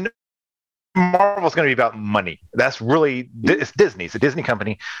 and Marvel's going to be about money. That's really, it's Disney. It's a Disney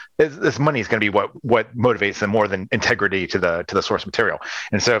company. This money is going to be what motivates them more than integrity to the source material.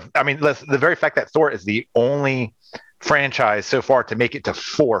 And so, I mean, the very fact that Thor is the only franchise so far to make it to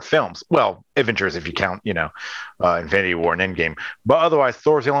 4 films. Well, Avengers, if you count, Infinity War and Endgame. But otherwise,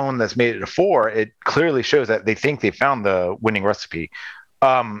 Thor's the only one that's made it to 4. It clearly shows that they think they found the winning recipe.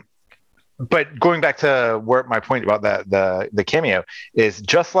 But going back to where my point about the cameo is,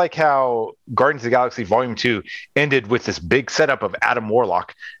 just like how Guardians of the Galaxy Volume 2 ended with this big setup of Adam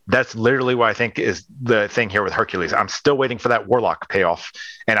Warlock, that's literally what I think is the thing here with Hercules. I'm still waiting for that Warlock payoff.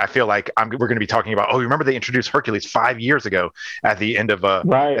 And I feel like we're going to be talking about, remember they introduced Hercules 5 years ago at the end of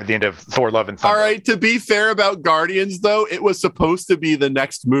Thor Love and Thunder. All right, to be fair about Guardians, though, it was supposed to be the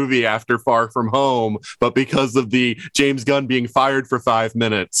next movie after Far From Home, but because of the James Gunn being fired for 5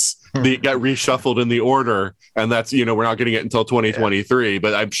 minutes, it got reshuffled in the order, and that's, we're not getting it until 2023.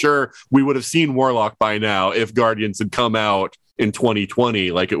 But I'm sure we would have seen Warlock by now if Guardians had come out in 2020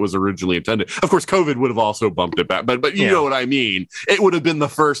 like it was originally intended. Of course, COVID would have also bumped it back, but you know what I mean. It would have been the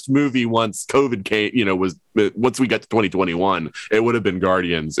first movie once COVID came, once we got to 2021, it would have been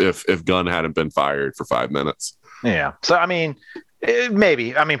Guardians if Gunn hadn't been fired for 5 minutes. Yeah. So I mean,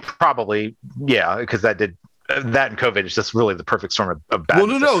 maybe. I mean, probably. Yeah, because that and COVID is just really the perfect storm of bad.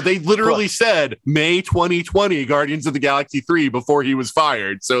 Well, no. They literally said May 2020, Guardians of the Galaxy 3 before he was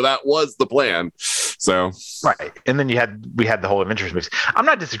fired. So that was the plan. So right. And then we had the whole Avengers movies. I'm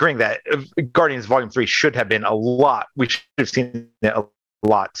not disagreeing that Guardians Volume 3 should have been we should have seen it a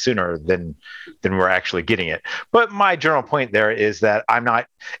lot sooner than we're actually getting it. But my general point there is that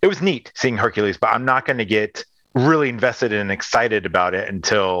it was neat seeing Hercules, but I'm not going to get really invested and excited about it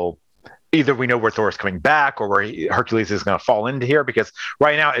until either we know where Thor is coming back or where Hercules is going to fall into here, because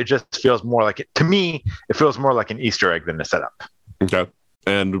right now it just feels more like to me, it feels more like an Easter egg than a setup. Okay.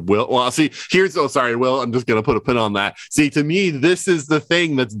 And Will, see, Will, I'm just going to put a pin on that. See, to me, this is the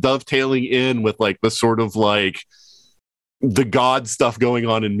thing that's dovetailing in with like the sort of like the god stuff going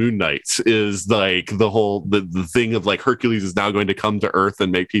on in Moon Knight, is like the whole the thing of like Hercules is now going to come to Earth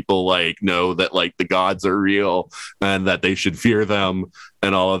and make people like know that like the gods are real and that they should fear them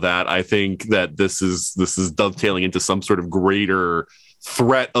and all of that. I think that this is dovetailing into some sort of greater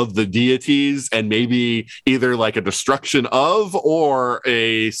threat of the deities, and maybe either like a destruction of or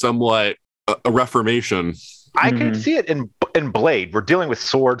a somewhat a reformation. I could see it in Blade. We're dealing with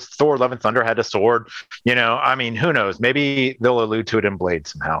swords. Thor Love and Thunder had a sword. I mean, who knows? Maybe they'll allude to it in Blade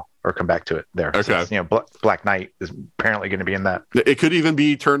somehow or come back to it there. Okay. Since, Black Knight is apparently going to be in that. It could even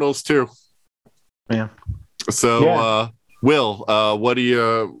be Eternals too. Yeah. So, Will, what do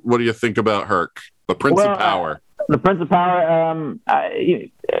you think about Herc, the Prince of Power? The Prince of Power,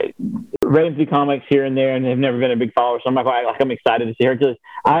 read a few comics here and there, and have never been a big follower, so I'm excited to see Hercules.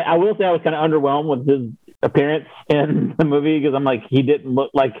 I will say I was kind of underwhelmed with his appearance in the movie, because I'm like, he didn't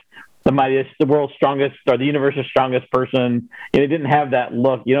look like the world's strongest or the universe's strongest person. He didn't have that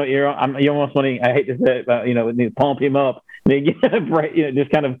look. You're almost wanting, I hate to say it, but need to pump him up. Just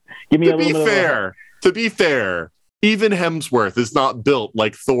kind of give me a little bit. To be fair, even Hemsworth is not built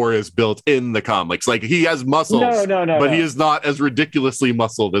like Thor is built in the comics. Like, he has muscles, but he is not as ridiculously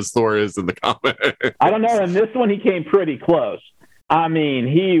muscled as Thor is in the comics. I don't know. In this one, he came pretty close. I mean,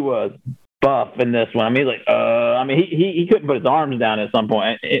 he was buff in this one. I mean, he couldn't put his arms down at some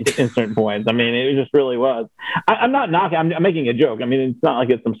point in certain points. I mean, it just really was. I'm not knocking. I'm making a joke. I mean, it's not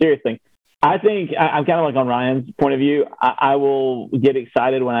like it's some serious thing. I think I'm kind of like on Ryan's point of view. I will get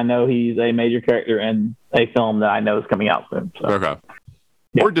excited when I know he's a major character in a film that I know is coming out soon. So. Okay.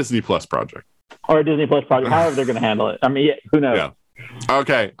 Yeah. Or Disney Plus project. Or a Disney Plus project. However they're going to handle it. I mean, who knows? Yeah.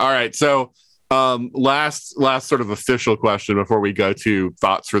 Okay. All right. So, last sort of official question before we go to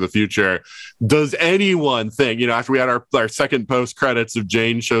thoughts for the future. Does anyone think, after we had our second post credits of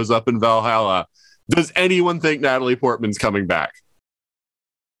Jane shows up in Valhalla, does anyone think Natalie Portman's coming back?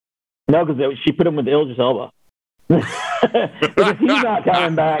 No, because she put him with Idris Elba. Because he's not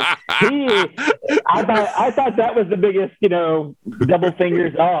coming back. I thought that was the biggest, double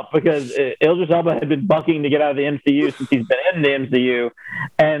fingers up, because Idris Elba had been bucking to get out of the MCU since he's been in the MCU,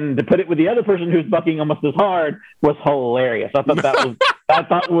 and to put it with the other person who's bucking almost as hard was hilarious. I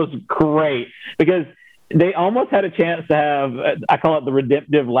thought was great, because they almost had a chance to have, I call it the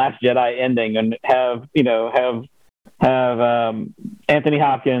redemptive Last Jedi ending, and have Anthony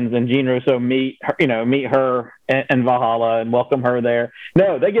Hopkins and Gene Russo meet her in Valhalla and welcome her there.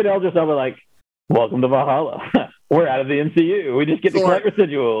 No, they get Idris Elba like, welcome to Valhalla. We're out of the MCU. We just get to collect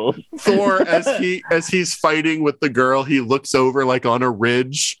residuals. Thor, as he's fighting with the girl, he looks over like on a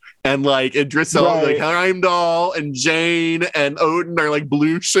ridge, and like Idris Elba, like Heimdall and Jane and Odin are like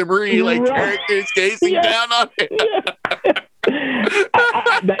blue shimmery like characters gazing down on him.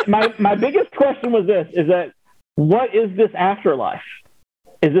 My biggest question was this: is that what is this afterlife?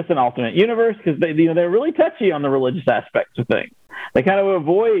 is this an alternate universe? Because they're really touchy on the religious aspects of things. They kind of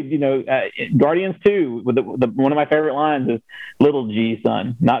avoid, Guardians 2. With one of my favorite lines is "Little G,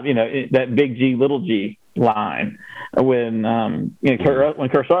 son," not that big G, little G line. When Kurt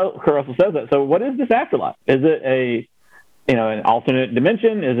Russell says that. So, what is this afterlife? Is it an alternate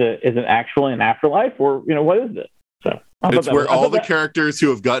dimension? Is it actually an afterlife, or what is this? So. It's where all the characters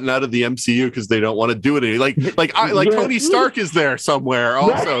who have gotten out of the MCU because they don't want to do it any like Tony Stark is there somewhere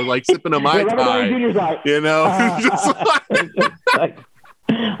also, like sipping a Mai Tai.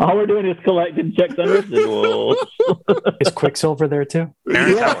 All we're doing is collecting checks on residuals. Is Quicksilver there too?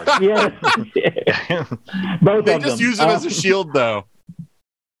 Yes. Both they of just them. use him as a shield, though.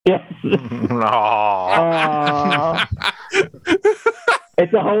 Yes.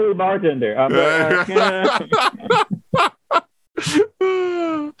 It's a holy bartender. All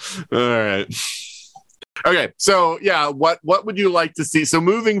right. Okay. So yeah, what would you like to see? So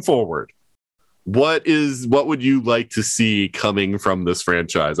moving forward, what would you like to see coming from this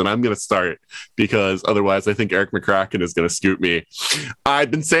franchise? And I'm going to start because otherwise I think Eric McCracken is going to scoop me. I've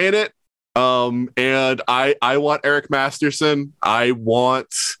been saying it. And I want Eric Masterson. I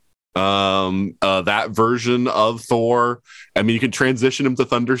want that version of Thor. I mean, you can transition him to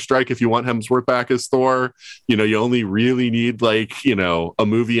Thunderstrike if you want Hemsworth back as Thor. You only really need a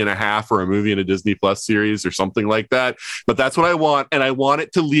movie and a half or a movie in a Disney Plus series or something like that. But that's what I want, and I want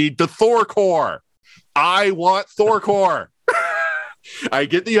it to lead to Thorcore. I want Thorcore. I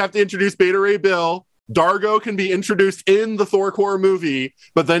get that you have to introduce Beta Ray Bill. Dargo can be introduced in the Thorcore movie,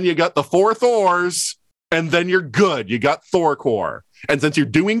 but then you got the 4 Thors, and then you're good. You got Thorcore. And since you're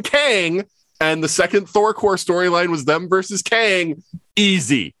doing Kang, and the second Thorcore storyline was them versus Kang,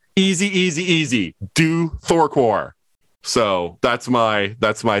 easy. Do Thorcore. So that's my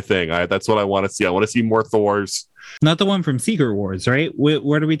thing. That's what I want to see. I want to see more Thors. Not the one from Secret Wars, right?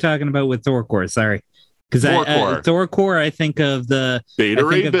 What are we talking about with Thorcore? Sorry, because Thorcore, I think of the Beta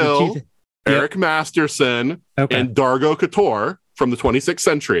Ray Bill, Eric Masterson, and Dargo Couture from the 26th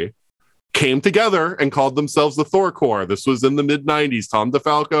century came together and called themselves the Thorcore. This was in the mid-90s. Tom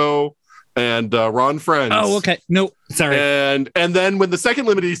DeFalco and Ron Frenz. Oh, okay. No, sorry. And then when the second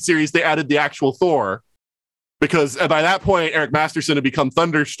limited series, they added the actual Thor, because by that point, Eric Masterson had become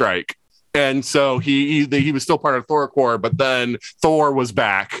Thunderstrike. And so he was still part of Thorcore, but then Thor was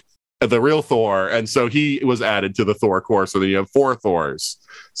back, the real Thor. And so he was added to the Thorcore. So then you have 4 Thors.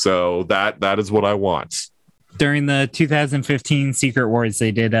 So that is what I want. During the 2015 Secret Wars,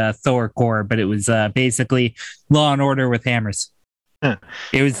 they did Thorcore, but it was basically Law and Order with hammers. Huh.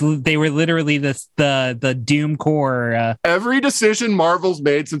 They were literally the Doom Corps. Every decision Marvel's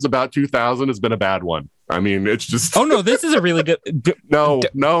made since about 2000 has been a bad one. I mean, it's just. Oh no, this is a really good. No,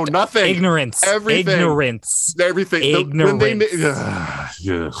 nothing. Ignorance. Everything. Ignorance. Everything.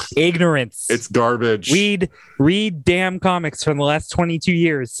 Ignorance. It's garbage. Read damn comics from the last 22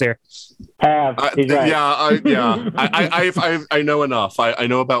 years, sir. He's right. Yeah. I know enough. I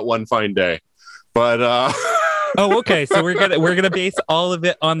know about One Fine Day, but. Oh, okay. So we're gonna base all of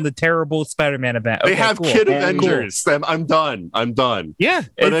it on the terrible Spider-Man event. Okay, they have cool. Kid Avengers. Cool. I'm done. Yeah,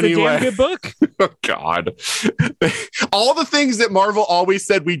 but it's anyway, a damn good book. Oh God, all the things that Marvel always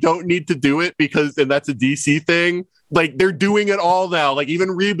said we don't need to do it because, and that's a DC thing. Like they're doing it all now. Like even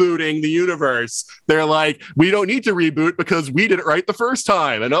rebooting the universe, they're like, we don't need to reboot because we did it right the first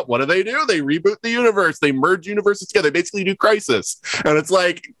time. And what do? They reboot the universe. They merge universes together. They basically do Crisis. And it's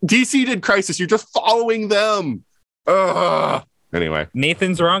like DC did Crisis. You're just following them. Anyway,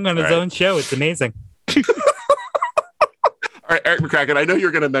 Nathan's wrong on his own show. It's amazing. All right, Eric McCracken. I know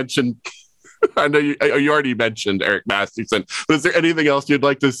you're going to mention. I know you already mentioned Eric Masterson. But is there anything else you'd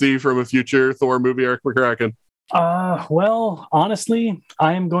like to see from a future Thor movie, Eric McCracken? Well, honestly,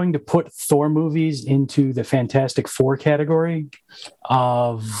 I am going to put Thor movies into the Fantastic Four category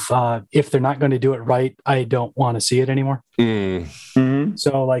of if they're not going to do it right, I don't want to see it anymore. Mm-hmm.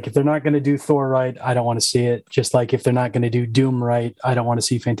 So, like, if they're not going to do Thor right, I don't want to see it. Just like if they're not going to do Doom right, I don't want to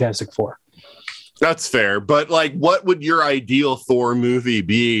see Fantastic Four. That's fair. But, like, what would your ideal Thor movie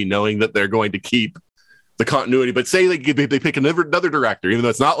be, knowing that they're going to keep the continuity? But say they pick another director, even though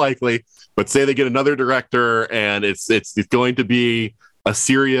it's not likely, but say they get another director and it's going to be a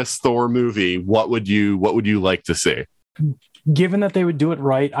serious Thor movie. What would you like to see? Given that they would do it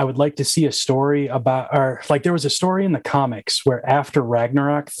right, I would like to see a story about, or like there was a story in the comics where after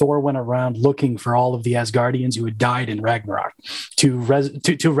Ragnarok, Thor went around looking for all of the Asgardians who had died in Ragnarok to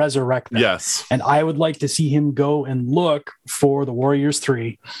resurrect them. Yes. And I would like to see him go and look for the Warriors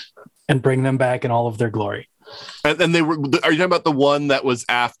 3 and bring them back in all of their glory. And they were. Are you talking about the one that was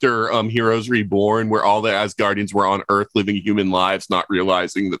after Heroes Reborn, where all the Asgardians were on Earth living human lives, not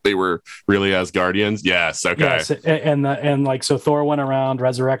realizing that they were really Asgardians? Yes. Okay. Yes, and like so, Thor went around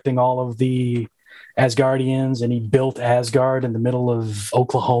resurrecting all of the Asgardians, and he built Asgard in the middle of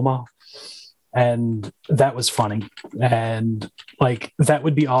Oklahoma, and that was funny, and like that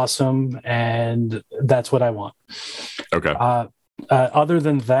would be awesome, and that's what I want. Okay. Other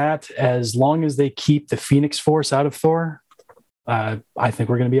than that, as long as they keep the Phoenix Force out of Thor, I think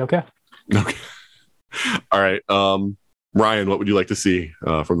we're going to be okay. Okay. All right. Ryan, what would you like to see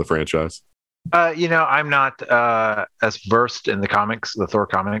from the franchise? I'm not as versed in the comics, the Thor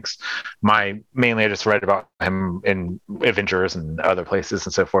comics. Mainly I just read about him in Avengers and other places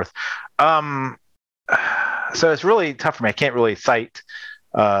and so forth. So it's really tough for me. I can't really cite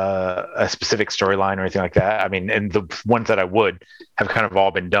a specific storyline or anything like that. I mean, and the ones that I would have kind of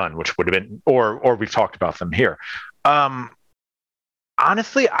all been done, which would have been, or we've talked about them here.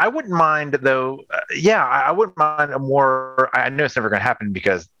 Honestly, I wouldn't mind though. I wouldn't mind a more. I know it's never going to happen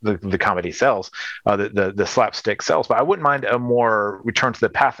because the comedy sells, the slapstick sells. But I wouldn't mind a more return to the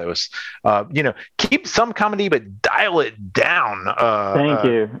pathos. Keep some comedy, but dial it down. Thank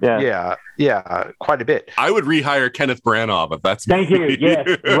you. Yeah, quite a bit. I would rehire Kenneth Branagh if that's. Thank you.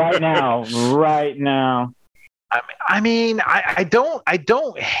 Yes, right now. I mean, I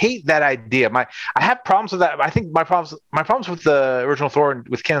don't hate that idea. I have problems with that. I think my problems with the original Thor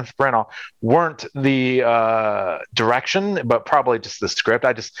with Kenneth Branagh weren't the direction, but probably just the script.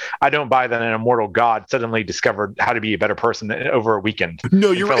 I don't buy that an immortal god suddenly discovered how to be a better person over a weekend.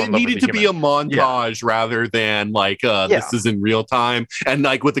 No, it needed to be a montage rather than like this is in real time, and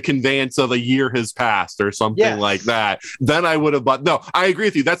like with the conveyance of a year has passed or something like that. Then I would have bought. No, I agree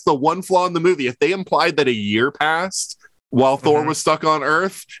with you. That's the one flaw in the movie. If they implied that a year passed while Thor was stuck on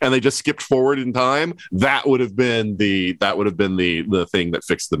Earth and they just skipped forward in time, that would have been the thing that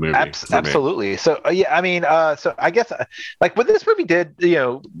fixed the movie. Absolutely. So I mean, so I guess like what this movie did,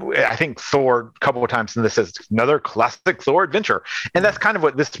 I think Thor a couple of times in this is another classic Thor adventure, and that's kind of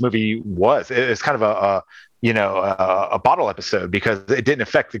what this movie was. It's kind of a bottle episode because it didn't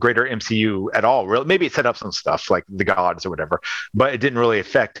affect the greater MCU at all. Really, maybe it set up some stuff like the gods or whatever, but it didn't really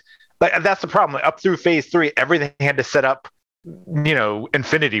affect. Like that's the problem. Up through Phase 3, everything had to set up,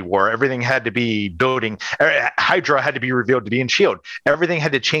 Infinity War. Everything had to be building. Hydra had to be revealed to be in S.H.I.E.L.D. Everything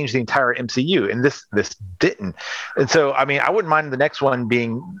had to change the entire MCU, and this didn't. And so, I mean, I wouldn't mind the next one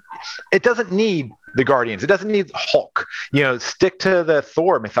being. It doesn't need the Guardians. It doesn't need Hulk. Stick to the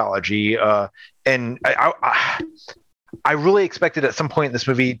Thor mythology. And I really expected at some point in this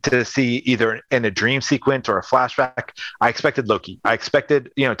movie to see either in a dream sequence or a flashback. I expected Loki. I expected,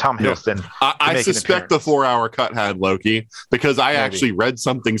 Tom Hiddleston. I suspect the 4-hour cut had Loki because I actually read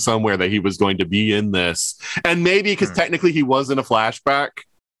something somewhere that he was going to be in this. And maybe because technically he was in a flashback.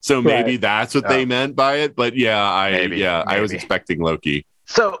 So maybe that's what they meant by it. But maybe. I was expecting Loki.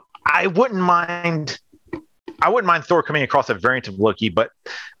 So I wouldn't mind Thor coming across a variant of Loki, but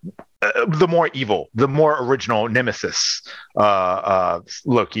the more evil, the more original Nemesis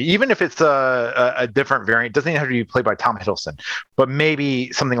Loki. Even if it's a different variant, doesn't even have to be played by Tom Hiddleston, but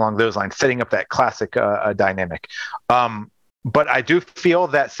maybe something along those lines, setting up that classic dynamic. But I do feel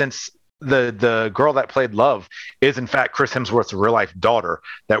that since the girl that played Love is in fact Chris Hemsworth's real life daughter,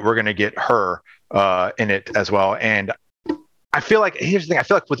 that we're going to get her in it as well. And I feel like, here's the thing, I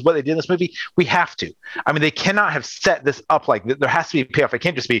feel like with what they did in this movie, we have to. I mean, they cannot have set this up like there has to be a payoff. It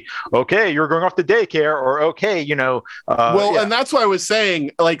can't just be, okay, you're going off to daycare, or okay, and that's why I was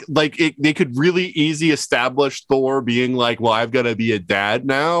saying, they could really easy establish Thor being like, well, I've got to be a dad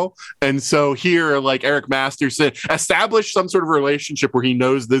now. And so here, like Eric Masterson, establish some sort of relationship where he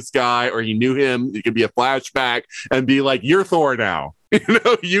knows this guy or he knew him. It could be a flashback and be like, you're Thor now.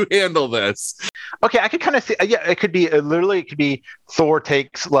 You handle this. Okay, I could kind of see. It could be literally. It could be Thor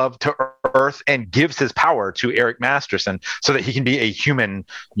takes Love to Earth and gives his power to Eric Masterson so that he can be a human,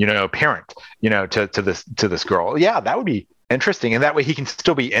 parent, to this girl. Yeah, that would be interesting, and that way he can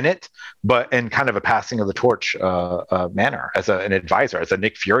still be in it, but in kind of a passing of the torch manner, as an advisor, as a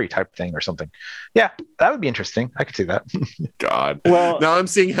Nick Fury type thing or something. Yeah, that would be interesting. I could see that. God. Well, now I'm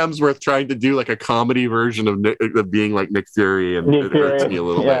seeing Hemsworth trying to do like a comedy version of being like Nick Fury, and it hurts me a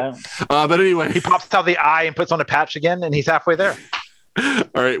little bit. But anyway, he pops out the eye and puts on a patch again, and he's halfway there. All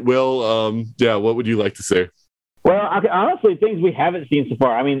right, Will. What would you like to say? Well, honestly, things we haven't seen so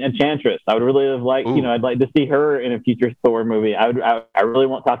far. I mean, Enchantress. I would really have liked, I'd like to see her in a future Thor movie. I really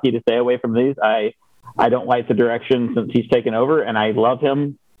want Taki to stay away from these. I don't like the direction since he's taken over, and I love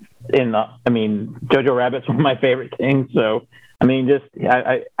him Jojo Rabbit's one of my favorite things. So I mean, just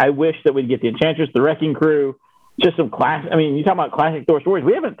I wish that we'd get the Enchantress, the Wrecking Crew, just some class. I mean, you talk about classic Thor stories.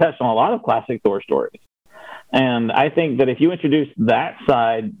 We haven't touched on a lot of classic Thor stories, and I think that if you introduce that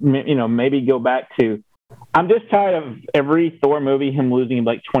side, you know, maybe go back to. I'm just tired of every Thor movie him losing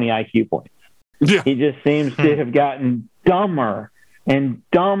like 20 IQ points. Yeah. He just seems to have gotten dumber and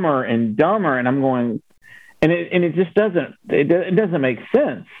dumber and dumber, and I'm going, and it just doesn't make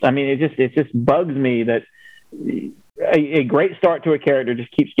sense. I mean, it just bugs me that a great start to a character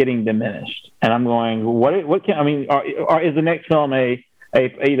just keeps getting diminished, and I'm going, what can I mean? Is the next film a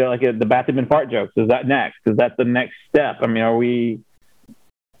you know, like the bathtub fart jokes? Is that next? Is that the next step? I mean, are we?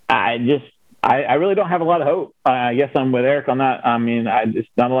 I really don't have a lot of hope. I guess I'm with Eric on that. I mean, it's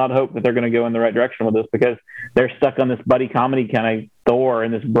not a lot of hope that they're going to go in the right direction with this because they're stuck on this buddy comedy kind of Thor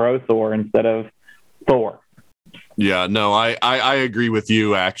and this bro Thor instead of Thor. Yeah, no, I agree with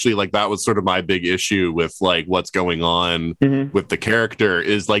you. Actually, like that was sort of my big issue with like what's going on with the character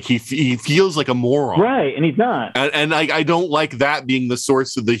is like he feels like a moron, right? And he's not. And I don't like that being the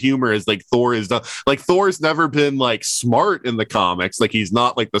source of the humor. Is like Thor is not like Thor's never been like smart in the comics. Like he's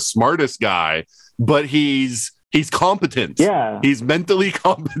not like the smartest guy, but he's competent. Yeah, he's mentally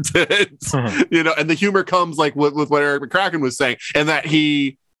competent. You know, and the humor comes like with what Eric McCracken was saying, and that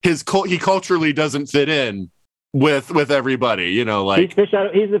he culturally doesn't fit in with everybody, you know, like he's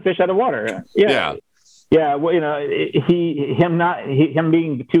the fish out of water. Yeah. Well, you know, him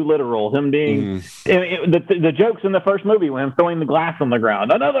being too literal, him being the jokes in the first movie when him throwing the glass on the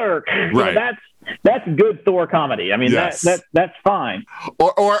ground. Another, right? You know, that's good Thor comedy. I mean, yes. that's fine.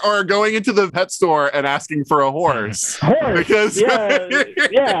 Or going into the pet store and asking for a horse. Because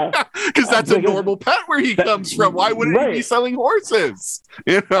because that's a normal pet where he comes from. Why wouldn't he be selling horses?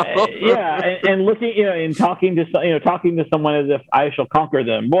 You know, and looking, you know, and talking to someone as if I shall conquer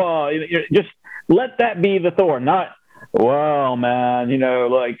them. Well, just let that be the Thor, not. Well, man, you know,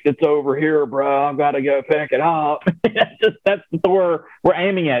 like it's over here, bro. I've got to go pick it up. that's the Thor we're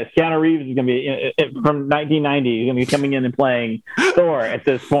aiming at. Keanu Reeves is going to be from 1990. He's going to be coming in and playing Thor at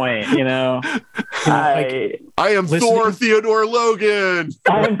this point. You know, I am Thor Theodore Logan.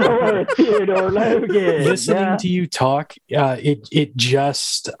 I'm Thor Theodore Logan. Listening to you talk, it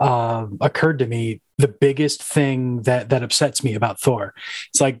just occurred to me the biggest thing that upsets me about Thor.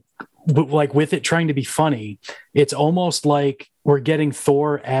 It's like with it trying to be funny, it's almost like we're getting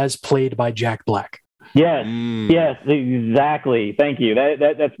Thor as played by Jack Black. Yes, yes, exactly. Thank you.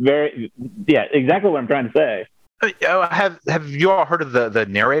 That's very, exactly what I'm trying to say. Have you all heard of the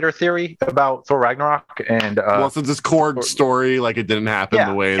narrator theory about Thor Ragnarok? And well, since this Korg story, like it didn't happen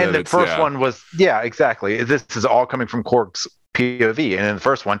the way that and the first one was, exactly. This is all coming from Korg's POV, and in the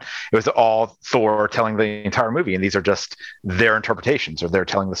first one it was all Thor telling the entire movie, and these are just their interpretations or they're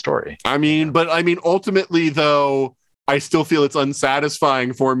telling the story. I mean ultimately though, I still feel it's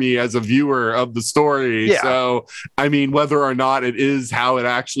unsatisfying for me as a viewer of the story. So I mean, whether or not it is how it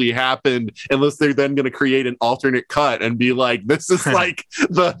actually happened, unless they're then going to create an alternate cut and be like, this is like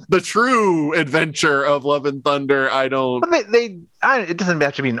the true adventure of Love and Thunder. I don't. It doesn't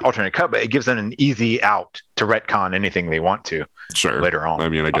have to be an alternate cut, but it gives them an easy out to retcon anything they want to. Sure. Later on. I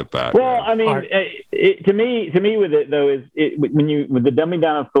mean, I get that. Well, I mean, to me with it though is with the dumbing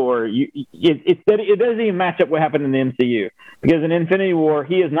down of Thor, it doesn't even match up what happened in the MCU, because in Infinity War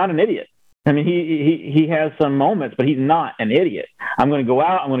he is not an idiot. I mean, he has some moments, but he's not an idiot. I'm going to go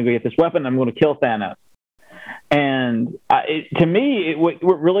out. I'm going to go get this weapon. I'm going to kill Thanos. And to me, what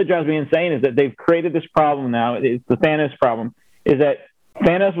really drives me insane is that they've created this problem now. It's the Thanos problem. Is that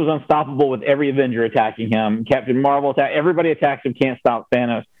Thanos was unstoppable with every Avenger attacking him. Captain Marvel everybody attacks him, can't stop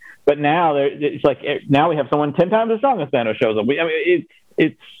Thanos. But now it's like now we have someone 10 times as strong as Thanos shows up. I mean,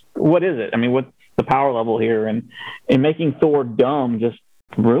 it's what is it? I mean, what's the power level here? And making Thor dumb just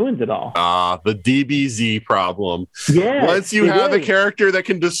ruins it all. The DBZ problem. Yeah. Once you have a character that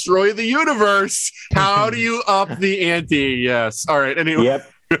can destroy the universe, how do you up the ante? Yes. All right. Anyway.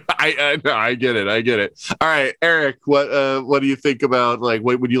 Yep. I get it. All right, Eric, what do you think about, like,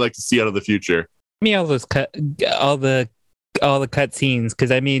 what would you like to see out of the future? Me, all the cut scenes, because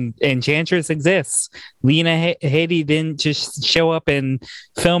I mean, Enchantress exists. Lena Headey didn't just show up and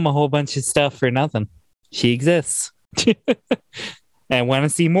film a whole bunch of stuff for nothing. She exists. I want to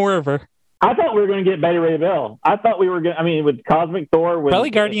see more of her. I thought we were going to get Beta Ray Bill. I thought we were going. I mean, with Cosmic Thor,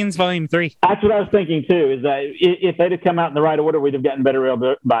 probably Guardians Volume 3. That's what I was thinking too. Is that if they'd have come out in the right order, we'd have gotten Beta Ray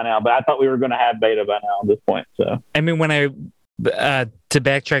Bill by now. But I thought we were going to have Beta by now at this point. So I mean, when I to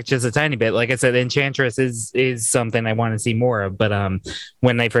backtrack just a tiny bit, like I said, Enchantress is something I want to see more of. But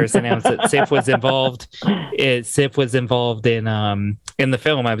when they first announced that Sif was involved in the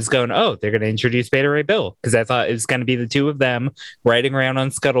film, I was going, oh, they're going to introduce Beta Ray Bill, because I thought it was going to be the two of them riding around on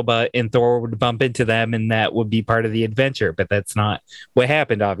Scuttlebutt, and Thor would bump into them, and that would be part of the adventure. But that's not what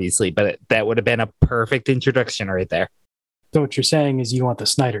happened, obviously. But that would have been a perfect introduction right there. So what you're saying is you want the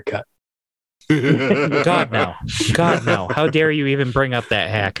Snyder cut. God no. How dare you even bring up that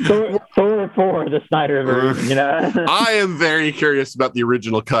hack? Thor 4, the Snyder version, you know. I am very curious about the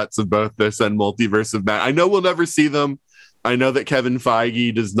original cuts of both this and Multiverse of Madness. I know we'll never see them. I know that Kevin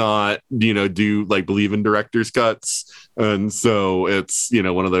Feige does not, do like believe in director's cuts, and so it's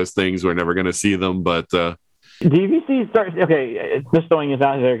one of those things we're never going to see them. But DVC starts. Okay, just throwing this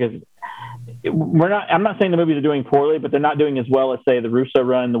out there because I'm not saying the movies are doing poorly, but they're not doing as well as, say, the Russo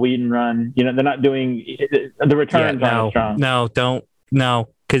run, the Whedon run. They're not doing the returns aren't strong. No,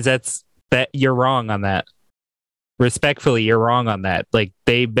 because you're wrong on that. Respectfully, you're wrong on that. Like,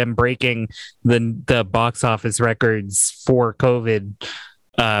 they've been breaking the box office records for COVID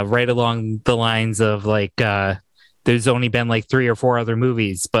right along the lines of like there's only been like 3 or 4 other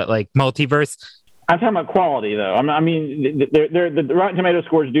movies, but like Multiverse. I'm talking about quality, though. I mean, the Rotten Tomato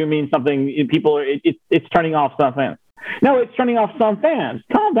scores do mean something. People are it's turning off some fans. No, it's turning off some fans.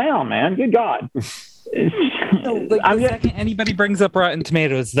 Calm down, man. Good God. The second anybody brings up Rotten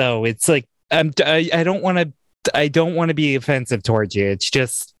Tomatoes, though, it's like I don't want to be offensive towards you. It's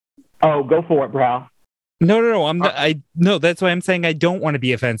just go for it, bro. No. That's why I'm saying I don't want to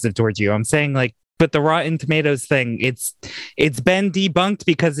be offensive towards you. I'm saying like, but the Rotten Tomatoes thing, it's been debunked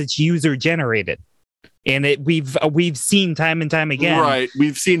because it's user generated. And we've seen time and time again. Right.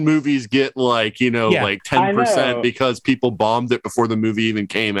 We've seen movies get like 10% because people bombed it before the movie even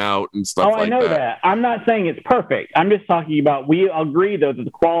came out and stuff like that. I know that. I'm not saying it's perfect. I'm just talking about, we agree, though, that the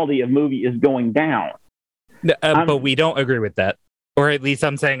quality of movie is going down. But we don't agree with that. Or at least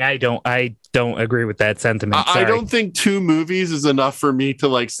I'm saying I don't agree with that sentiment. I don't think 2 movies is enough for me to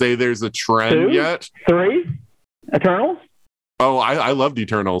like say there's a trend yet. 3? Eternals? Oh, I loved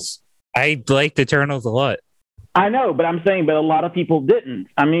Eternals. I liked Eternals a lot. I know, but I'm saying, but a lot of people didn't.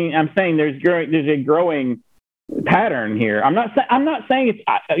 I mean, I'm saying there's a growing pattern here. I'm not saying it's,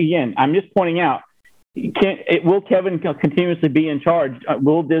 again, I'm just pointing out, will Kevin continuously be in charge?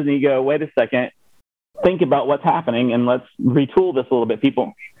 Will Disney go, wait a second, think about what's happening and let's retool this a little bit,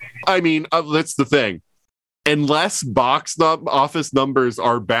 people? I mean, that's the thing. Unless box office numbers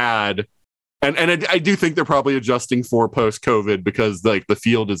are bad, and I do think they're probably adjusting for post-COVID because like the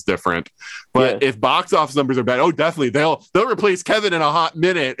field is different. But if box office numbers are bad, definitely they'll replace Kevin in a hot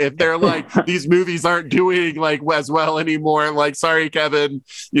minute if they're like these movies aren't doing like as well anymore. Like, sorry, Kevin,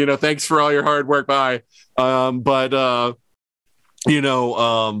 thanks for all your hard work. Bye. But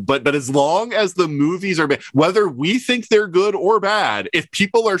as long as the movies are bad, whether we think they're good or bad, if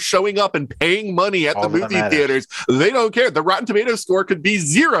people are showing up and paying money at the movie theaters, they don't care. The Rotten Tomatoes score could be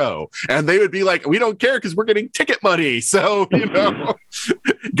 0 and they would be like, we don't care because we're getting ticket money. So, go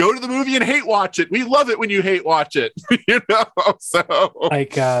to the movie and hate watch it. We love it when you hate watch it, so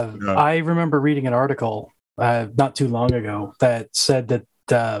like, I remember reading an article not too long ago that said that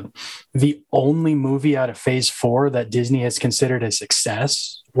the only movie out of Phase 4 that Disney has considered a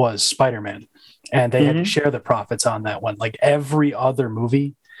success was Spider-Man, and they had to share the profits on that one. Like every other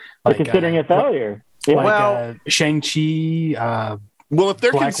movie, they're considering a failure. Shang-Chi. Well, if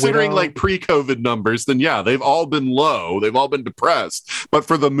they're Black considering Widow. like pre-COVID numbers, then yeah, they've all been low. They've all been depressed. But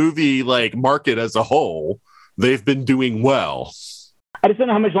for the movie like market as a whole, they've been doing well. I just don't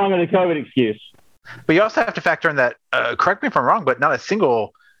know how much longer the COVID excuse. But you also have to factor in that, correct me if I'm wrong, but not a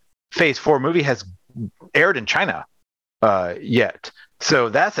single Phase 4 movie has aired in China yet. So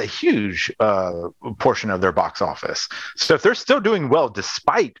that's a huge portion of their box office. So if they're still doing well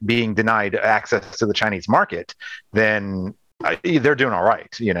despite being denied access to the Chinese market, then they're doing all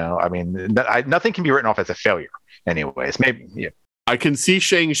right. I mean, nothing can be written off as a failure anyways. Maybe, yeah. I can see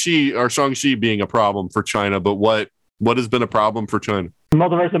Shang-Chi being a problem for China, but what has been a problem for China?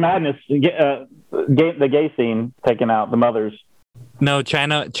 Multiverse of Madness, the gay scene taken out, the mothers. No,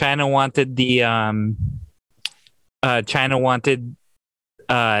 China wanted the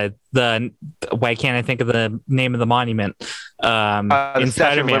why can't I think of the name of the monument? The in Statue of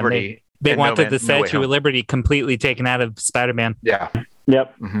Spider-Man, Liberty. they wanted the Statue of Liberty completely taken out of Spider-Man. Yeah.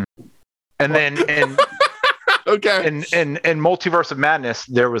 Yep. Mm-hmm. And then okay. In Multiverse of Madness,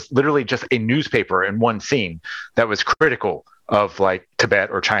 there was literally just a newspaper in one scene that was critical of like Tibet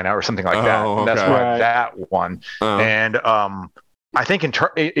or China or something like that. Okay. That's why that one. And I think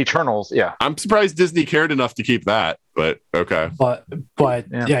Eternals. Yeah, I'm surprised Disney cared enough to keep that, but okay. But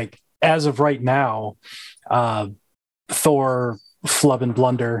yeah, as of right now, Thor: Flub and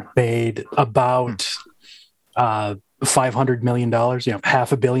Blunder made about $500 million.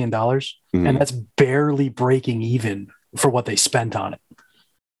 $500 million, and that's barely breaking even for what they spent on it.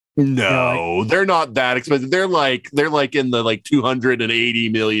 No, they're not that expensive. They're like in the 280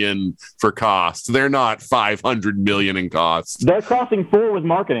 million for costs. They're not 500 million in costs. They're crossing 4 with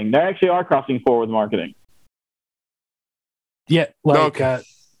marketing. They actually are crossing 4 with marketing. Yeah, like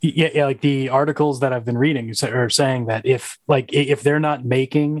the articles that I've been reading are saying that if they're not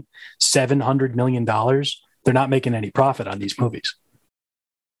making $700 million, they're not making any profit on these movies.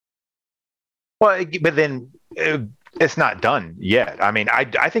 Well, but then it's not done yet. I mean,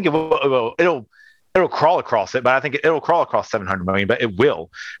 I think it'll crawl across it, but I think it'll crawl across 700 million, but it will.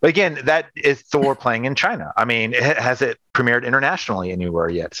 But again, that is Thor playing in China. I mean, has it premiered internationally anywhere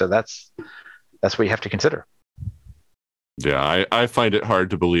yet? So that's what you have to consider. Yeah, I find it hard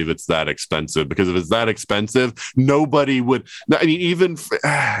to believe it's that expensive, because if it's that expensive, nobody would. I mean,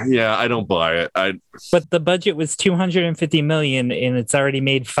 I don't buy it. But the budget was 250 million, and it's already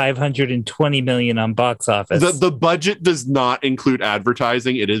made 520 million on box office. The budget does not include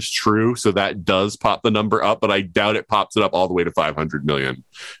advertising. It is true, so that does pop the number up, but I doubt it pops it up all the way to 500 million,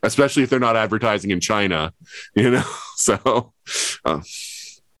 especially if they're not advertising in China. So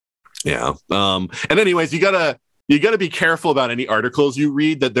yeah. And anyways, you gotta be careful about any articles you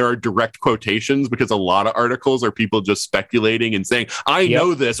read that there are direct quotations, because a lot of articles are people just speculating and saying, I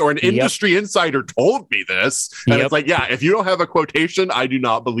know this, or an industry insider told me this. And it's like, yeah, if you don't have a quotation, I do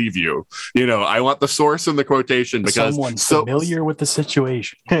not believe you. I want the source and the quotation, because someone's familiar with the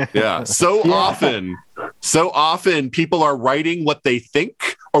situation. Yeah. So often people are writing what they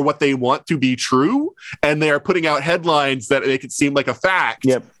think or what they want to be true, and they are putting out headlines that make it seem like a fact.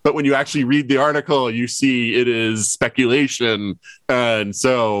 Yep. But when you actually read the article, you see it is speculation. And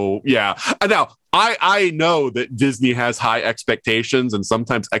so, yeah. Now, I know that Disney has high expectations, and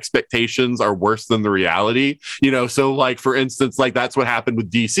sometimes expectations are worse than the reality. So like, for instance, like that's what happened with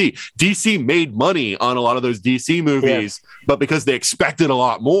DC. DC made money on a lot of those DC movies, but because they expected a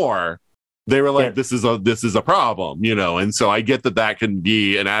lot more, they were like, this is a problem, and so I get that can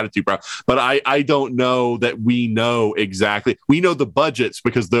be an attitude problem, but I don't know that we know exactly. We know the budgets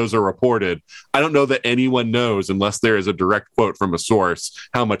because those are reported. I don't know that anyone knows, unless there is a direct quote from a source,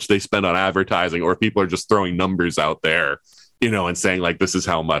 how much they spend on advertising, or if people are just throwing numbers out there, and saying like, this is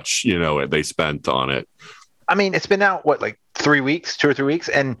how much, they spent on it. I mean, it's been out, 2 or 3 weeks?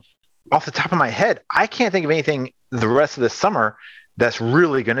 And off the top of my head, I can't think of anything the rest of the summer that's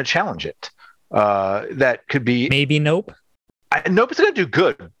really going to challenge it. That could be maybe Nope. Nope is going to do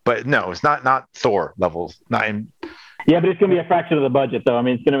good, but no, it's not Thor levels. Not in. Yeah, but it's going to be a fraction of the budget, though. I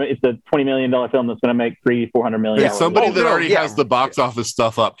mean, it's a $20 million film that's going to make $300-400 million. Yeah, somebody that already has the box office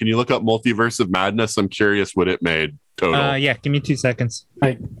stuff up. Can you look up Multiverse of Madness? I'm curious what it made total. Yeah, give me 2 seconds.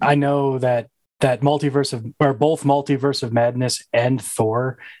 I know that both Multiverse of Madness and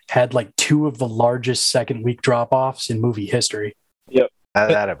Thor had like 2 of the largest second week drop-offs in movie history. Yep.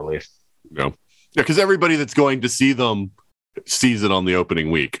 That I believe. Yeah, because everybody that's going to see them sees it on the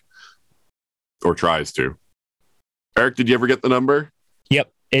opening week, or tries to. Eric, did you ever get the number? Yep,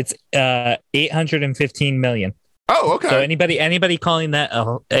 it's 815 million. Oh, okay. So anybody calling that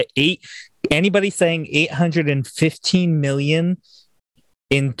anybody saying 815 million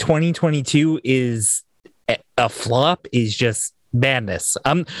in 2022 is a flop is just madness.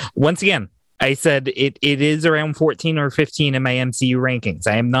 Once again, I said it is around 14 or 15 in my MCU rankings.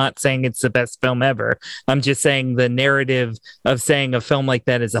 I am not saying it's the best film ever. I'm just saying the narrative of saying a film like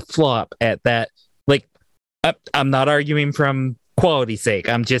that is a flop at that. Like, I'm not arguing from quality's sake.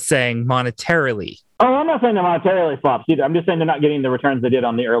 I'm just saying monetarily. Oh, I'm not saying they're monetarily flops either. I'm just saying they're not getting the returns they did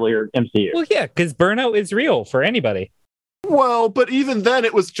on the earlier MCU. Well, yeah, because burnout is real for anybody. Well, but even then,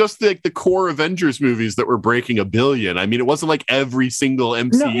 it was just like the core Avengers movies that were breaking $1 billion. I mean, it wasn't like every single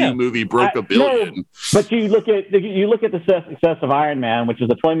MCU movie broke $1 billion. No, but you look at the success of Iron Man, which was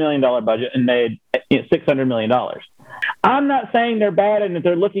a $20 million budget and made $600 million. I'm not saying they're bad and that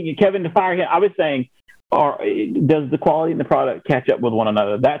they're looking at Kevin to fire him. I was saying, does the quality in the product catch up with one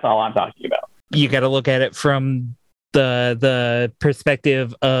another? That's all I'm talking about. You got to look at it from the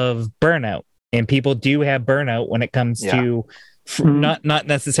perspective of burnout. And people do have burnout when it comes to not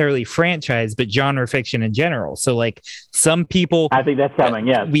necessarily franchise, but genre fiction in general. So like some people, I think that's coming.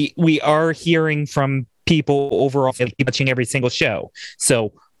 Yeah, we are hearing from people overall watching every single show.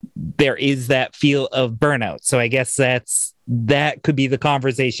 So there is that feel of burnout. So I guess that could be the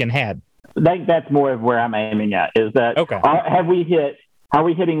conversation had. that's more of where I'm aiming at. Is that Okay. Are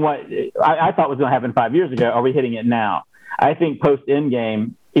we hitting what I thought was going to happen 5 years ago? Are we hitting it now? I think post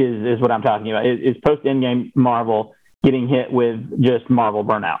Endgame is what I'm talking about. Is post Endgame Marvel getting hit with just Marvel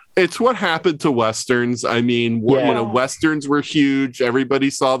burnout? It's what happened to Westerns. I mean, Westerns were huge.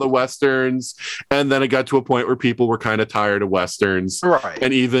 Everybody saw the Westerns. And then it got to a point where people were kind of tired of Westerns. Right.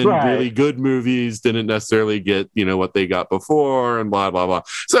 And even really good movies didn't necessarily get, what they got before and blah, blah, blah.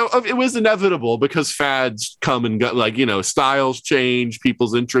 So it was inevitable because fads come and go, styles change,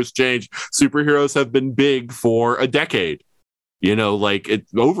 people's interests change. Superheroes have been big for a decade.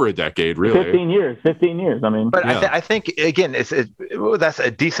 It's over a decade, really. 15 years. I mean, but I think again, that's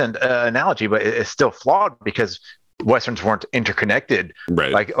a decent analogy, but it's still flawed because Westerns weren't interconnected,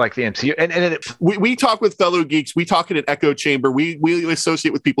 right? Like the MCU. And we talk with fellow geeks. We talk in an echo chamber. We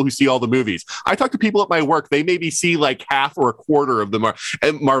associate with people who see all the movies. I talk to people at my work. They maybe see like half or a quarter of the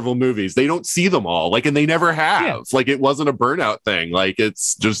Marvel movies. They don't see them all. And they never have. Yeah. It wasn't a burnout thing.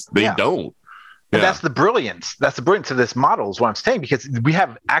 It's just they don't. And that's the brilliance. That's the brilliance of this model is what I'm saying, because we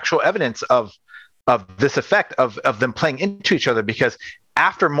have actual evidence of this effect of them playing into each other, because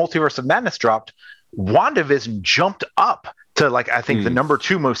after Multiverse of Madness dropped, WandaVision jumped up to I think the number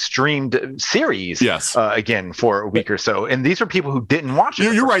 2 most streamed series again for a week or so. And these are people who didn't watch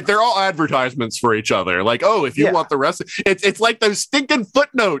it. You're right. They're all advertisements for each other. If you want the rest, it's like those stinking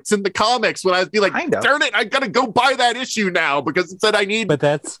footnotes in the comics when I'd be like, darn it, I got to go buy that issue now because it said I need, but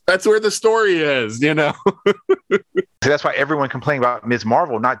that's where the story is, So that's why everyone complaining about Ms.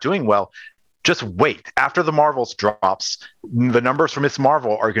 Marvel not doing well. Just wait. After the Marvels drops, the numbers for Ms.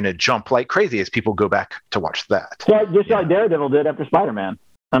 Marvel are going to jump like crazy as people go back to watch that. So just like Daredevil did after Spider-Man.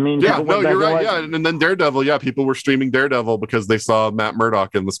 I mean, you're right. Yeah, and then Daredevil. Yeah, people were streaming Daredevil because they saw Matt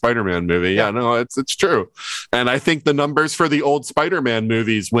Murdock in the Spider-Man movie. Yeah, no, it's true. And I think the numbers for the old Spider-Man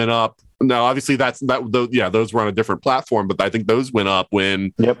movies went up. Now, obviously, those were on a different platform, but I think those went up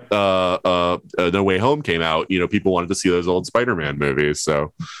when No Way Home came out. People wanted to see those old Spider-Man movies.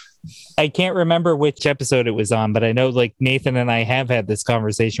 So. I can't remember which episode it was on, but I know Nathan and I have had this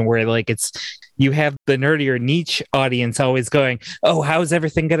conversation where you have the nerdier niche audience always going, oh, how's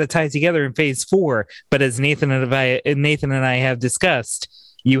everything going to tie together in phase 4? But as Nathan and I have discussed,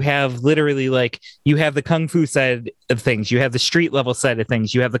 you have literally you have the kung fu side of things, you have the street level side of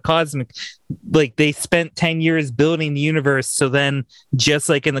things, you have the cosmic, they spent 10 years building the universe, so then just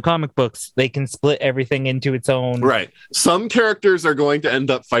like in the comic books, they can split everything into its own. Right. Some characters are going to end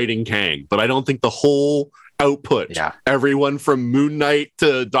up fighting Kang, but I don't think the whole output, everyone from Moon Knight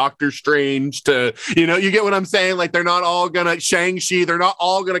to Doctor Strange to, you get what I'm saying? They're not all gonna Shang-Chi, they're not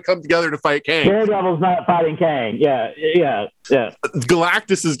all gonna come together to fight Kang. Daredevil's not fighting Kang. Yeah.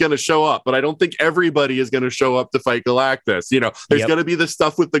 Galactus is gonna show up, but I don't think everybody is gonna show up to fight Galactus. There's gonna be the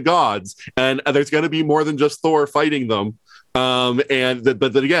stuff with the gods, and there's gonna be more than just Thor fighting them. But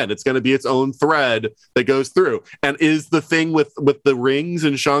then again, it's going to be its own thread that goes through. And is the thing with the rings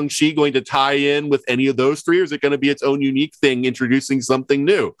and Shang-Chi going to tie in with any of those three, or is it going to be its own unique thing, introducing something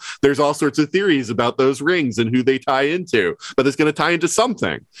new? There's all sorts of theories about those rings and who they tie into, but it's going to tie into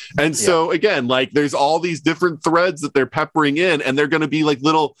something. And so again, there's all these different threads that they're peppering in, and they're going to be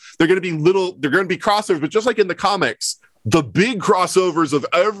they're going to be crossovers, but just like in the comics, the big crossovers of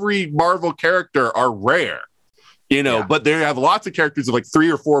every Marvel character are rare. But they have lots of characters of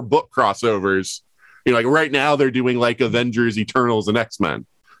 3 or 4 book crossovers. Right now they're doing Avengers, Eternals, and X-Men.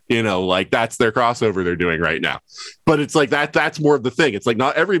 That's their crossover they're doing right now. But it's that's more of the thing. It's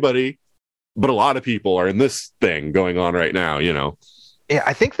not everybody, but a lot of people are in this thing going on right now, Yeah,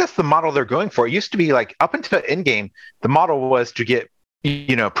 I think that's the model they're going for. It used to be up until Endgame, the model was to get,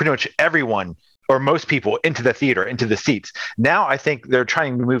 pretty much everyone or most people into the theater, into the seats. Now I think they're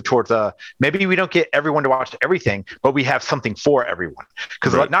trying to move towards maybe we don't get everyone to watch everything, but we have something for everyone.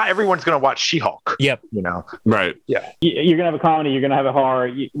 Because not everyone's going to watch She-Hulk. Yep. Right. Yeah. You're going to have a comedy. You're going to have a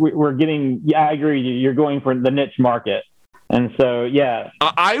horror. We're getting. Yeah, I agree. You're going for the niche market. And so,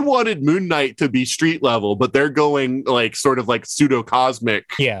 I wanted Moon Knight to be street level, but they're going sort of pseudo cosmic.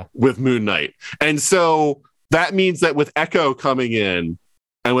 With Moon Knight, and so that means that with Echo coming in.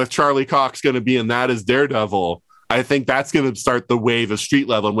 And with Charlie Cox going to be in that as Daredevil, I think that's going to start the wave of street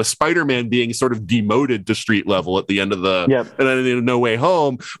level. And with Spider-Man being sort of demoted to street level at the end of the and then in No Way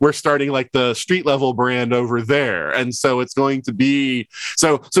Home, we're starting the street level brand over there. And so it's going to be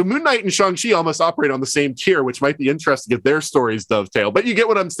so Moon Knight and Shang-Chi almost operate on the same tier, which might be interesting if their stories dovetail. But you get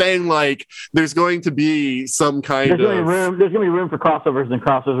what I'm saying? There's going to be some kind there's going to be room for crossovers and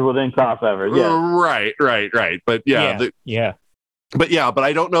crossovers within crossovers. Yeah. Right. But But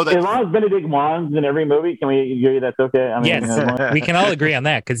I don't know that. As long as Benedict Wong's in every movie, can we agree that's okay? I mean, yes, we can all agree on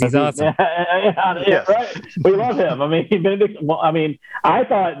that because he's awesome. Yeah, right. We love him. I mean, Benedict. I mean, I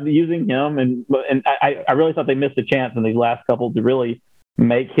thought using him, and I really thought they missed a chance in these last couple to really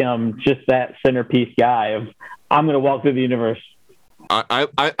make him just that centerpiece guy of I'm going to walk through the universe.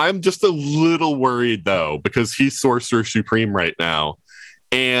 I'm just a little worried though because he's Sorcerer Supreme right now.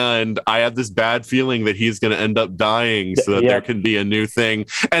 And I have this bad feeling that he's going to end up dying so that there can be a new thing.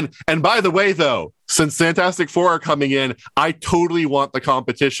 And by the way, though, since Fantastic Four are coming in, I totally want the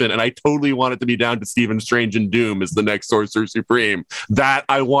competition and I totally want it to be down to Stephen Strange and Doom as the next Sorcerer Supreme. That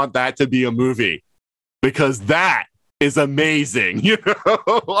I want that to be a movie because that is amazing. You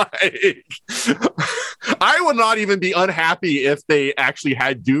know, like I would not even be unhappy if they actually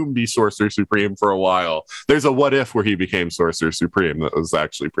had Doom be Sorcerer Supreme for a while. There's a What If where he became Sorcerer Supreme that was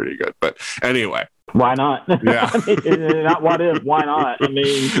actually pretty good. But anyway, why not? Yeah, I mean, not what if? Why not? I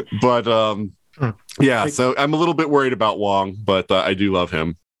mean, but yeah. So I'm a little bit worried about Wong, but I do love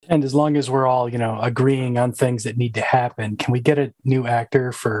him. And as long as we're all, agreeing on things that need to happen, can we get a new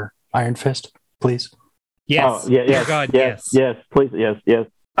actor for Iron Fist, please? Yes. Oh, yes. God, yes. Please. Yes.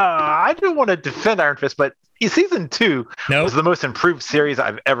 I don't want to defend Iron Fist, but season 2 was the most improved series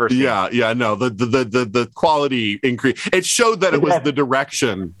I've ever seen. Yeah. No, the quality increase. It showed that it was the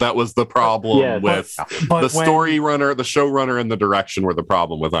direction that was the problem with the showrunner, and the direction were the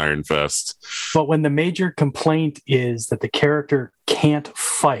problem with Iron Fist. But when the major complaint is that the character can't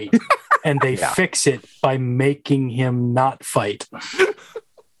fight, and they fix it by making him not fight.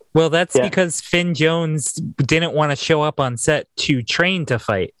 Well, that's because Finn Jones didn't want to show up on set to train to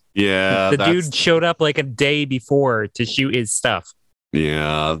fight. Yeah. The dude showed up like a day before to shoot his stuff.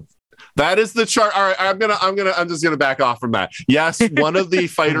 Yeah. That is the chart. All right, I'm just gonna back off from that. Yes, one of the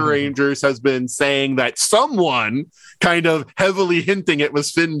fighter rangers has been saying that someone kind of heavily hinting it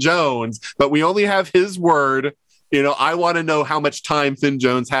was Finn Jones, but we only have his word. I want to know how much time Finn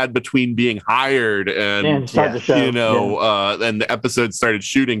Jones had between being hired and, and the episode started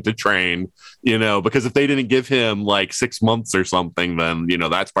shooting to train, because if they didn't give him like 6 months or something, then,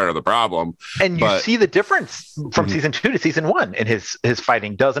 that's part of the problem. And you see the difference from season 2 to season 1 and his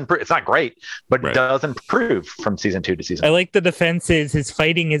fighting does improve. It's not great, but it does improve from season 2 to season 1. I like the defense is his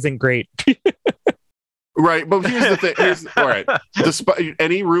fighting isn't great. Right, but here's the thing. All right, despite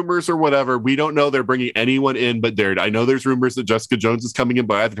any rumors or whatever, we don't know they're bringing anyone in but Dared. I know there's rumors that Jessica Jones is coming in,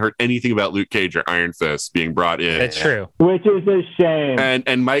 but I haven't heard anything about Luke Cage or Iron Fist being brought in. That's true. Which is a shame.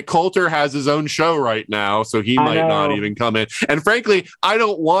 And Mike Coulter has his own show right now, so he might not even come in. And frankly, I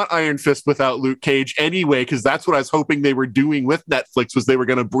don't want Iron Fist without Luke Cage anyway, because that's what I was hoping they were doing with Netflix, was they were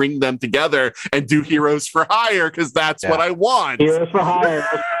going to bring them together and do Heroes for Hire, because that's what I want. Heroes for Hire.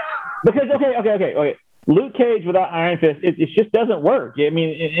 Because, okay. Luke Cage without Iron Fist, it just doesn't work. I mean,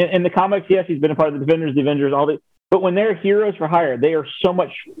 in the comics, yes, he's been a part of the Defenders, all the. But when they're Heroes for Hire, they are so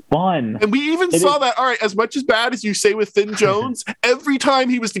much fun. And we even saw that. All right, as much as bad as you say with Finn Jones, every time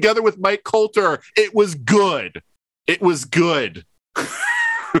he was together with Mike Coulter, it was good. It was good.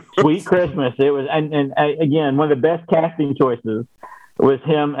 Sweet Christmas. It was, and again, one of the best casting choices was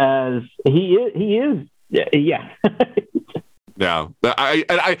him as he is. Yeah. Yeah.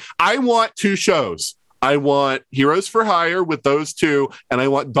 I want 2 shows. I want Heroes for Hire with those 2, and I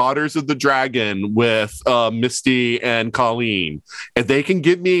want Daughters of the Dragon with Misty and Colleen. If they can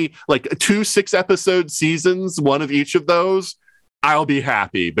give me like 2 6-episode seasons, one of each of those, I'll be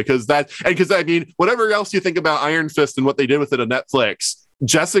happy, because I mean, whatever else you think about Iron Fist and what they did with it on Netflix,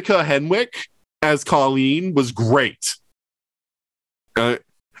 Jessica Henwick as Colleen was great. And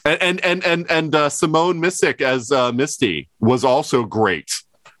Simone Missick as Misty was also great.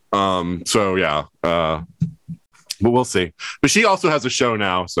 So yeah, but we'll see. But she also has a show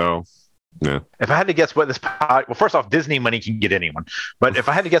now, so yeah. If I had to guess what this well, first off, Disney money can get anyone. But if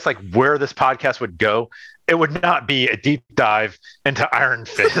I had to guess like where this podcast would go, it would not be a deep dive into Iron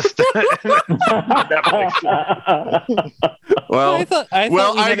Fist. Well,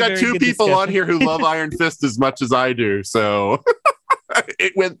 I got 2 people on here who love Iron Fist as much as I do, so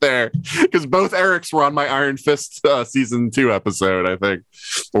it went there, because both Erics were on my Iron Fist season 2 episode, I think,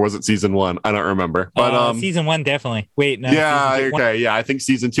 or was it season 1? I don't remember. But season 1 definitely. Wait, no. Yeah, okay, yeah. I think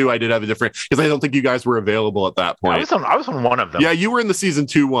season 2 I did have a different, because I don't think you guys were available at that point. I was on one of them. Yeah, you were in the season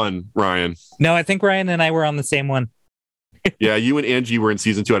 2 one, Ryan. No, I think Ryan and I were on the same one. Yeah, you and Angie were in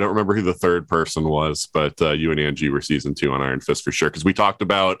season 2. I don't remember who the third person was, but you and Angie were season 2 on Iron Fist for sure, because we talked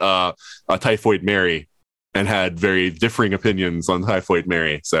about Typhoid Mary and had very differing opinions on Typhoid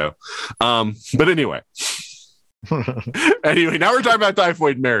Mary. So, but anyway. Anyway, now we're talking about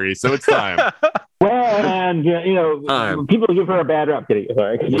Typhoid Mary, so it's time. Well, and people give her a bad rap. Kidding.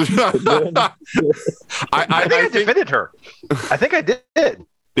 Sorry. I think I defended her. I think I did.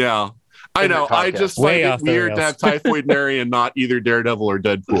 Yeah. I know. I just find it weird to have Typhoid Mary and not either Daredevil or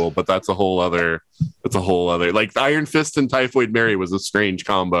Deadpool, but that's a whole other. Like Iron Fist and Typhoid Mary was a strange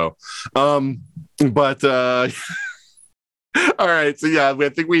combo. All right, so yeah, I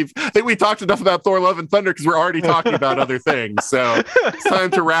think we talked enough about Thor: Love and Thunder because we're already talking about other things. So it's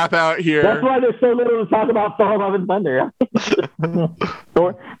time to wrap out here. That's why there's so little to talk about Thor: Love and Thunder.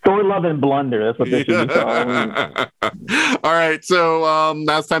 Thor: Love and Blunder. That's what this should be called. All right, so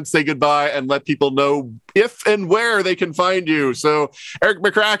now it's time to say goodbye and let people know if and where they can find you. So Eric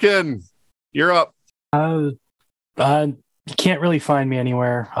McCracken, you're up. You can't really find me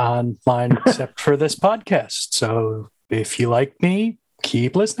anywhere online except for this podcast. So if you like me,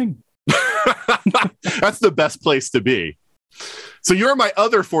 keep listening. That's the best place to be. So you're my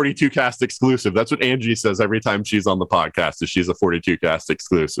other 42 cast exclusive. That's what Angie says every time she's on the podcast, is she's a 42 cast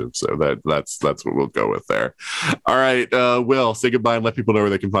exclusive. So that's what we'll go with there. All right, Will, say goodbye and let people know where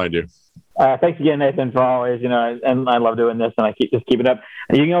they can find you. Thanks again, Nathan, for always, and I love doing this, and I keep it up.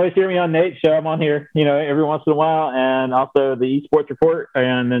 And you can always hear me on Nate's show. I'm on here, every once in a while, and also the Esports Report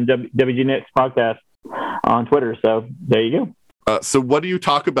and then WG Knicks podcast on Twitter. So there you go. So what do you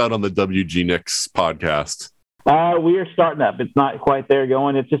talk about on the WG Knicks podcast? We are starting up. It's not quite there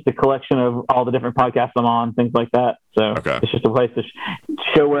going. It's just a collection of all the different podcasts I'm on, things like that. So It's just a place to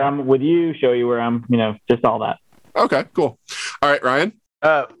show where I'm with you, show you where I'm, just all that. Okay, cool. All right, Ryan.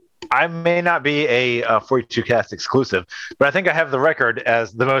 I may not be a 42 cast exclusive, but I think I have the record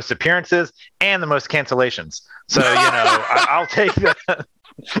as the most appearances and the most cancellations. So, I'll take that.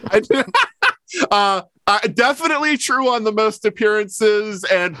 Definitely true on the most appearances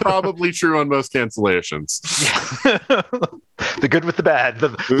and probably true on most cancellations. The good with the bad,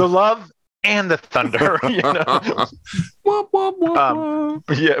 the love and the thunder.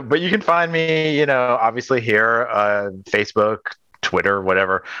 Yeah, but you can find me, obviously here, Facebook, Twitter,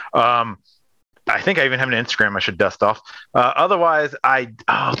 whatever. I think I even have an Instagram I should dust off. Otherwise, I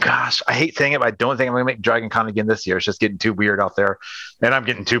hate saying it, but I don't think I'm going to make Dragon Con again this year. It's just getting too weird out there, and I'm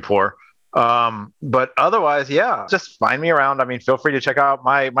getting too poor. But otherwise, yeah, just find me around. I mean, feel free to check out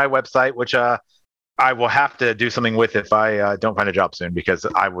my website, which I will have to do something with if I don't find a job soon, because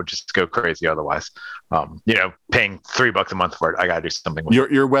I would just go crazy otherwise. Paying $3 a month for it, I got to do something with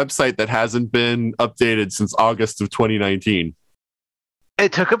your website that hasn't been updated since August of 2019.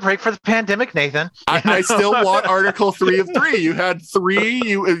 It took a break for the pandemic, Nathan. I still want Article 3 of 3. You had 3.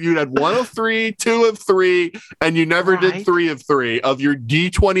 You had 1 of 3, 2 of 3, and you never did 3 of 3 of your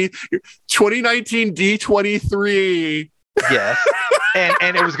 2019 D23. Yes.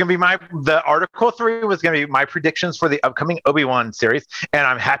 And it was going to be the Article 3 was going to be my predictions for the upcoming Obi-Wan series. And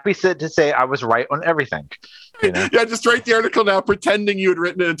I'm happy to say I was right on everything. Yeah, just write the article now, pretending you had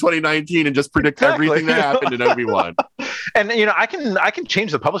written it in 2019 and just predict everything that happened in Obi-Wan. And I can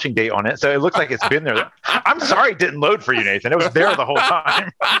change the publishing date on it, so it looks like it's been there. I'm sorry it didn't load for you, Nathan. It was there the whole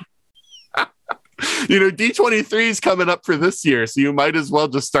time. D23 is coming up for this year, so you might as well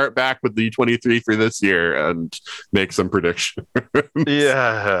just start back with D23 for this year and make some predictions.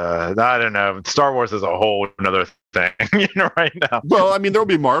 Yeah, I don't know. Star Wars is a whole another thing, right now. Well, I mean, there'll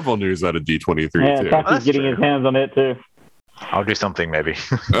be Marvel news out of D23 too. Yeah, Taki's getting his hands on it too. I'll do something maybe.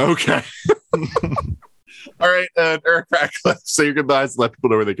 Okay. All right, Eric Ratcliffe, say your goodbyes. Let people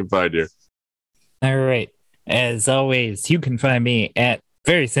know where they can find you. All right. As always, you can find me at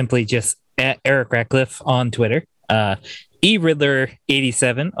very simply just at Eric Ratcliffe on Twitter,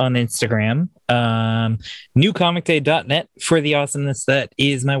 eRiddler87 on Instagram, newcomicday.net for the awesomeness that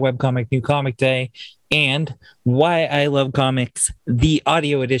is my webcomic New Comic Day, and Why I Love Comics, the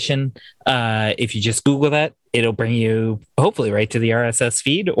audio edition. If you just Google that, it'll bring you hopefully right to the RSS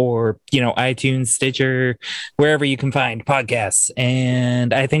feed or, iTunes, Stitcher, wherever you can find podcasts.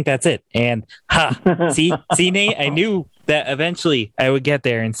 And I think that's it. And see, Nate, I knew that eventually I would get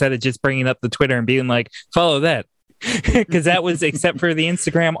there instead of just bringing up the Twitter and being like, follow that. Because that was, except for the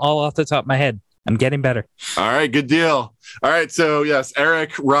Instagram, all off the top of my head. I'm getting better. All right, good deal. All right, so yes,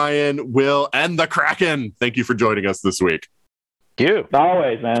 Eric, Ryan, Will, and the Kraken, thank you for joining us this week. You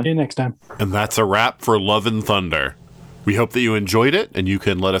always, man. See you next time. And that's a wrap for Love and Thunder. We hope that you enjoyed it, and you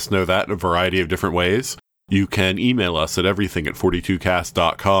can let us know that in a variety of different ways. You can email us at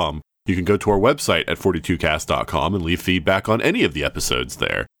everything@42cast.com. You can go to our website at 42cast.com and leave feedback on any of the episodes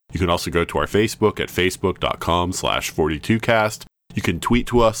there. You can also go to our Facebook at facebook.com/42cast. You can tweet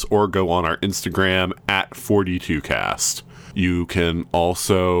to us or go on our Instagram at 42cast. You can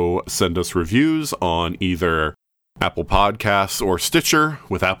also send us reviews on either Apple Podcasts or Stitcher.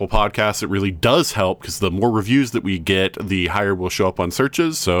 With Apple Podcasts, it really does help because the more reviews that we get, the higher we'll show up on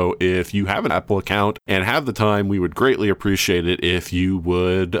searches. So if you have an Apple account and have the time, we would greatly appreciate it if you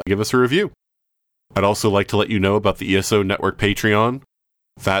would give us a review. I'd also like to let you know about the ESO Network Patreon.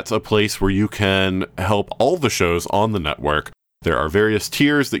 That's a place where you can help all the shows on the network. There are various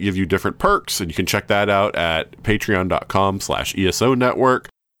tiers that give you different perks, and you can check that out at patreon.com/ESO Network.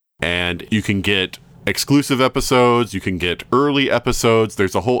 And you can get exclusive episodes, you can get early episodes.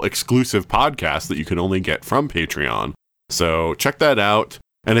 There's a whole exclusive podcast that you can only get from Patreon. So check that out.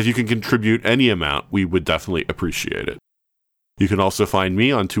 And if you can contribute any amount, we would definitely appreciate it. You can also find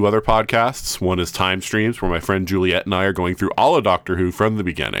me on 2 other podcasts. One is Time Streams, where my friend Juliet and I are going through all of Doctor Who from the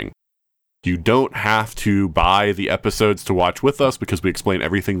beginning. You don't have to buy the episodes to watch with us because we explain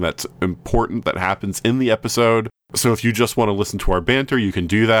everything that's important that happens in the episode. So if you just want to listen to our banter, you can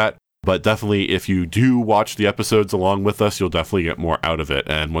do that. But definitely, if you do watch the episodes along with us, you'll definitely get more out of it.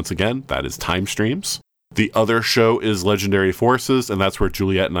 And once again, that is Time Streams. The other show is Legendary Forces, and that's where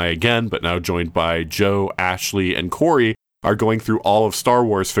Juliet and I again, but now joined by Joe, Ashley, and Corey, are going through all of Star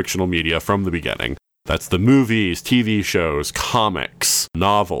Wars fictional media from the beginning. That's the movies, TV shows, comics,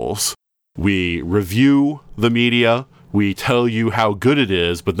 novels. We review the media, we tell you how good it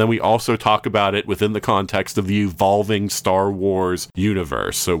is, but then we also talk about it within the context of the evolving Star Wars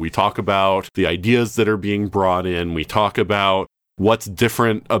universe. So we talk about the ideas that are being brought in, we talk about what's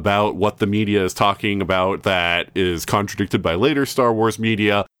different about what the media is talking about that is contradicted by later Star Wars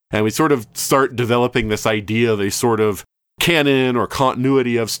media, and we sort of start developing this idea, this sort of canon or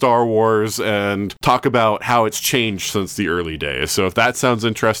continuity of Star Wars, and talk about how it's changed since the early days. So if that sounds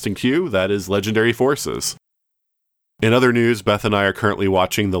interesting to you, that is Legendary Forces. In other news, Beth and I are currently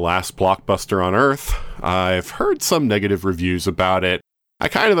watching The Last Blockbuster on Earth. I've heard some negative reviews about it. I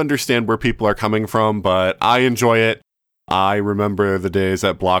kind of understand where people are coming from, but I enjoy it. I remember the days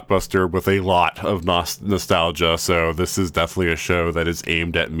at Blockbuster with a lot of nostalgia, so this is definitely a show that is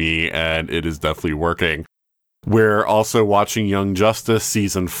aimed at me, and it is definitely working. We're also watching Young Justice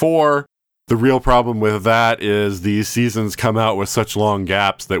Season 4. The real problem with that is these seasons come out with such long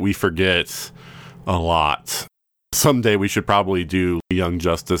gaps that we forget a lot. Someday we should probably do Young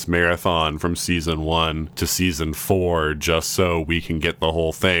Justice Marathon from Season 1 to Season 4 just so we can get the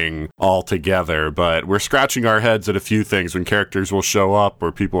whole thing all together. But we're scratching our heads at a few things when characters will show up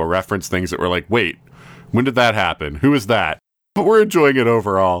or people will reference things that we're like, wait, when did that happen? Who is that? But we're enjoying it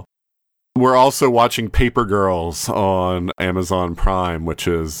overall. We're also watching Paper Girls on Amazon Prime, which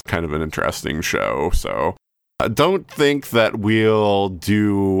is kind of an interesting show. So I don't think that we'll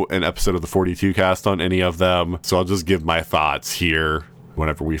do an episode of the 42 cast on any of them. So I'll just give my thoughts here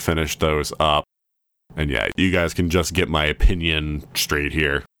whenever we finish those up. And yeah, you guys can just get my opinion straight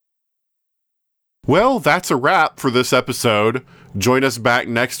here. Well, that's a wrap for this episode. Join us back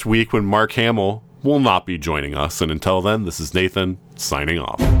next week when Mark Hamill will not be joining us. And until then, this is Nathan signing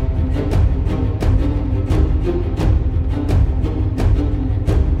off.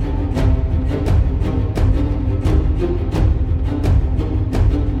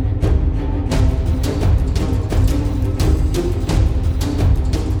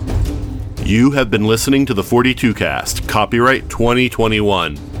 You have been listening to the 42 Cast, copyright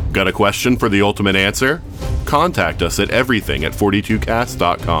 2021. Got a question for the ultimate answer? Contact us at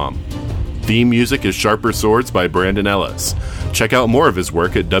everything@42cast.com. Theme music is Sharper Swords by Brandon Ellis. Check out more of his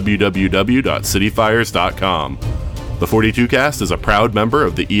work at www.cityfires.com. The 42 Cast is a proud member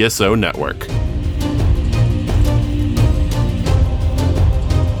of the ESO Network.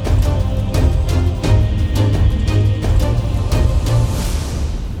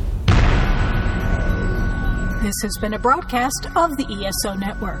 This has been a broadcast of the ESO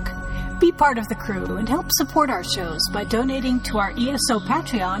Network. Be part of the crew and help support our shows by donating to our ESO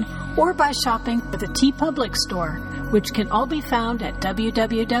Patreon or by shopping at the TeePublic store, which can all be found at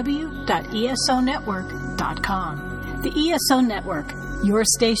www.esonetwork.com. The ESO Network, your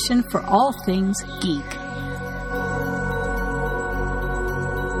station for all things geek.